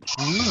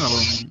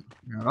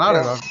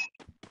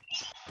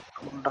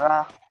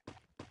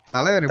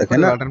 தலைவர்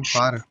எப்படி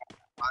பாரு.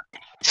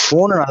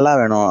 போன் நல்லா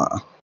வேணும்,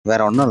 வேற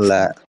ஒண்ணும் இல்ல.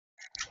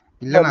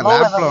 இல்ல நான்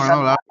லேப்ல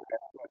வேணும்.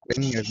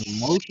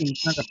 மவுஸ்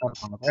இருந்துச்சுன்னா கரெக்டா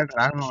இருக்கும்.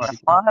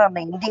 அந்த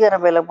இந்திகார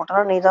வேலை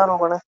போட்டா நீதான்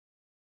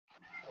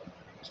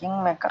கிங்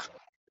மேக்கர்.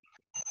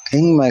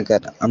 கிங்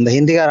மேக்கர் அந்த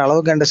ஹிந்திக்கார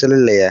அளவுக்கு என்கிட்ட செல்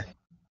இல்லையே.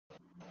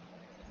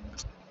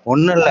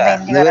 ஒண்ணும் இல்ல,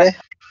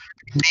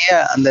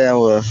 அந்த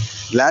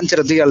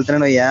லான்ச்சரை தூக்கி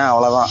அழுத்தினு வையேன்,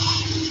 அவ்வளவுதான்.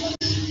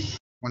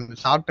 கொஞ்சம்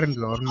ஷார்ட்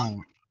ரேஞ்ச்ல வரணும்.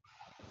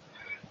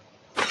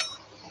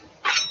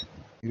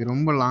 இது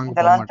ரொம்ப லாங்.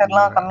 இந்த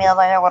லான்ச்சர்லாம் கம்மியா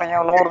தான்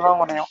குறையும். 100 தான்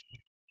குறையும்.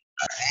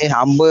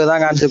 50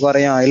 தான் காமிச்சு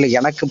குறையும். இல்ல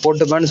எனக்கு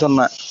போட்டுப்பேன்னு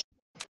சொன்னேன்.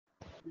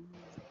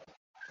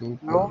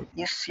 ப்ரோ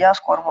ஈஸியா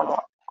ஸ்கோர்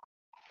பண்ணுவான்.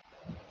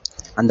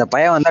 அந்த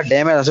பையன் வந்தா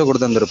டேமேஜ்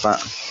கொடுத்து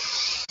வந்திருப்பேன்.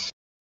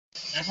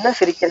 என்ன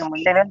சிரிக்கிற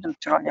மண்டையிலே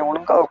வச்சிருவான். நீ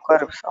ஒழுங்கா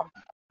உட்காரு பேசாம.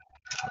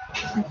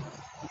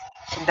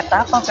 இந்த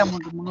டாப் ஆஃப்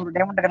அமௌண்ட் 300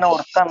 டைமண்டுக்கு என்ன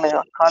ஒருத்தா இல்லையா?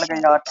 காலு கை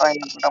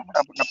ஆட்டுறாங்க.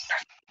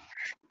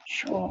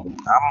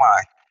 ஆமா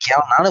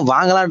நானும்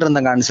வாங்கலாம்னு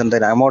இருந்தேன் கான்ஸ் அந்த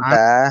அமௌண்ட்ட.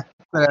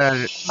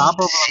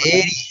 டாப்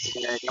சரி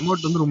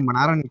அமௌண்ட் வந்து ரொம்ப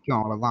நேரம் நிக்கும்,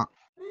 அவ்வளவுதான்.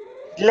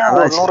 இல்ல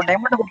ஒரு 100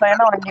 டைமண்ட்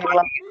கொடுத்தாங்கன்னா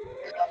வாங்கிருக்கலாம்.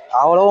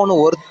 அவ்வளோ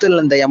ஒன்றும் ஒர்த்து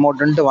இல்லை இந்த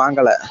அமௌண்ட்டு,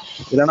 வாங்கல.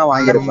 இல்லைன்னா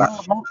வாங்கியிருப்பேன்.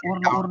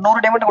 ஒரு 100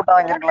 டைமண்ட் கொடுத்தா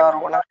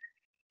வாங்கிருக்கலாம்.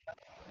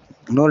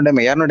 100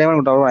 டைம் 200 டைமண்ட்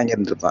கொடுத்தா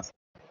வாங்கியிருந்திருப்பேன்.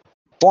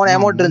 போன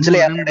அமௌண்ட்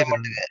இருந்துச்சுல 200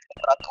 டைமண்ட்டுக்கு,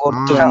 அது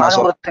ஒர்த்து வேணா அது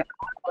சொல்றேன்.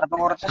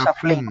 ஒருத்து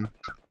சப்ளிங்.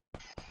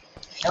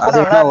 அது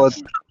என்ன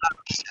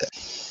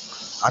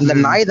அந்த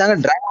நாய் தாங்க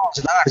டிராகன்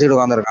வச்சு தான் அடிச்சுட்டு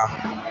உட்காந்துருக்கான்.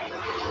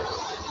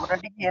 ஒரு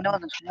அடிக்கு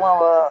 70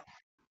 சும்மாவா?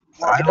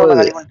 60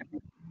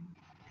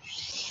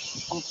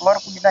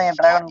 பவர் குட்டி தான் என்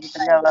டிராகனுக்கு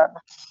தெரியாதா?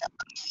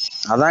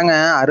 அதாங்க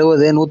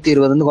 60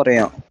 120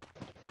 குறையும்.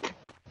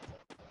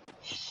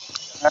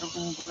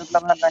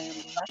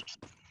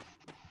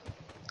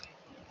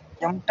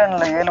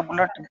 60 7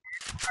 புல்லட்,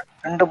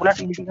 2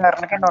 புல்லட்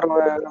இன்டிகாரனுக்கு இன்னொரு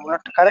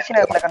புல்லட் கடைசி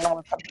நேரத்துல கண்ணு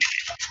மாட்டாங்க.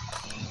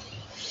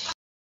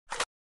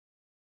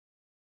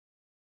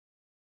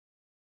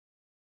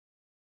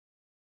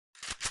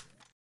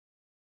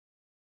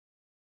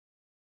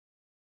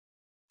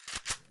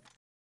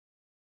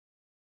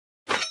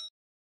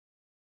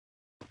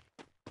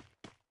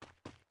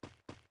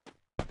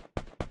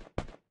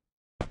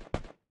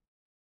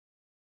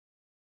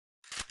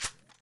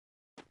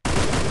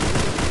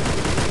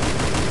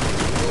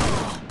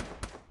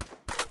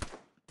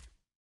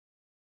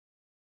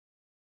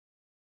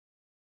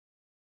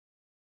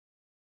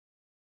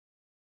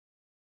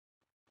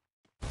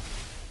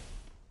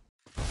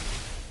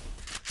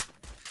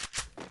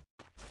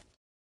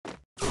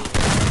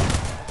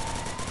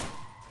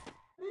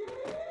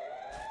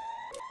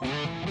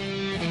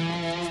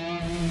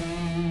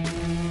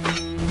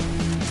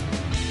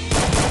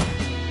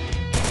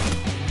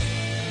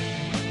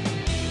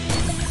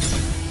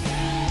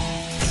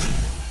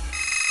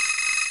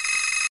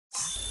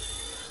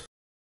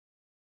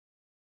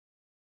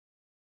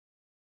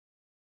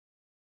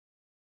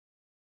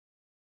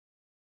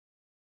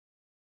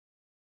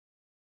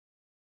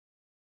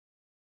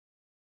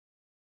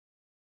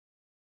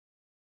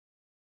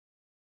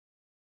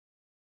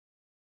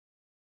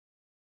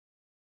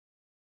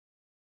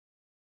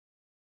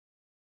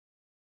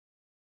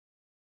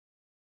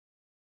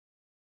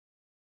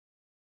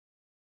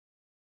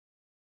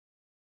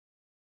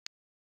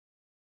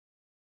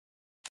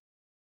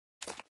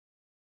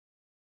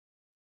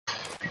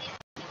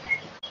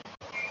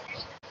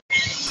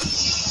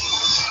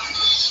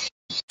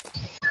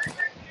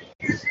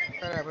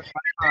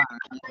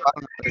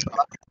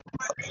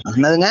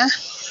 என்னதுங்க?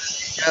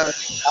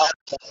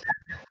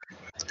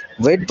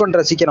 வெயிட் பண்ற,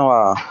 சீக்கிரம் வா.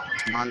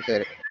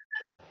 சரி.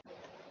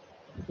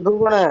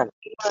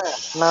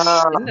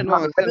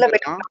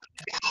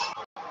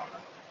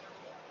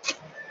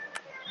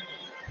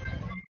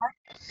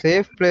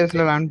 சேஃப்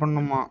பிளேஸ்ல லேண்ட்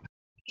பண்ணுமா?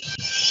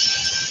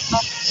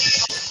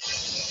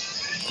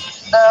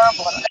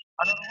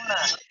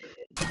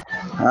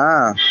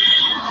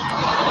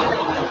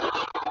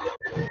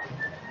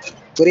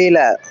 புரியல.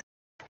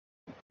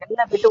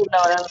 என்ன போயிட்டு உள்ள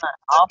வரேன்,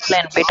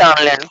 ஆஃப்லைன் போயிட்டு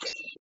ஆன்லைன்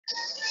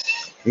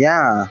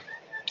ஏன்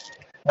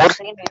ஒரு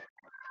செகண்ட்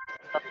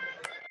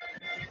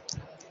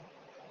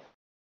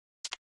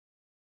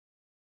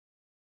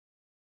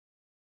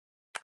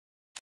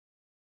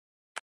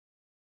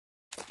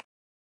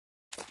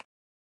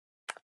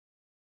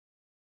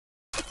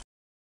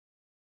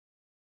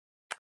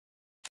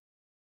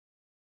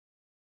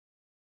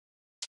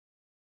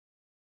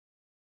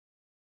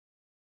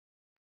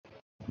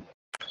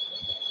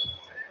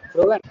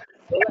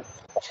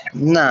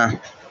என்ன?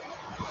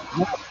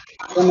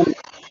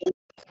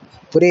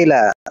 புரியல.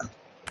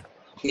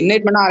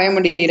 இன்வைட் பண்ண அரைய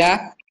மாட்டேங்கிறா.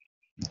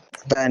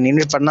 இப்ப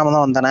இன்வைட் பண்ணாம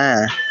தான் வந்தானே.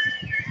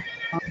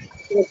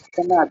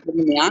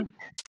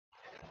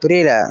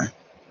 புரியல.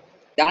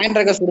 ஜாயின்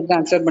ரெக்வெஸ்ட் கொடுத்து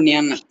அக்செப்ட்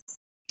பண்ணியான்னு.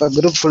 இப்ப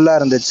குரூப் ஃபுல்லா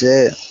இருந்துச்சு.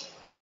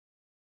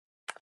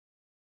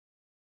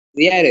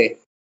 யாரு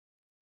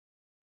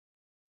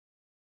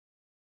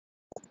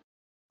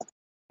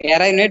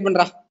யாராவது இன்வைட்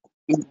பண்றா.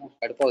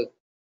 கடுப்பாகுது.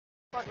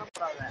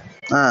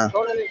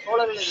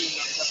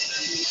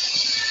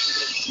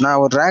 நான்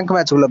ஒரு ரேங்க்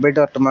மேட்ச் உள்ள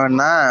போயிட்டு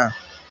வரட்டுமாண்ணா?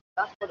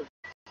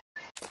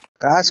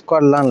 காசு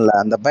கோடலாம் இல்ல,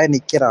 அந்த பையன்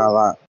நிக்கிறான்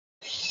அதான்.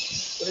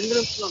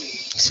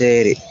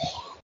 சரி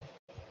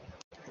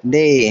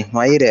டேய்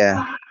மயிரு,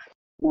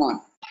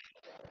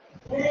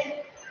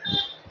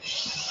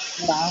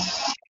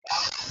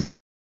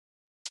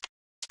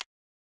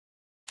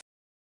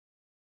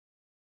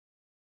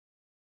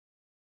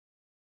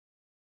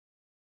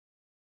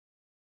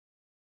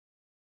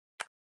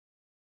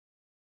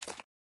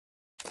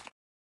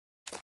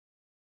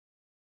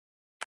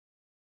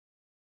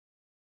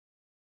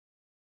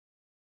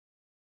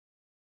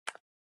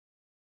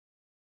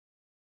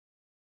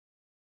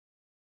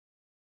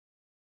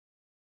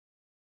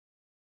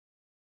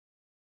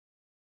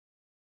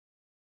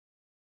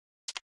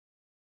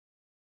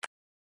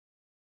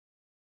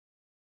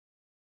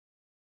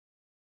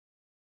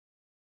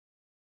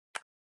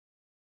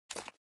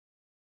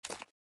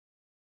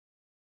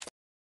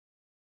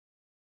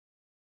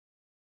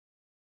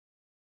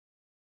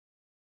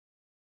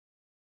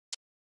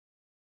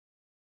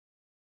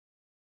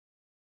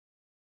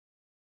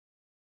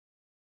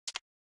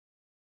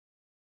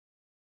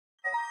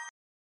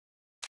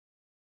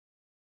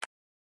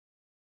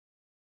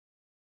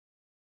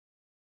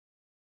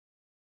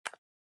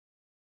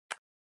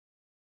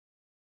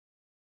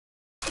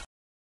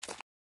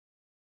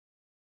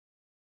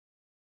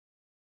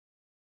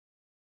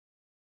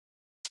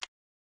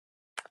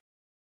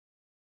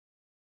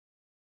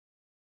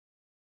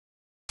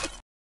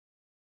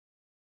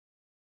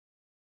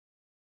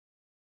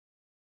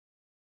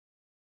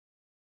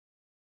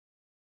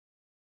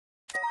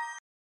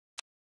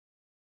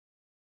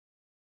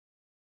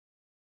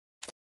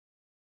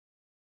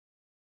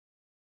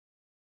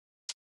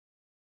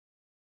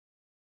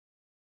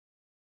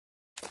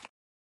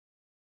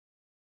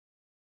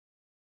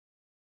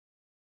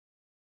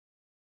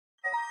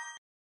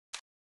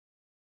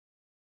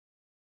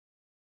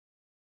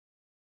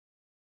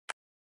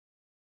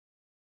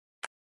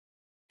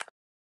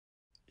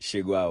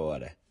 Chegou a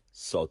hora.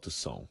 Solta o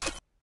som.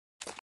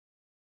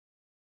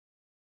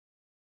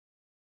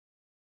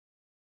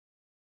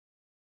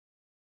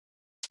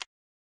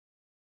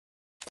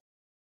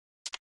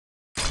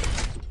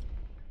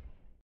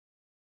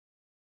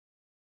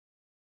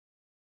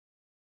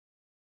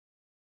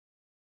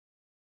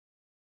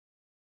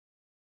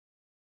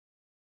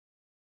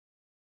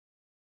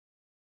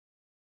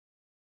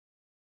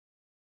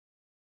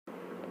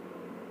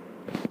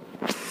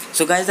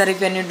 So guys, if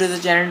you are new to the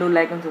channel, do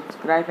like and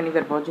subscribe. And if you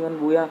are watching on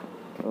Booyah,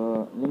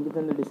 link is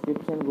in the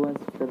description. Go and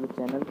subscribe the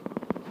channel.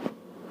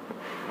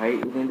 भाई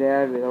इतनी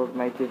देर without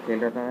mic के खेल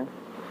रहा था मैं।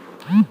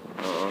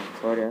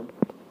 Sorry यार,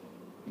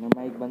 मैं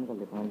mic बंद कर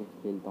लेता हूँ जब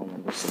खेलता हूँ मैं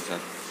दोस्तों के साथ।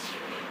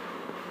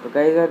 तो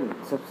गाइस यार,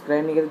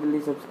 सब्सक्राइब नहीं करते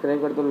जल्दी सब्सक्राइब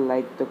कर दो,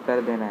 लाइक तो कर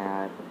देना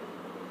यार।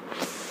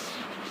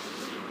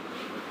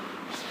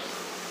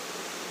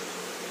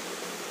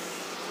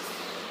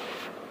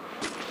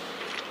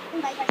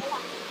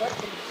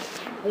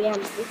 तो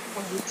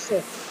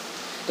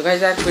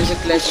गाइस यार फिर से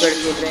क्लैश स्क्वाड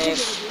खेल रहे हैं।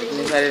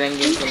 इतने सारे रैंक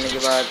गेम खेलने के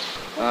बाद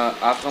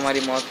आपको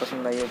हमारी मौत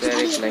पसंद आई हो तो यार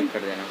एक लाइक कर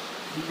देना।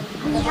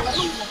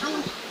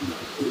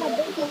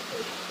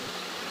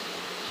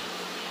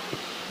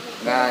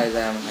 गाइस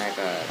आई एम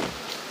हैकर,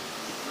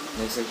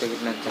 देख सकते हो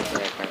कितना अच्छा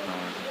से हैक कर रहा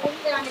हूँ।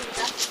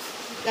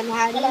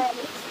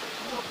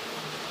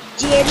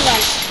 जेल वाला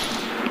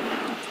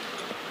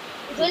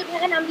जेल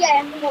का नाम क्या है?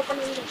 हम ओपन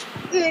नहीं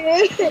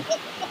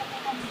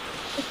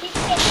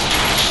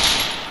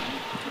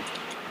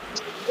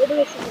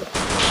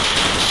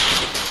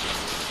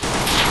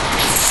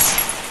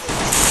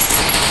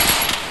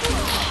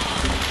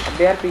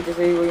अब यार पीछे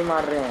से ही वही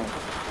मार रहे हैं।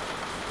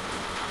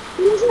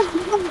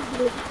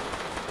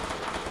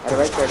 अरे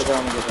भाई चढ़ जाओ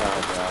उनके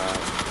साथ यार,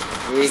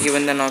 एक ही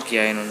बंदा नॉक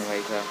किया है इन्होंने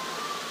भाई साहब।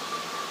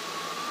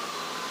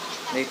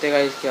 देखते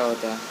गाइस क्या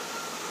होता है।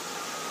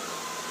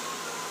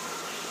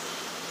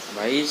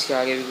 भाई इसके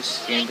आगे भी कुछ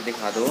स्क्रीन पे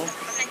दिखा दो।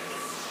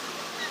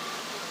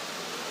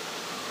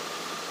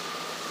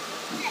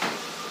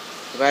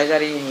 तो गाइस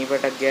यार ये यहीं पर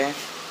अटक गया है,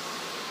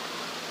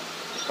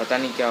 पता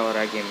नहीं क्या हो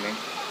रहा है गेम में।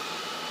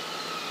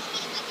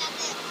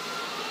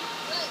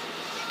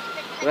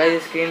 तो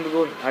गाइस स्क्रीन पे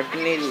वो हट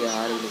नहीं रही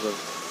यार बिल्कुल।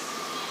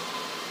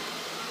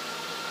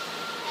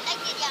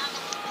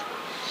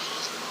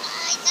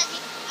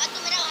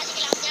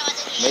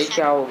 भाई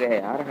क्या हो गया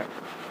यार?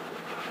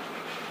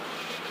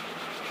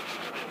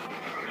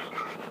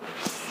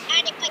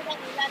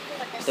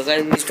 तो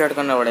गाइस रिस्टार्ट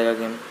करना पड़ेगा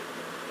गेम।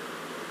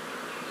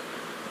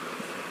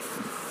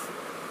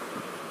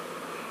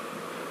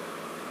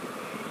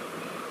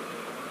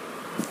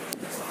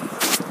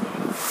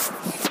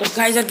 तो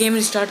गाइस यार गेम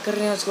रिस्टार्ट कर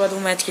रहे हैं, उसके बाद वो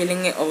मैच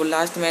खेलेंगे और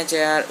लास्ट मैच है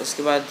यार,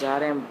 उसके बाद जा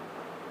रहे हैं।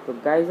 तो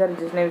गाइस यार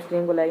जिसने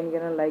स्ट्रीम को लाइक नहीं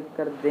करना लाइक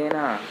कर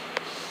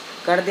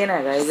देना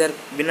है गाइस यार,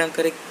 बिना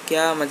करे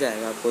क्या मज़ा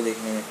आएगा आपको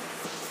देखने में।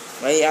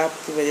 भाई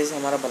आपकी वजह से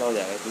हमारा भला हो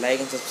जाएगा, तो लाइक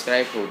एंड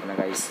सब्सक्राइब ठोक देना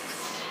गाइस।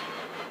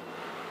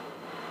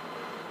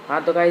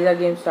 हाँ तो गाइस यार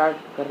गेम स्टार्ट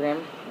कर रहे हैं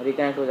हम,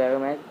 रिकनेक्ट हो जाएगा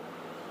मैच।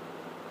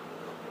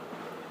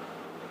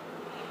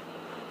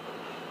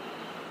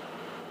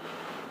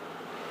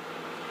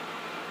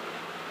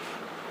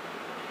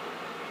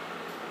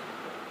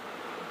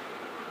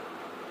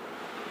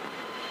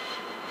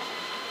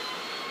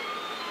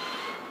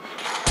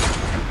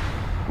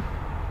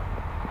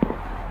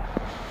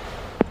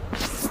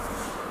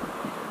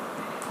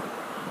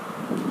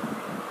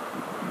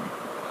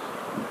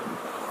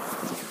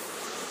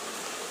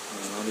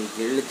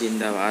 गिल्ड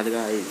जिंदाबाद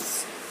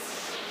गाइस।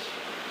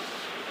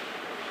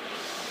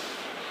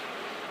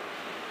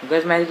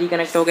 गाइस मैच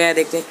रिकनेक्ट हो गया है,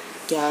 देखते हैं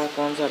क्या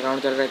कौन सा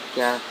राउंड चल रहा है,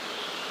 क्या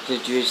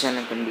सिचुएशन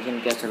है, कंडीशन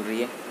क्या चल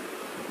रही है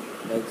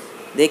गाइस,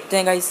 देखते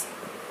हैं गाइस।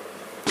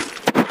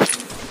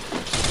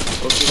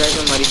 ओके गाइस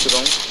मैं मर ही चुका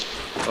हूँ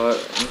और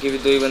इनके भी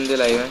 2 ही बंदे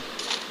लाए हुए हैं।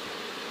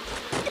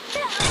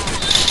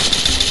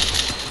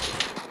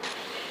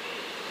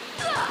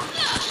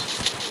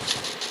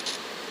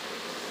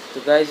 तो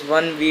गाइस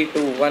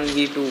 1v2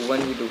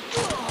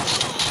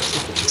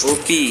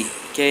 ओपी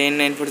क्या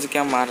N94 से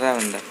क्या मार रहा है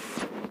बंदा।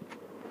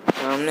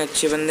 सामने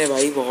अच्छे बंदे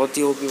भाई, बहुत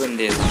ही ओपी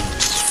बंदे हैं।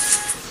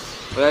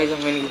 गाइस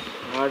हम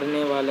इनको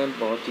हारने वाले हैं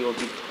बहुत ही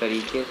ओपी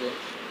तरीके से।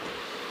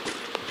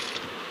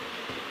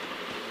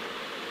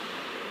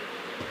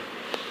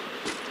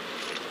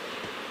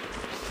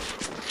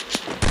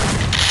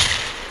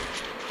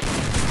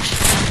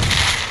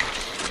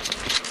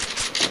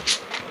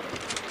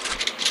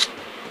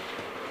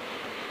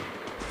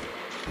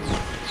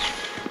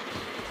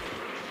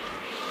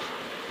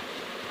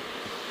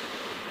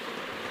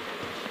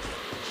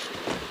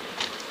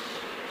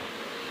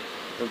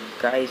 तो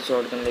गाइस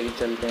शॉटगन लेके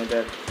चलते हैं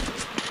इधर।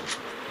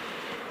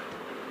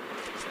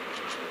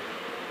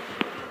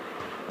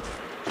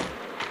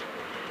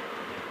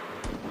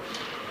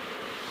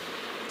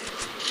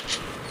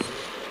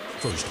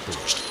 First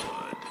blood.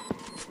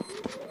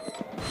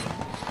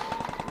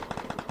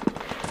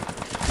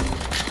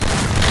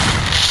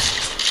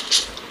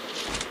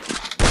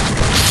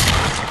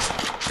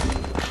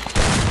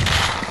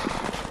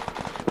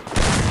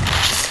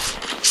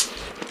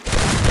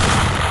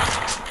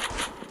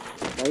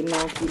 भाई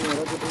नॉक की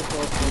मेरा कितने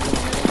शॉट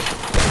मारेगा।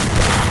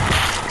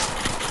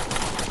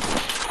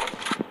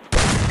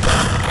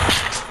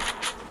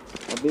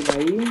 अबे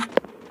भाई,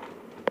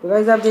 तो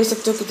गाइस आप देख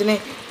सकते हो कितने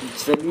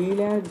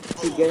जलील हैं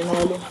गिरने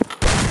वाले।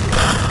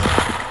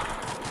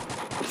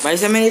 भाई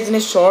साहब मैंने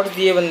इतने शॉट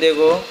दिए बंदे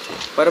को,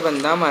 पर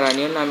बंदा मरा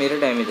नहीं और ना मेरा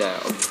डैमेज आया।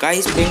 और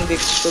गाइस पिंग देख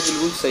सकते हो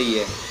बिल्कुल सही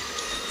है।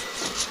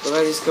 तो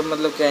गाइस इसका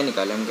मतलब क्या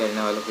निकाले हम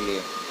गिरने वालों के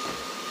लिए।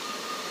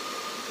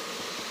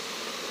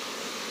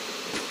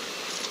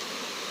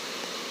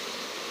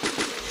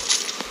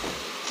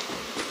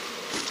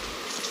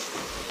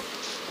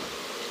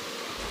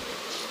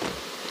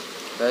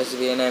 गाइस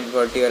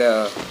V940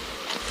 और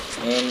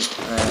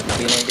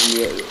V90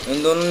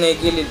 इन दोनों ने एक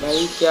ही ली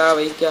भाई। क्या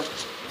भाई क्या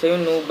सही में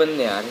नूब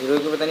बंदे यार, हीरो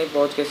के पता नहीं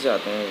पहुंच कैसे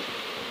जाते हैं।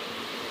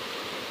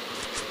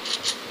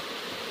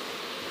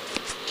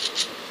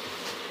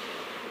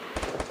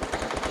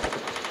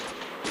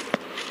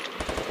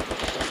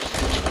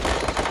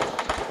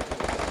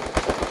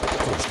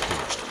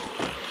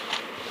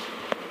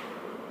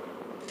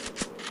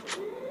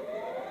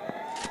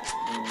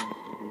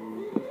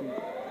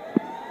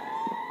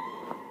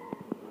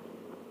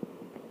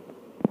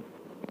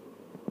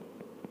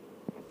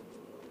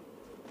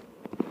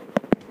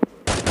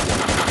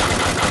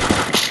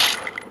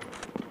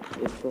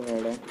 एक तो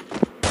हेड है।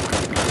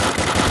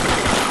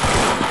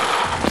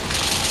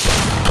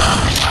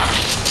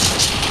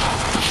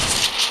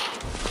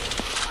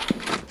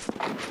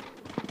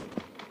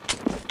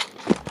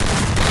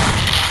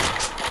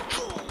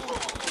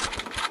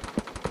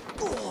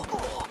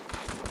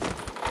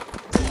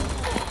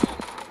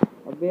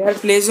 अबे यार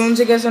प्ले जोन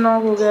से कैसे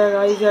नॉक हो गया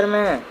गाइस यार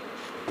मैं।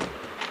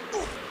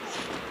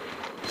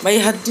 भाई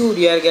हद ही हो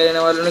रही है यार, गिरने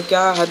वालों ने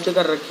क्या हद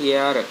कर रखी है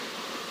यार।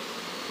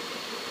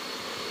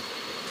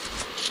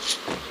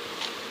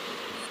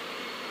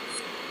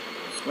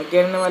 मैं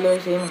गिरने वाले भाई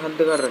सही में हद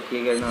कर रखी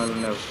है गिरने वालों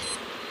ने, अब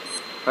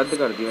हद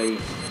कर दी भाई।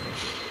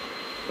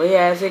 भाई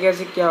ऐसे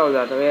कैसे क्या हो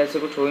जाता है भाई, ऐसे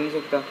कुछ हो ही नहीं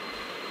सकता।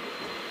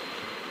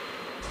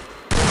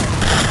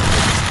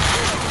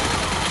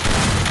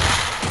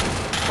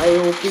 भाई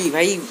ओपी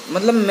भाई,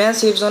 मतलब मैं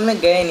सेफ जोन में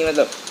गया ही नहीं,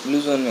 मतलब ब्लू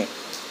जोन में,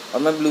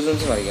 और मैं ब्लू जोन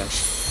से मर गया।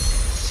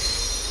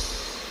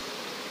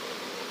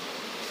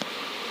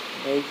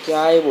 भाई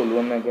क्या ही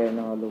बोलूँ मैं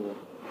गिरने वालों को।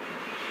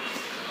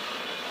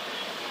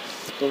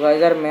 तो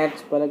गाइस यार मैच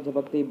पलक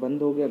झपकते ही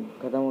बंद हो गया,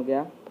 खत्म हो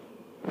गया।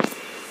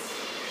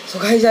 तो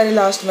गाइस यार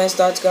लास्ट मैच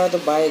था आज का, तो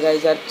बाय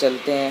गाइस यार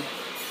चलते हैं।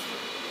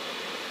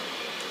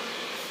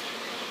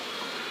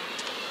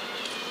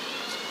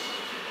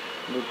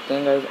 देखते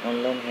हैं गाइस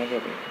ऑनलाइन है क्या।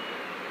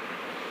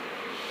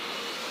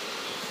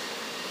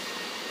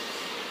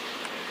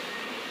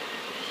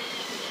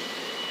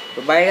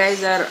 तो बाय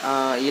गाइस यार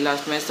ये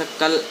लास्ट मैच था।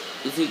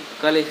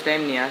 कल इस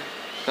टाइम नहीं यार,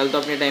 कल तो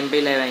अपने टाइम पे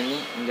ही लाइव आएंगे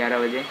 11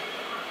 बजे।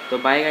 तो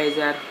बाय गाइस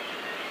यार,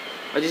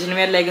 और जिसने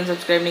मेरा लाइक एंड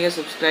सब्सक्राइब नहीं किया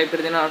सब्सक्राइब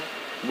कर देना। और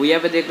भूया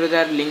पे देख रहे हो तो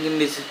यार लिंक इन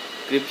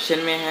डिस्क्रिप्शन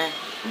में है,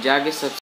 जाके